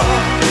the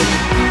dark.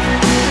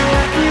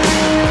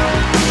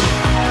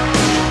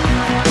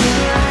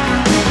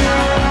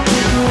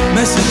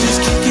 Messages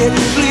keep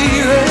getting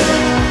clearer.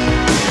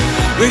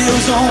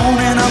 Radio's on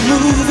and I'm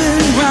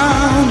moving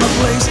round the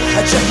place.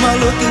 I check my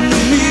look in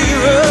the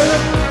mirror.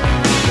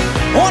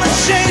 Wanna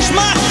change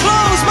my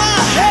clothes, my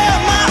hair,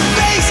 my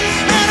face,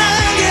 and I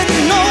ain't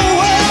getting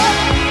nowhere.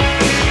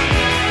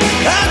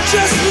 I'm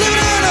just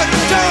living in a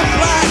dump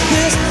like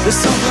this.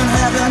 There's something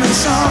happening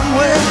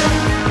somewhere.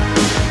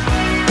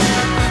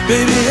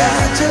 Baby,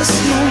 I just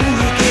know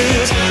that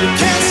this. You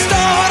can't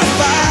start a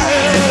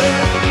fire.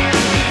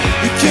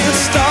 You can't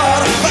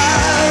start a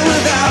fire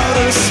without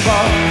a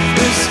spark.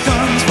 This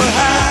gun's for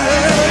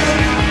hire.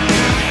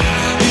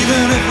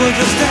 Even if we're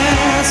just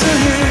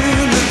dancing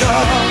in the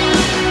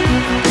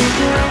dark.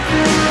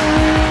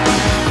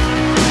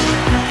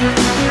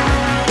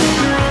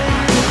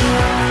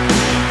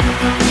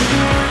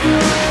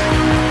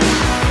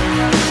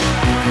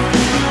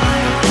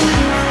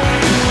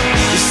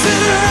 You sit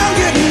around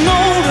getting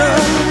older.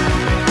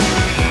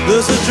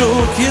 There's a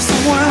joke, here's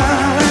some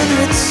wine,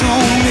 it's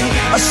on me.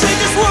 I shake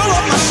this world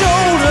off my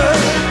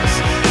shoulders.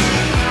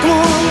 Come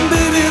on,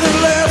 baby, the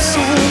laughs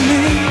on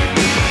me.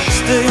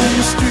 Stay on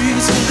the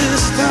streets of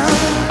this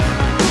town,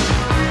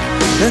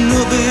 and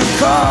they'll be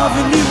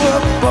carving you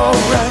up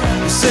alright.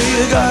 You say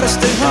you gotta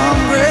stay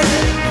hungry.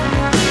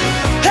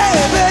 Hey,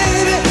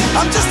 baby,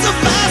 I'm just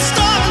about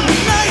starting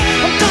tonight.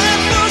 I'm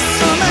dying for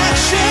some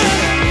action.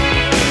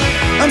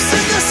 I'm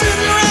sick of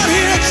sitting around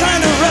here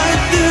trying to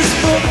write this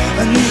book.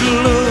 I need a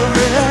love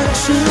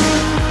reaction.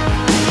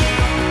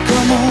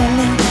 Come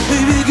on,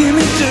 baby, give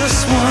me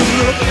just one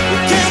look. We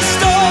can't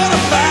start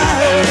a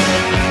fire,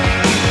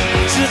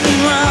 sitting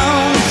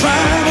around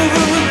crying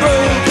over a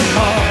broken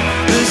heart.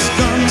 This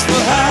gun's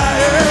for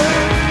hire.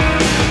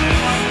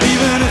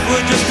 Even if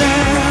we're just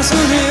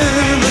dancing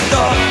in the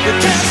dark, we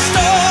can't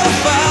start a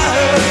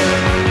fire.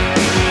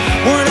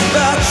 Worried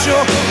about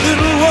your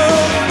little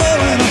world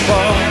falling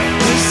apart.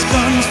 This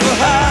gun's for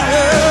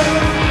hire.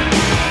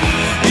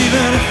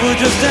 Even if we're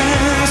just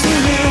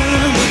dancing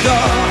in the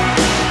dark.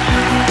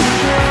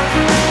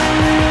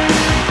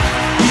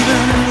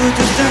 Even if we're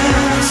just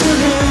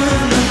dancing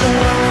in the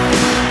dark.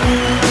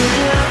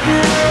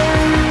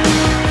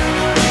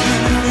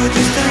 Even if we're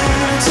just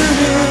dancing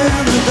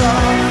in the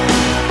dark.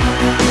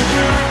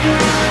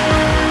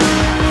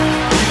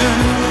 Even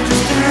if we're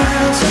just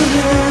dancing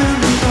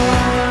in the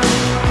dark.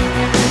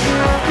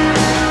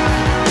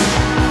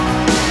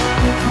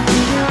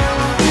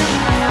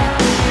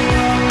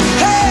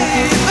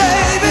 Hey,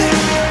 baby.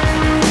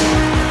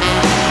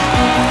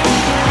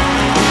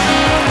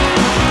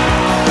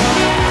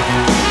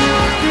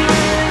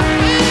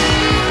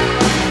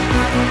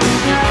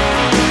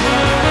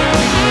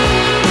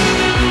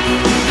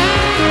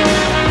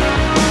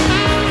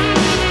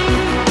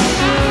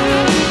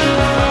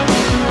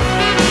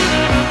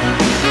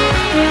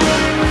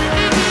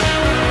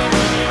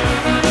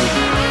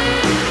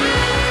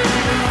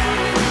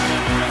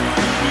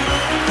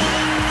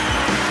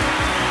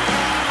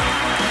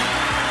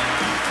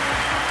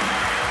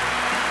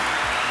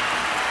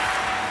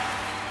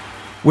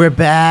 We're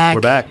back.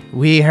 We're back.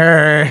 We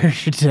heard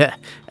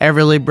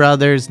Everly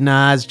Brothers,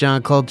 Nas,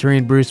 John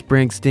Coltrane, Bruce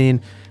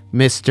Springsteen,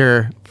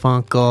 Mr.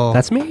 Funkle.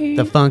 That's me.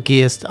 The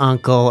funkiest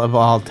uncle of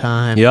all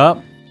time.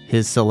 Yup.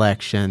 His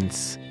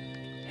selections.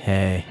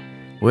 Hey.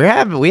 We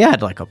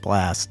had like a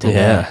blast today.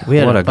 Yeah, We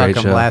had what a a great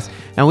fucking show. blast.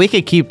 And we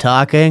could keep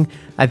talking.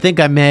 I think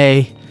I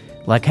may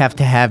like have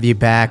to have you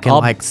back in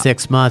I'll- like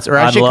 6 months. Or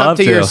I I'd should come love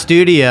to your to.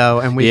 studio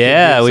and we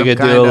Yeah, could we some could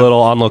do kind a of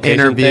little on-location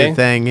interview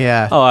thing.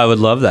 Yeah. Oh, I would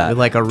love that. With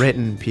like a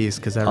written piece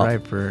because I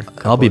write for a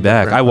couple I'll be of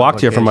back. different I walked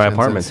here from my publications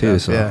apartment, and too,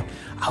 stuff,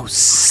 so- yeah. Oh,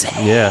 sick.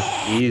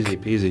 Yeah, easy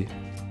peasy.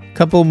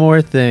 Couple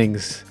more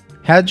things.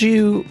 How'd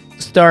you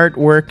start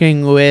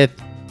working with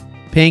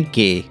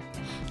Pinky?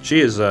 She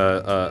is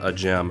a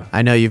gem.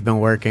 I know you've been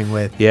working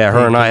with. Yeah,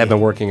 her and I Pinky. have been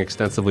working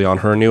extensively on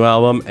her new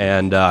album,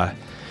 and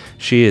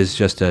she is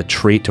just a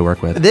treat to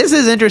work with. This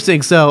is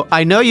interesting. So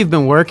I know you've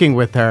been working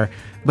with her,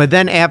 but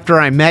then after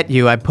I met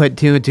you, I put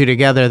two and two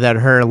together that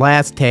her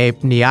last tape,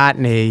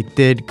 Neoteny,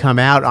 did come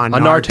out on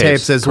On our our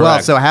tapes, tapes as well.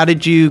 correct. So how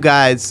did you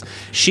guys?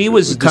 She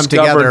was come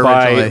together discovered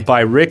originally? by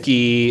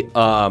Ricky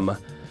on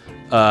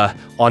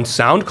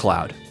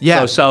SoundCloud.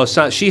 Yeah. So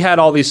she had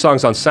all these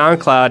songs on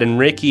SoundCloud, and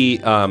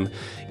Ricky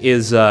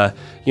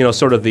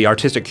sort of the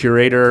artistic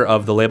curator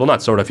of the label.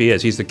 Not sort of, he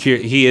is.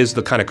 He is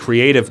the kind of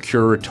creative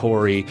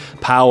curatory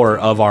power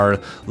of our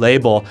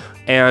label.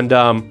 And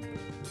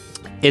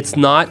it's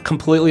not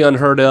completely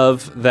unheard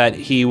of that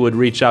he would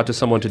reach out to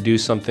someone to do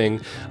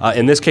something.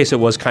 In this case, it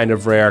was kind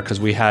of rare because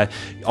we had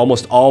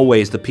almost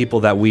always the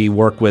people that we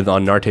work with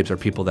on NAR tapes are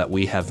people that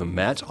we have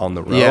met on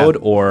the road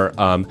or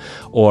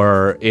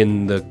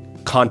in the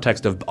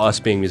context of us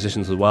being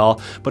musicians as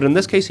well. But in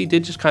this case, he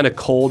did just kind of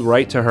cold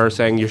write to her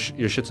saying, your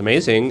shit's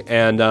amazing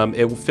and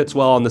it fits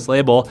well on this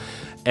label.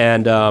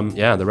 And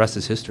the rest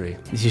is history.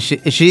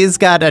 She's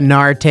got a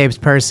NAR Tapes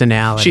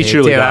personality. She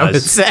truly too, does. I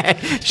would say.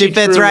 She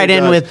fits truly right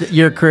in does. with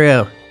your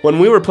crew. When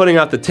we were putting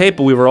out the tape,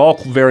 we were all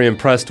very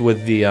impressed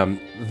with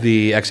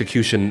the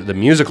execution, the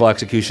musical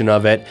execution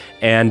of it,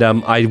 and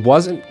I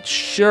wasn't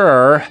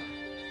sure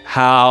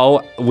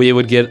how we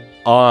would get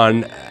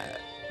on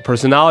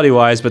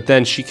personality-wise, but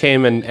then she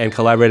came and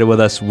collaborated with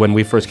us when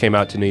we first came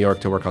out to New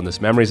York to work on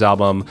this Memories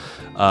album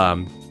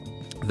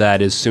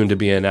that is soon to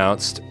be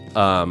announced.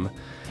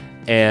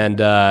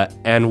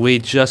 And we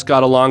just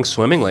got along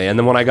swimmingly. And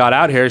then when I got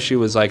out here, she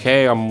was like,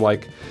 "Hey, I'm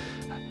like,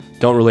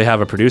 don't really have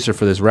a producer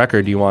for this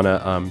record. Do you want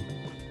to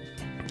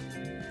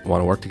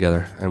work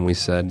together?" And we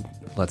said,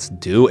 "Let's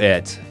do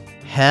it."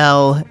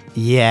 Hell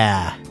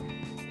yeah.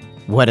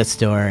 What a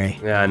story.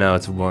 Yeah, I know,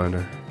 it's a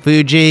wonder.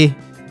 Fuji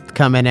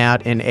coming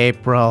out in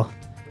April.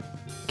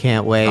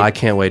 Can't wait. I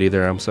can't wait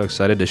either. I'm so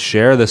excited to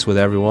share this with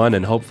everyone,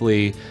 and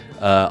hopefully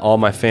all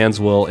my fans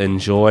will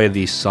enjoy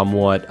the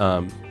somewhat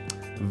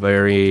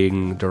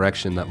varying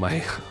direction that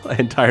my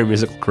entire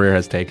musical career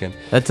has taken.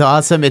 That's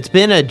awesome. It's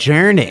been a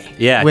journey.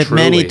 Yeah, with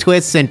truly. many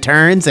twists and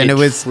turns, and it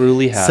was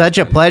truly has such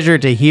a been. pleasure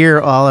to hear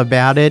all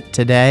about it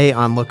today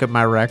on Look at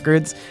My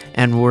Records,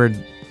 and we're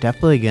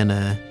definitely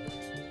gonna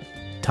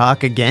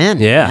talk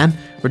again. Yeah. Man.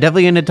 We're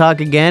definitely gonna talk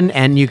again,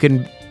 and you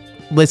can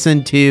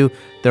listen to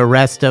the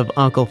rest of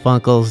Uncle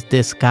Funkel's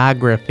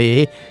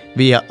discography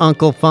via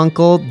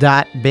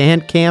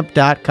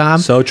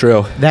unclefunkel.bandcamp.com. So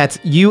true. That's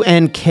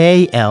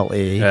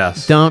UNKLE.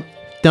 Yes. Don't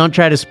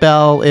try to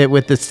spell it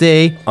with the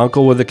C.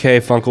 Uncle with a K,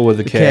 Funkle with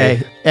a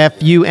K. Okay.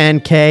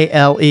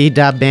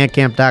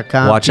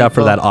 FUNKLE.bandcamp.com. Watch out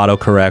for that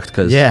autocorrect,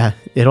 because Yeah,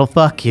 it'll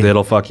fuck you.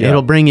 It'll fuck you It'll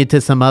up. bring you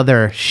to some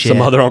other shit.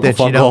 Some other Uncle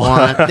that you don't Funkel.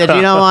 want, that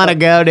you don't want to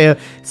go to.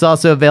 It's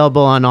also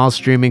available on all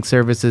streaming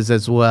services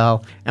as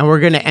well. And we're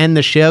going to end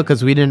the show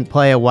because we didn't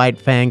play a White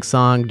Fang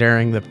song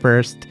during the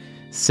first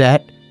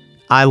set.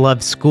 I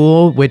Love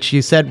School, which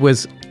you said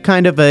was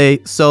kind of a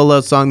solo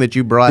song that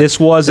you brought. This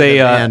was to the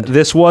band.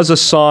 this was a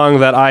song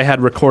that I had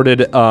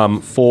recorded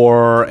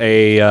for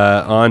a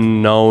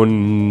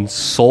unknown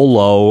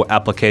solo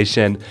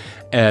application,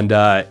 and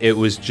it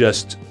was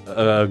just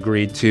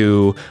agreed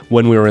to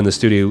when we were in the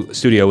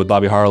studio with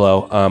Bobby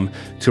Harlow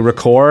to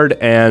record,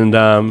 and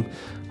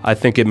I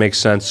think it makes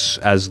sense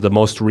as the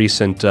most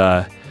recent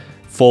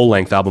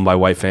full-length album by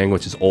White Fang,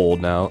 which is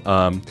old now,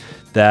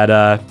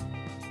 that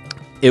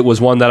it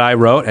was one that I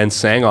wrote and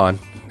sang on,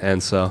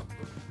 and so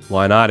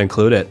why not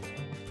include it?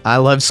 I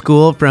Love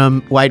School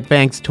from White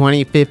Fang's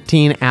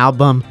 2015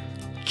 album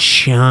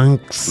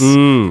Chunks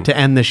to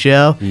end the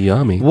show.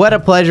 Yummy. What a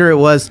pleasure it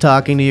was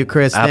talking to you,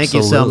 Chris. Thank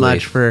you so Absolutely.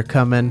 much for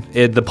coming.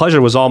 The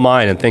pleasure was all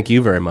mine, and thank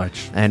you very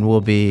much. And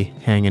we'll be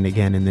hanging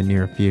again in the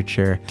near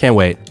future. Can't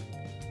wait.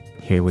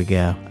 Here we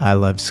go. I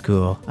Love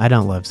School. I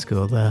don't love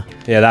school, though.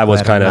 Yeah, that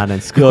was Glad I'm kind not in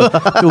of. school.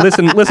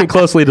 Listen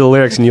closely to the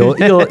lyrics, and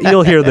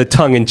you'll hear the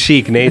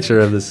tongue-in-cheek nature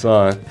of the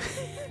song.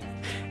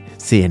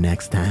 See you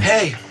next time.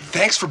 Hey,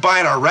 thanks for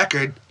buying our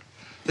record.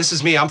 This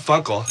is me, I'm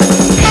Funkle.